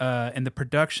and the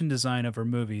production design of her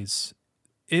movies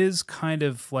is kind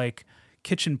of like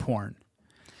kitchen porn.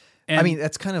 And I mean,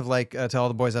 that's kind of like To All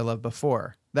the Boys I Loved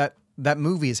Before. That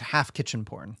movie is half kitchen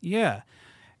porn. Yeah.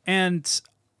 And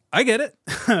I get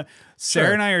it.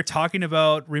 Sarah and I are talking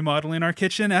about remodeling our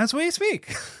kitchen as we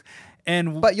speak.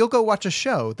 But you'll go watch a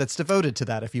show that's devoted to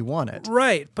that if you want it.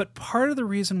 Right. But part of the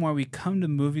reason why we come to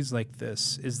movies like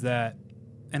this is that,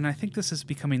 and I think this is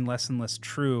becoming less and less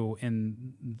true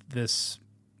in this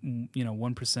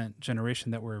 1%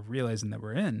 generation that we're realizing that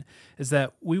we're in, is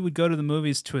that we would go to the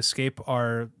movies to escape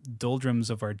our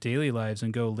doldrums of our daily lives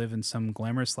and go live in some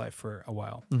glamorous life for a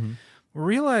while. Mm-hmm. We're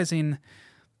realizing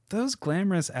those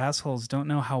glamorous assholes don't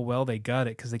know how well they got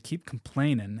it because they keep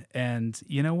complaining. And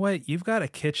you know what? You've got a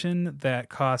kitchen that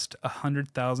cost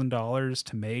 $100,000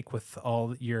 to make with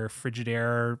all your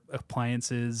Frigidaire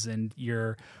appliances and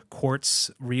your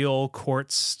real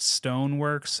quartz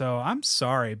stonework. So I'm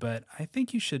sorry, but I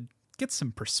think you should get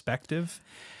some perspective.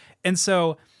 And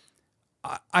so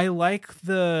I like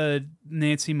the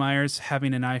Nancy Meyers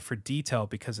having an eye for detail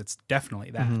because it's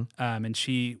definitely that. Mm-hmm. And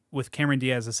she, with Cameron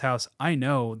Diaz's house, I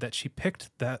know that she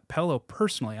picked that pillow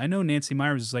personally. I know Nancy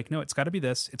Meyers is like, no, it's got to be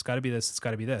this, it's got to be this, it's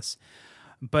got to be this.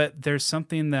 But there's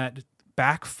something that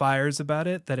backfires about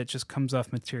it that it just comes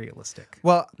off materialistic.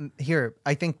 Well, here,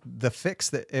 I think the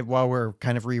fix while we're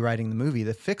kind of rewriting the movie,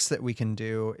 the fix that we can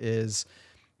do is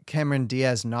Cameron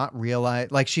Diaz not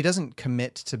realize, like she doesn't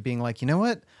commit to being like, you know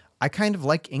what? I kind of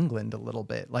like England a little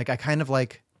bit. Like I kind of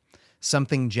like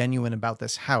something genuine about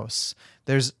this house.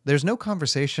 There's no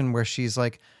conversation where she's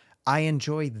like, I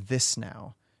enjoy this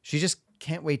now. She just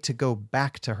can't wait to go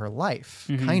back to her life,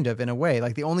 kind of in a way.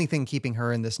 Like the only thing keeping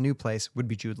her in this new place would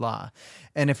be Jude Law.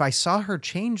 And if I saw her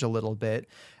change a little bit,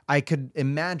 I could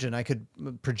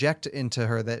project into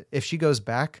her that if she goes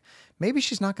back, maybe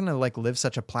she's not going to like live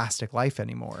such a plastic life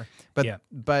anymore.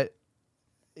 But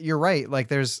you're right.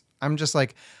 Like I'm just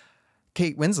like,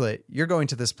 Kate Winslet, you're going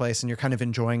to this place and you're kind of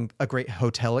enjoying a great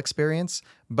hotel experience,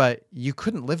 but you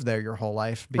couldn't live there your whole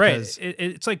life because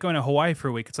it's like going to Hawaii for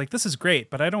a week. It's like, this is great,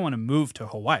 but I don't want to move to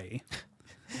Hawaii.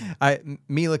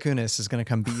 Mila Kunis is going to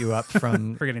come beat you up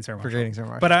from Forgetting Sarah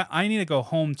Marshall. But I need to go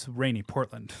home to rainy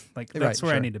Portland. Like that's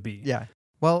where I need to be. Yeah.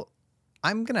 Well,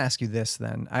 I'm going to ask you this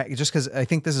then, just because I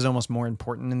think this is almost more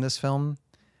important in this film.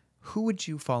 Who would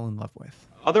you fall in love with?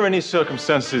 Are there any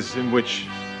circumstances in which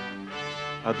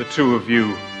the two of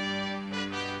you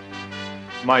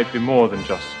might be more than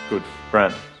just good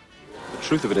friends? The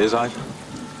truth of it is, I've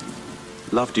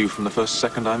loved you from the first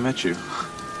second I met you.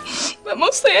 But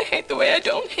mostly I hate the way I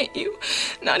don't hate you.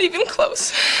 Not even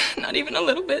close. Not even a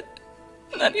little bit.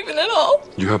 Not even at all.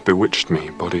 You have bewitched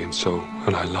me, body and soul,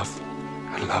 and I love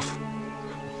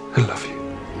you.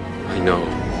 I know.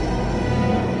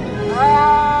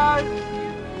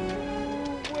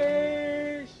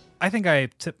 I think I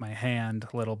tipped my hand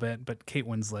a little bit, but Kate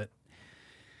Winslet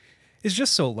is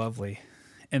just so lovely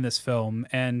in this film,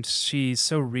 and she's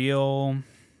so real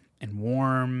and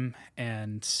warm,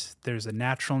 and there's a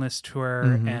naturalness to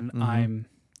her, and I'm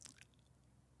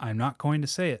not going to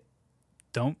say it.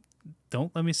 Don't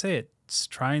let me say it. Just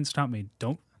try and stop me.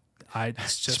 Just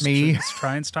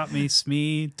try and stop me.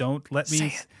 Smee. Don't let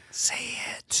me say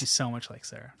it. She's so much like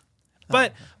Sarah.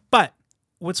 But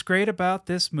what's great about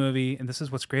this movie, and this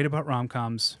is what's great about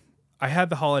rom-coms, I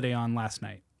had The Holiday on last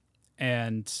night,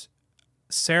 and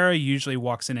Sarah usually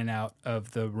walks in and out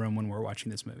of the room when we're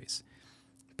watching these movies.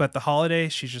 But The Holiday,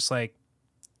 she's just like,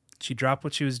 she dropped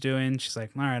what she was doing. She's like,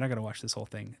 all right, I got to watch this whole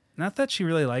thing. Not that she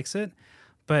really likes it,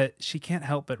 but she can't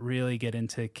help but really get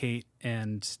into Kate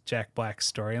and Jack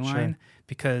Black's storyline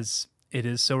because it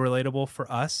is so relatable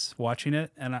for us watching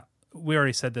it. And we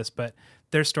already said this, but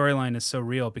their storyline is so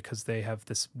real because they have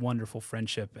this wonderful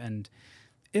friendship, and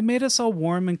it made us all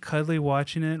warm and cuddly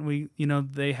watching it. We,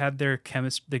 they had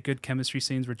the good chemistry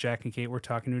scenes where Jack and Kate were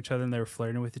talking to each other and they were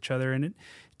flirting with each other. And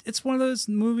it's one of those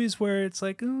movies where it's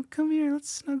like, oh, come here, let's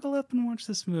snuggle up and watch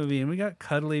this movie. And we got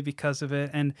cuddly because of it.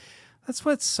 And that's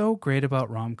what's so great about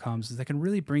rom-coms is they can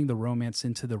really bring the romance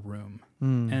into the room.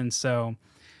 And so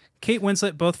Kate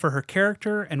Winslet, both for her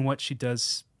character and what she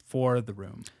does for the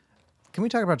room. Can we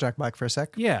talk about Jack Black for a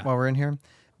sec? Yeah. While we're in here?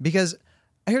 Because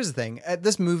here's the thing.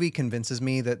 This movie convinces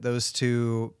me that those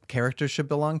two characters should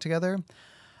belong together.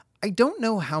 I don't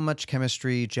know how much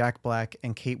chemistry Jack Black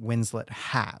and Kate Winslet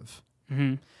have.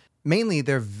 Mhm. Mainly,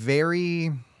 they're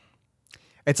very.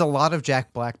 It's a lot of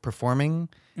Jack Black performing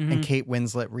and Kate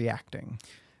Winslet reacting.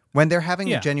 When they're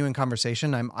having a genuine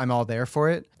conversation, I'm all there for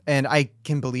it, and I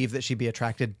can believe that she'd be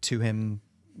attracted to him,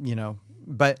 you know.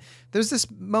 But there's this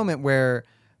moment where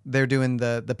they're doing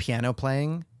the piano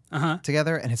playing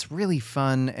together, and it's really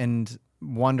fun and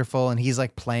wonderful, and he's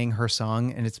like playing her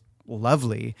song, and it's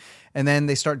lovely. And then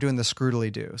they start doing the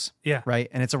scroodly-doos, right?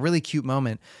 And it's a really cute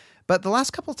moment. But the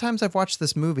last couple of times I've watched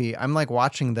this movie, I'm like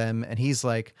watching them, and he's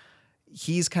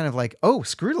kind of like, oh,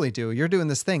 scroodly-doo, you're doing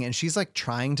this thing. And she's like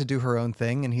trying to do her own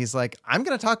thing. And he's like, I'm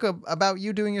going to talk about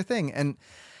you doing your thing. And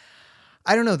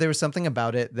I don't know, there was something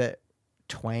about it that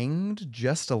twanged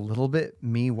just a little bit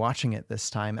me watching it this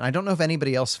time. And I don't know if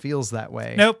anybody else feels that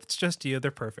way. Nope, it's just you.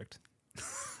 They're perfect.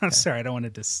 I'm sorry, I don't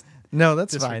want to No,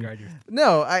 that's fine.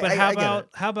 No, but I get it.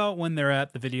 How about when they're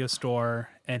at the video store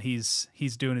and he's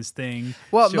doing his thing?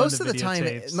 Well, most of the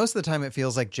time it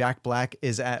feels like Jack Black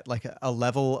is at like a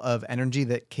level of energy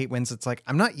that Kate Winslet's like,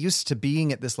 I'm not used to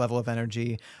being at this level of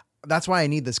energy. That's why I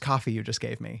need this coffee you just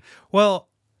gave me. Well,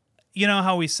 you know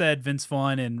how we said Vince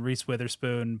Vaughn and Reese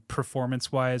Witherspoon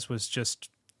performance-wise was just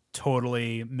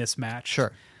totally mismatched?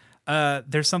 Sure.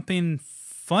 There's something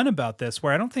fun about this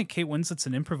where I don't think Kate Winslet's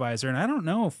an improviser, and I don't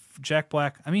know if Jack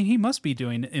Black, I mean, he must be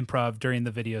doing improv during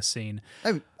the video scene.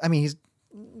 I mean, he's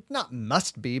not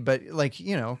must be, but like,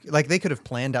 you know, like they could have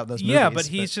planned out those movies. Yeah, but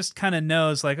he's just kind of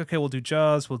knows like, okay, we'll do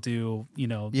Jaws, we'll do, you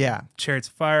know, Chariots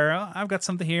of Fire. Oh, I've got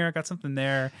something here, I got something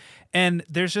there. And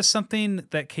there's just something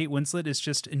that Kate Winslet is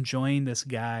just enjoying this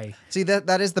guy. See,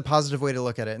 that is the positive way to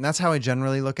look at it. And that's how I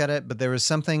generally look at it. But there was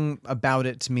something about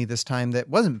it to me this time that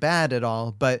wasn't bad at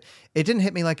all, but it didn't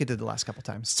hit me like it did the last couple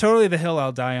times. It's totally the hill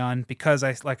I'll die on because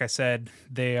like I said,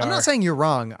 they are. I'm not saying you're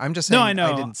wrong. I'm just saying no, I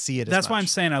know. I didn't see it as That's much. why I'm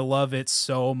saying I love it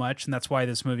so much. And that's why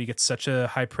this movie gets such a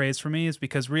high praise for me, is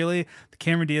because really the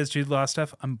Cameron Diaz, Jude Law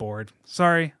stuff, I'm bored.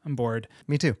 Sorry, I'm bored.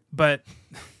 Me too. But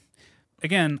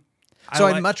again, so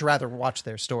I'd much rather watch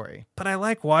their story. But I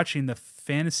like watching the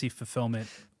fantasy fulfillment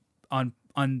on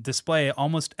display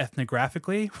almost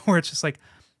ethnographically, where it's just like,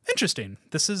 interesting.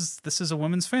 This is a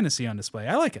woman's fantasy on display.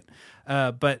 I like it.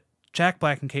 But Jack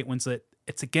Black and Kate Winslet,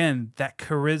 it's again that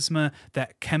charisma,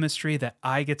 that chemistry that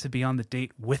I get to be on the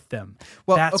date with them.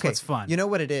 Well, that's what's fun. You know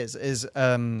what it is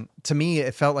to me,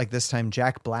 it felt like this time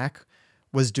Jack Black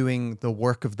was doing the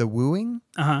work of the wooing.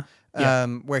 Yeah,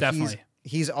 where definitely.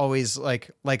 He's always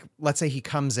like let's say he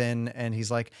comes in and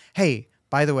he's like, hey,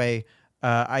 by the way,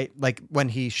 I like when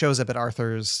he shows up at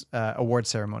Arthur's award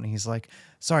ceremony, he's like,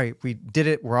 sorry, we did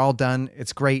it, we're all done,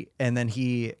 it's great. And then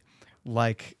she's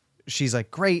like,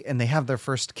 great, and they have their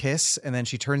first kiss, and then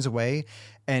she turns away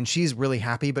and she's really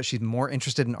happy, but she's more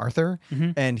interested in Arthur.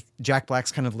 And Jack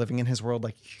Black's kind of living in his world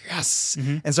like, yes.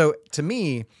 And so to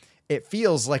me, it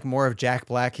feels like more of Jack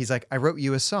Black. He's like, I wrote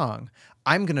you a song.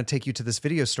 I'm going to take you to this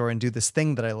video store and do this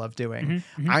thing that I love doing.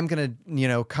 I'm going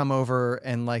to, come over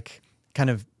and like kind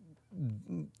of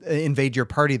invade your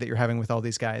party that you're having with all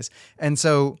these guys. And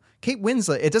so Kate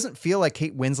Winslet, it doesn't feel like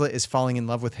Kate Winslet is falling in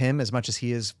love with him as much as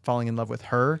he is falling in love with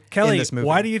her. Kelly, in this movie.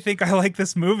 Why do you think I like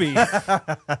this movie?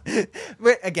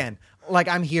 Again, like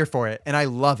I'm here for it and I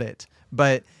love it,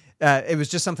 but it was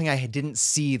just something I didn't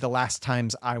see the last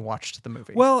times I watched the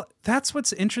movie. Well, that's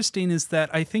what's interesting is that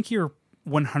I think you're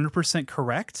 100%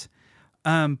 correct.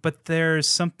 But there's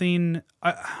something,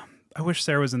 I wish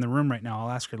Sarah was in the room right now.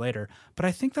 I'll ask her later. But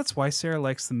I think that's why Sarah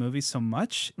likes the movie so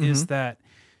much is that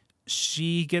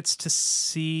she gets to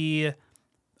see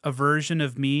a version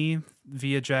of me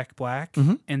via Jack Black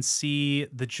and see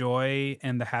the joy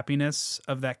and the happiness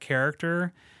of that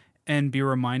character and be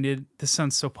reminded, this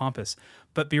sounds so pompous,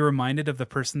 but be reminded of the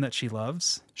person that she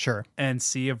loves. Sure. And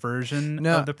see a version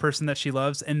of the person that she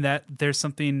loves. And that there's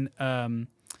something,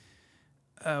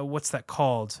 what's that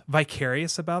called?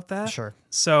 Vicarious about that. Sure.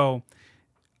 So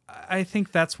I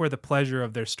think that's where the pleasure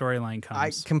of their storyline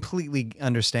comes. I completely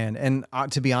understand. And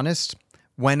to be honest,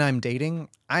 when I'm dating,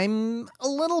 I'm a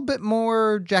little bit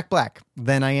more Jack Black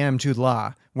than I am Jude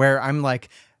Law, where I'm like,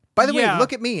 by the way,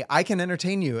 look at me. I can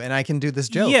entertain you and I can do this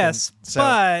joke. Yes,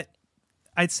 but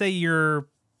I'd say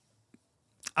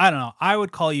I don't know. I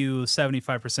would call you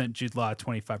 75% Jude Law,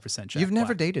 25% Jack You've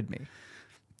never Black. dated me.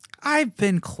 I've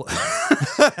been close.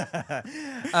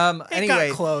 Anyway,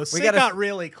 got close. It got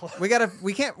really close.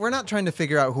 We're not trying to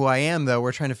figure out who I am though.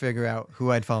 We're trying to figure out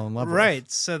who I'd fall in love with.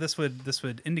 Right. So this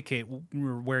would indicate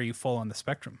where you fall on the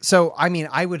spectrum. So, I mean,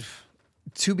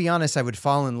 to be honest, I would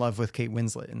fall in love with Kate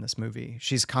Winslet in this movie.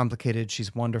 She's complicated.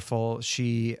 She's wonderful.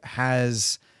 She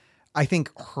has I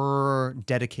think her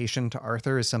dedication to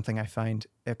Arthur is something I find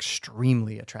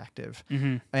extremely attractive.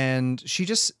 And she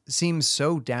just seems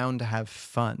so down to have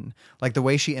fun. Like the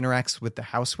way she interacts with the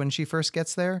house when she first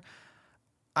gets there.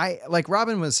 Like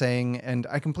Robin was saying, and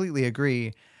I completely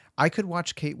agree, I could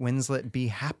watch Kate Winslet be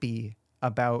happy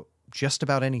about just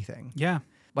about anything. Yeah.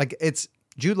 Like it's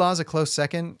Jude Law's a close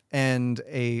second and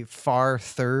a far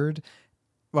third.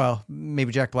 Well,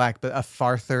 maybe Jack Black, but a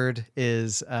far third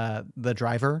is the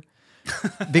driver.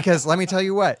 Because let me tell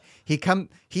you what, he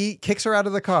kicks her out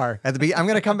of the car at the beginning. I'm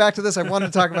going to come back to this. I wanted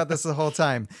to talk about this the whole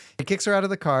time. He kicks her out of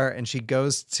the car and she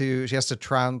has to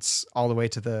trounce all the way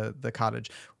to the cottage.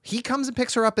 He comes and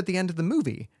picks her up at the end of the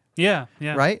movie. Yeah.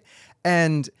 Yeah. Right.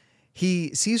 And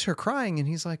he sees her crying and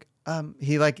he's like,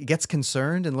 he like gets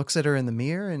concerned and looks at her in the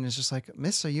mirror and is just like,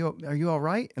 Miss, are you all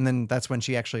right? And then that's when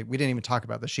we didn't even talk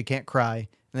about this. She can't cry.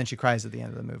 And then she cries at the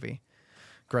end of the movie.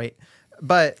 Great.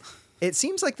 But it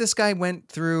seems like this guy went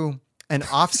through an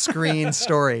off-screen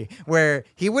story where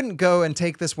he wouldn't go and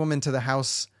take this woman to the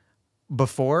house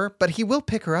before, but he will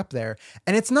pick her up there.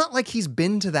 And it's not like he's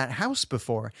been to that house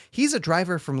before. He's a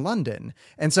driver from London.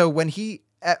 And so when he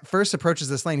at first approaches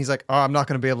this lane, he's like, oh, I'm not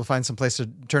going to be able to find some place to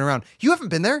turn around. You haven't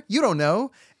been there. You don't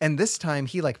know. And this time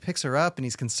he like picks her up and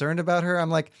he's concerned about her.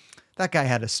 I'm like, that guy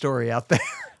had a story out there.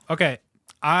 Okay.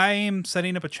 I'm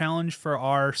setting up a challenge for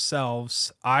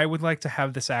ourselves. I would like to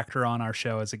have this actor on our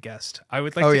show as a guest. I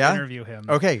would like to interview him.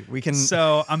 Okay, we can.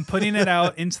 So I'm putting it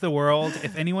out into the world.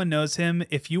 If anyone knows him,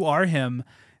 if you are him,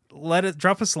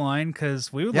 drop us a line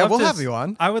because we would love to. Yeah, we'll have you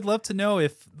on. I would love to know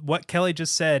if what Kelly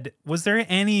just said, was there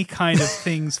any kind of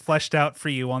things fleshed out for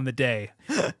you on the day?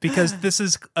 Because this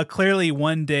is a clearly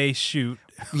one-day shoot.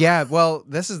 Yeah, well,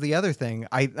 this is the other thing.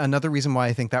 Another reason why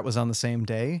I think that was on the same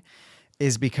day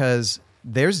is because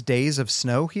there's days of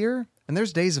snow here and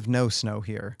there's days of no snow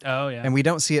here. Oh yeah. And we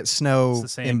don't see it snow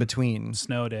in between.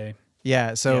 Snow day.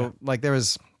 Yeah. So like there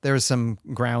was some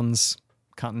grounds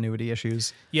continuity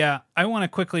issues. Yeah. I want to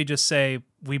quickly just say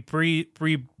we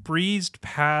breezed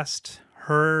past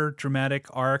her dramatic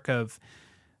arc of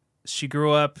she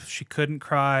grew up, she couldn't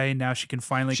cry, now she can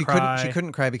finally cry. She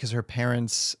couldn't cry because her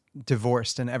parents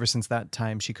divorced, and ever since that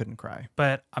time she couldn't cry.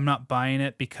 But I'm not buying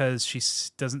it because she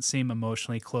doesn't seem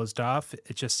emotionally closed off.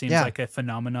 It just seems like a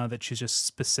phenomena that she just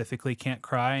specifically can't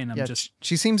cry, and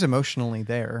she seems emotionally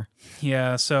there.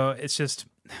 Yeah, so it's just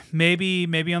maybe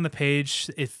on the page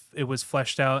if it was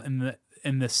fleshed out in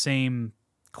the same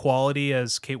quality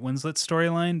as Kate Winslet's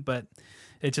storyline, but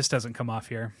it just doesn't come off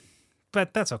here.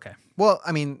 But that's okay. Well,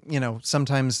 I mean,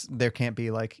 sometimes there can't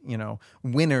be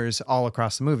winners all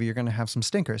across the movie. You're going to have some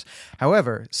stinkers.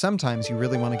 However, sometimes you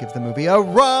really want to give the movie a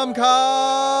rom-com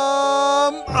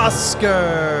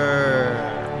Oscar.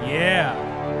 Yeah.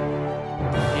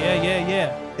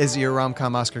 Yeah. Is your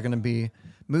rom-com Oscar going to be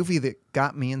movie that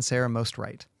got me and Sarah most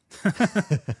right?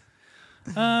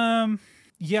 Yeah,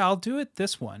 I'll do it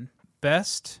this one.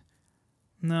 Best.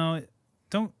 No,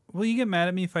 don't. Will you get mad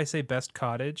at me if I say best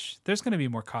cottage? There's going to be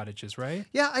more cottages, right?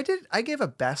 Yeah, I did. I gave a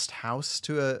best house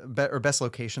or best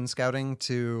location scouting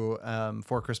to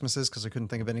Four Christmases because I couldn't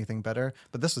think of anything better.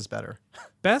 But this was better.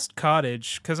 Best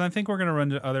cottage, because I think we're going to run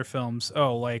to other films.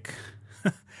 Oh, like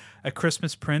A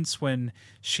Christmas Prince when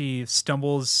she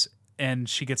stumbles and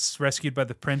she gets rescued by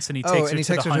the prince and he takes her to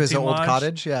the hunting his old lodge.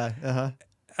 Cottage. Yeah. Uh-huh.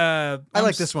 I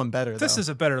like this one better. This is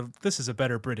a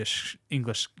better British,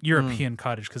 English, European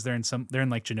cottage because they're in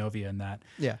like Genovia and that.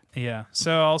 Yeah.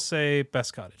 So I'll say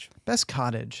best cottage. Best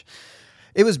cottage.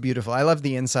 It was beautiful. I loved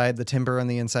the inside. The timber on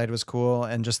the inside was cool,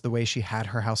 and just the way she had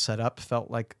her house set up felt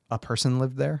like a person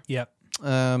lived there. Yep.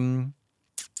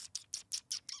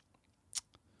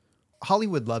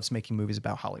 Hollywood loves making movies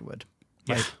about Hollywood.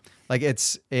 Yeah. Like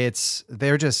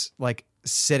they're just like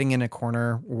sitting in a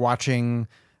corner watching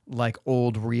like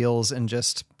old reels and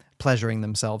just pleasuring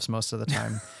themselves most of the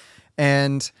time.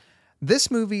 And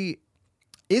this movie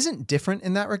isn't different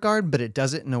in that regard, but it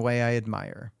does it in a way I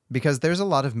admire, because there's a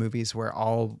lot of movies where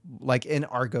like in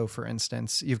Argo, for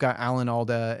instance, you've got Alan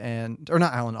Arkin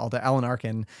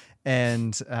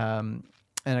and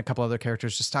a couple other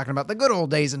characters just talking about the good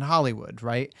old days in Hollywood.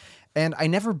 Right. And I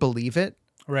never believe it.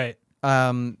 Right.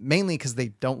 Mainly because they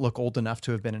don't look old enough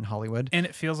to have been in Hollywood. And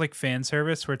it feels like fan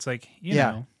service where it's like, you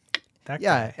know, that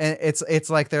guy. And it's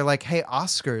like, they're like, hey,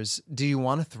 Oscars, do you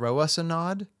want to throw us a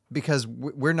nod? Because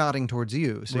we're nodding towards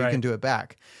you, so you can do it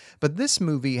back. But this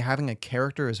movie, having a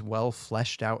character as well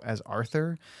fleshed out as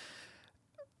Arthur,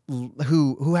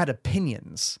 who had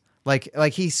opinions, like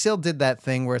he still did that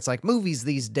thing where it's like movies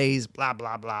these days, blah,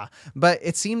 blah, blah. But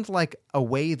it seemed like a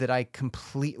way that I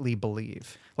completely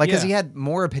believe. Like, because he had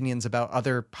more opinions about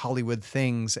other Hollywood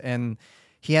things, and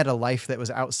he had a life that was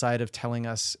outside of telling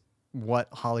us what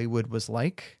Hollywood was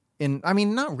like. And I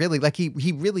mean, not really. Like he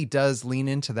really does lean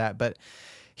into that, but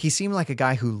he seemed like a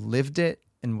guy who lived it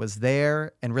and was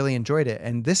there and really enjoyed it.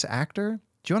 And this actor,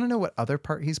 do you want to know what other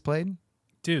part he's played?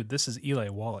 Dude, this is Eli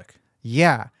Wallach.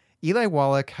 Yeah. Eli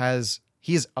Wallach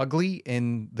he is ugly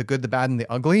in The Good, the Bad, and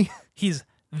the Ugly. He's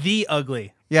the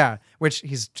ugly. Yeah, which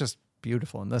he's just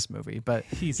beautiful in this movie, but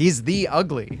he's the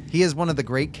ugly. He is one of the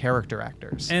great character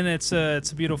actors. And it's a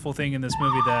beautiful thing in this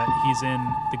movie that he's in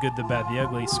The Good, the Bad, the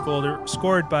Ugly,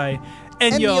 scored by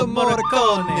Ennio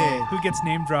Morricone, who gets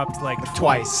name dropped like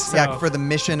twice. So, yeah, for The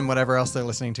Mission and whatever else they're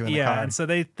listening to in the car. Yeah, and so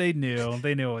they knew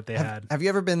what they had. Have you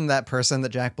ever been that person that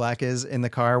Jack Black is in the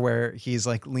car where he's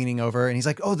like leaning over and he's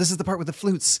like, "Oh, this is the part with the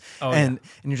flutes," and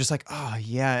you're just like, "Oh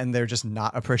yeah," and they're just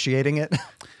not appreciating it.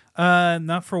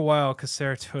 Not for a while, because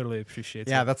Sarah totally appreciates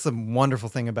it. Yeah, that's the wonderful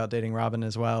thing about dating Robin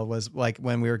as well, was like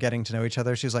when we were getting to know each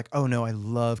other, she was like, "Oh no, I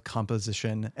love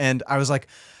composition." And I was like,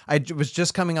 I was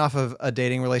just coming off of a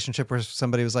dating relationship where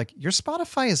somebody was like, "Your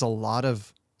Spotify is a lot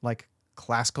of like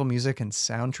classical music and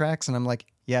soundtracks." And I'm like,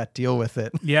 yeah, deal with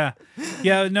it. Yeah.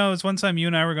 No, it was one time you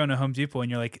and I were going to Home Depot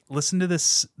and you're like, listen to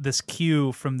this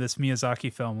cue from this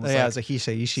Miyazaki film. It was a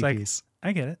Hisei Ishii piece.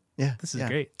 I get it. Yeah. This is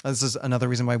great. This is another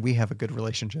reason why we have a good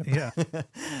relationship. Yeah.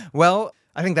 Well,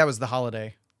 I think that was the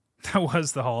holiday. That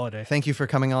was the holiday. Thank you for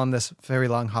coming on this very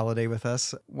long holiday with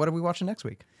us. What are we watching next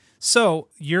week? So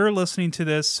you're listening to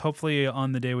this hopefully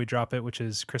on the day we drop it, which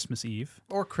is Christmas Eve.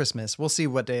 Or Christmas. We'll see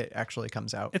what day it actually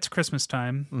comes out. It's Christmas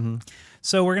time. Mm-hmm.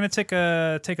 So we're going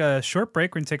to take a short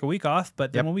break. We're going to take a week off.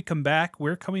 But then when we come back,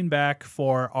 we're coming back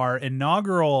for our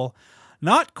inaugural,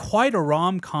 not quite a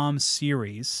rom-com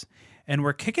series. And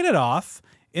we're kicking it off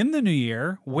in the new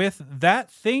year with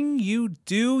That Thing You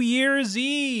Do Year's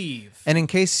Eve. And in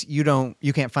case you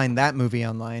can't find that movie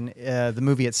online, the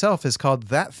movie itself is called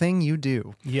That Thing You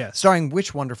Do. Yes. Starring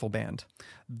which wonderful band?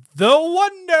 The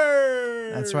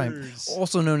Wonders. That's right.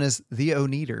 Also known as the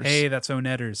Oneaters. Hey, that's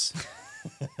Onetters.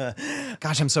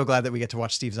 Gosh, I'm so glad that we get to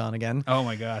watch Steve Zahn again. Oh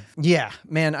my God. Yeah,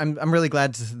 man, I'm really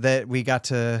glad that we got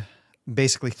to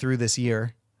basically through this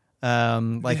year.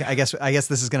 I guess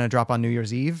this is going to drop on New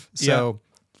Year's Eve. So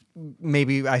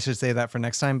maybe I should say that for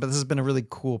next time, but this has been a really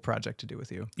cool project to do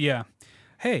with you. Yeah.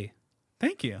 Hey,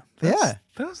 thank you. That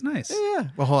was nice. Yeah.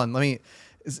 Well, hold on. Let me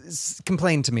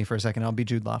complain to me for a second. I'll be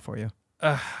Jude Law for you.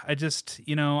 I just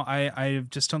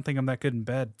don't think I'm that good in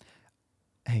bed.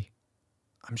 Hey,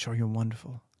 I'm sure you're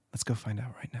wonderful. Let's go find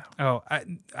out right now. Oh,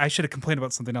 I should have complained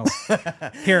about something else.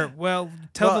 Here,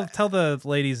 tell the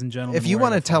ladies and gentlemen. If you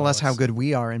want to tell us how good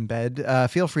we are in bed,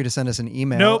 feel free to send us an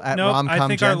email at romcomgents. I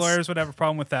think our lawyers would have a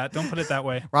problem with that. Don't put it that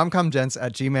way.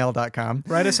 romcomgents@gmail.com.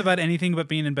 Write us about anything but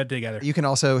being in bed together. You can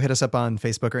also hit us up on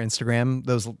Facebook or Instagram,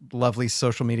 those lovely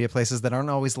social media places that aren't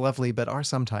always lovely, but are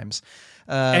sometimes.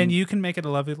 And you can make it a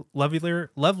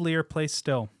lovelier place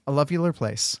still. A lovular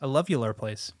place. A lovular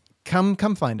place. Come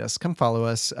find us. Come follow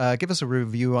us. Give us a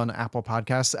review on Apple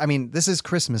Podcasts. I mean, this is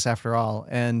Christmas after all.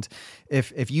 And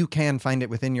if you can find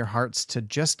it within your hearts to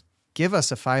just give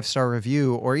us a 5-star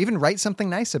review or even write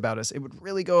something nice about us, it would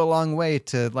really go a long way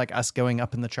to like us going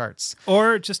up in the charts.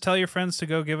 Or just tell your friends to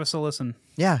go give us a listen.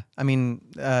 Yeah. I mean,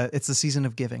 it's the season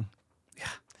of giving.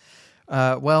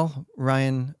 Yeah. Well,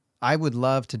 Ryan, I would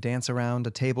love to dance around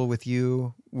a table with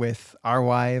you, with our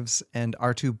wives and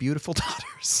our 2 beautiful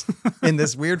daughters in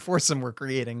this weird foursome we're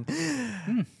creating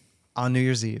on New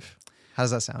Year's Eve. How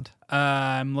does that sound?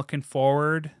 I'm looking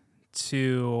forward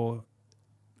to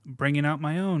bringing out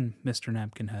my own Mr.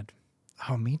 Napkinhead.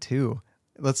 Oh, me too.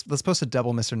 Let's post a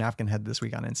double Mr. Napkinhead this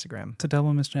week on Instagram. It's a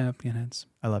double Mr. Napkinheads.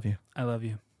 I love you. I love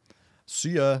you.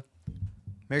 See ya.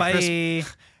 Bye.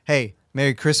 Christmas. Hey,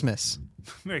 Merry Christmas.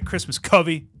 Merry Christmas,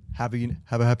 Covey. Have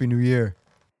a happy new year.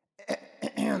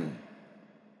 And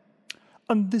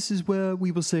this is where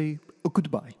we will say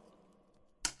goodbye.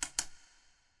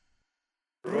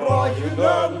 Ryan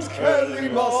and Kelly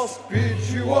must bid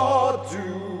you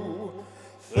adieu.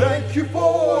 Thank you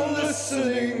for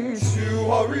listening to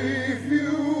our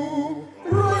review.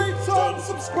 Rate and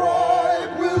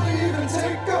subscribe, we'll even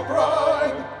take a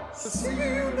bribe. So see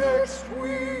you next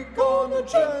week on A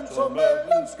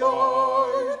Gentleman's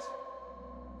Guide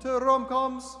to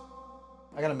Rom-Coms.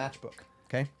 I got a matchbook.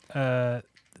 Okay.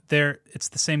 It's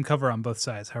the same cover on both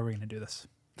sides. How are we going to do this?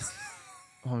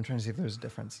 Well, I'm trying to see if there's a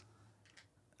difference.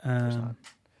 There's not.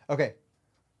 Okay.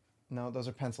 No, those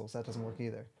are pencils. That doesn't work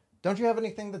either. Don't you have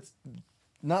anything that's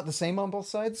not the same on both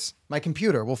sides? My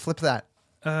computer. We'll flip that.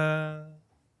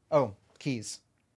 Oh, keys.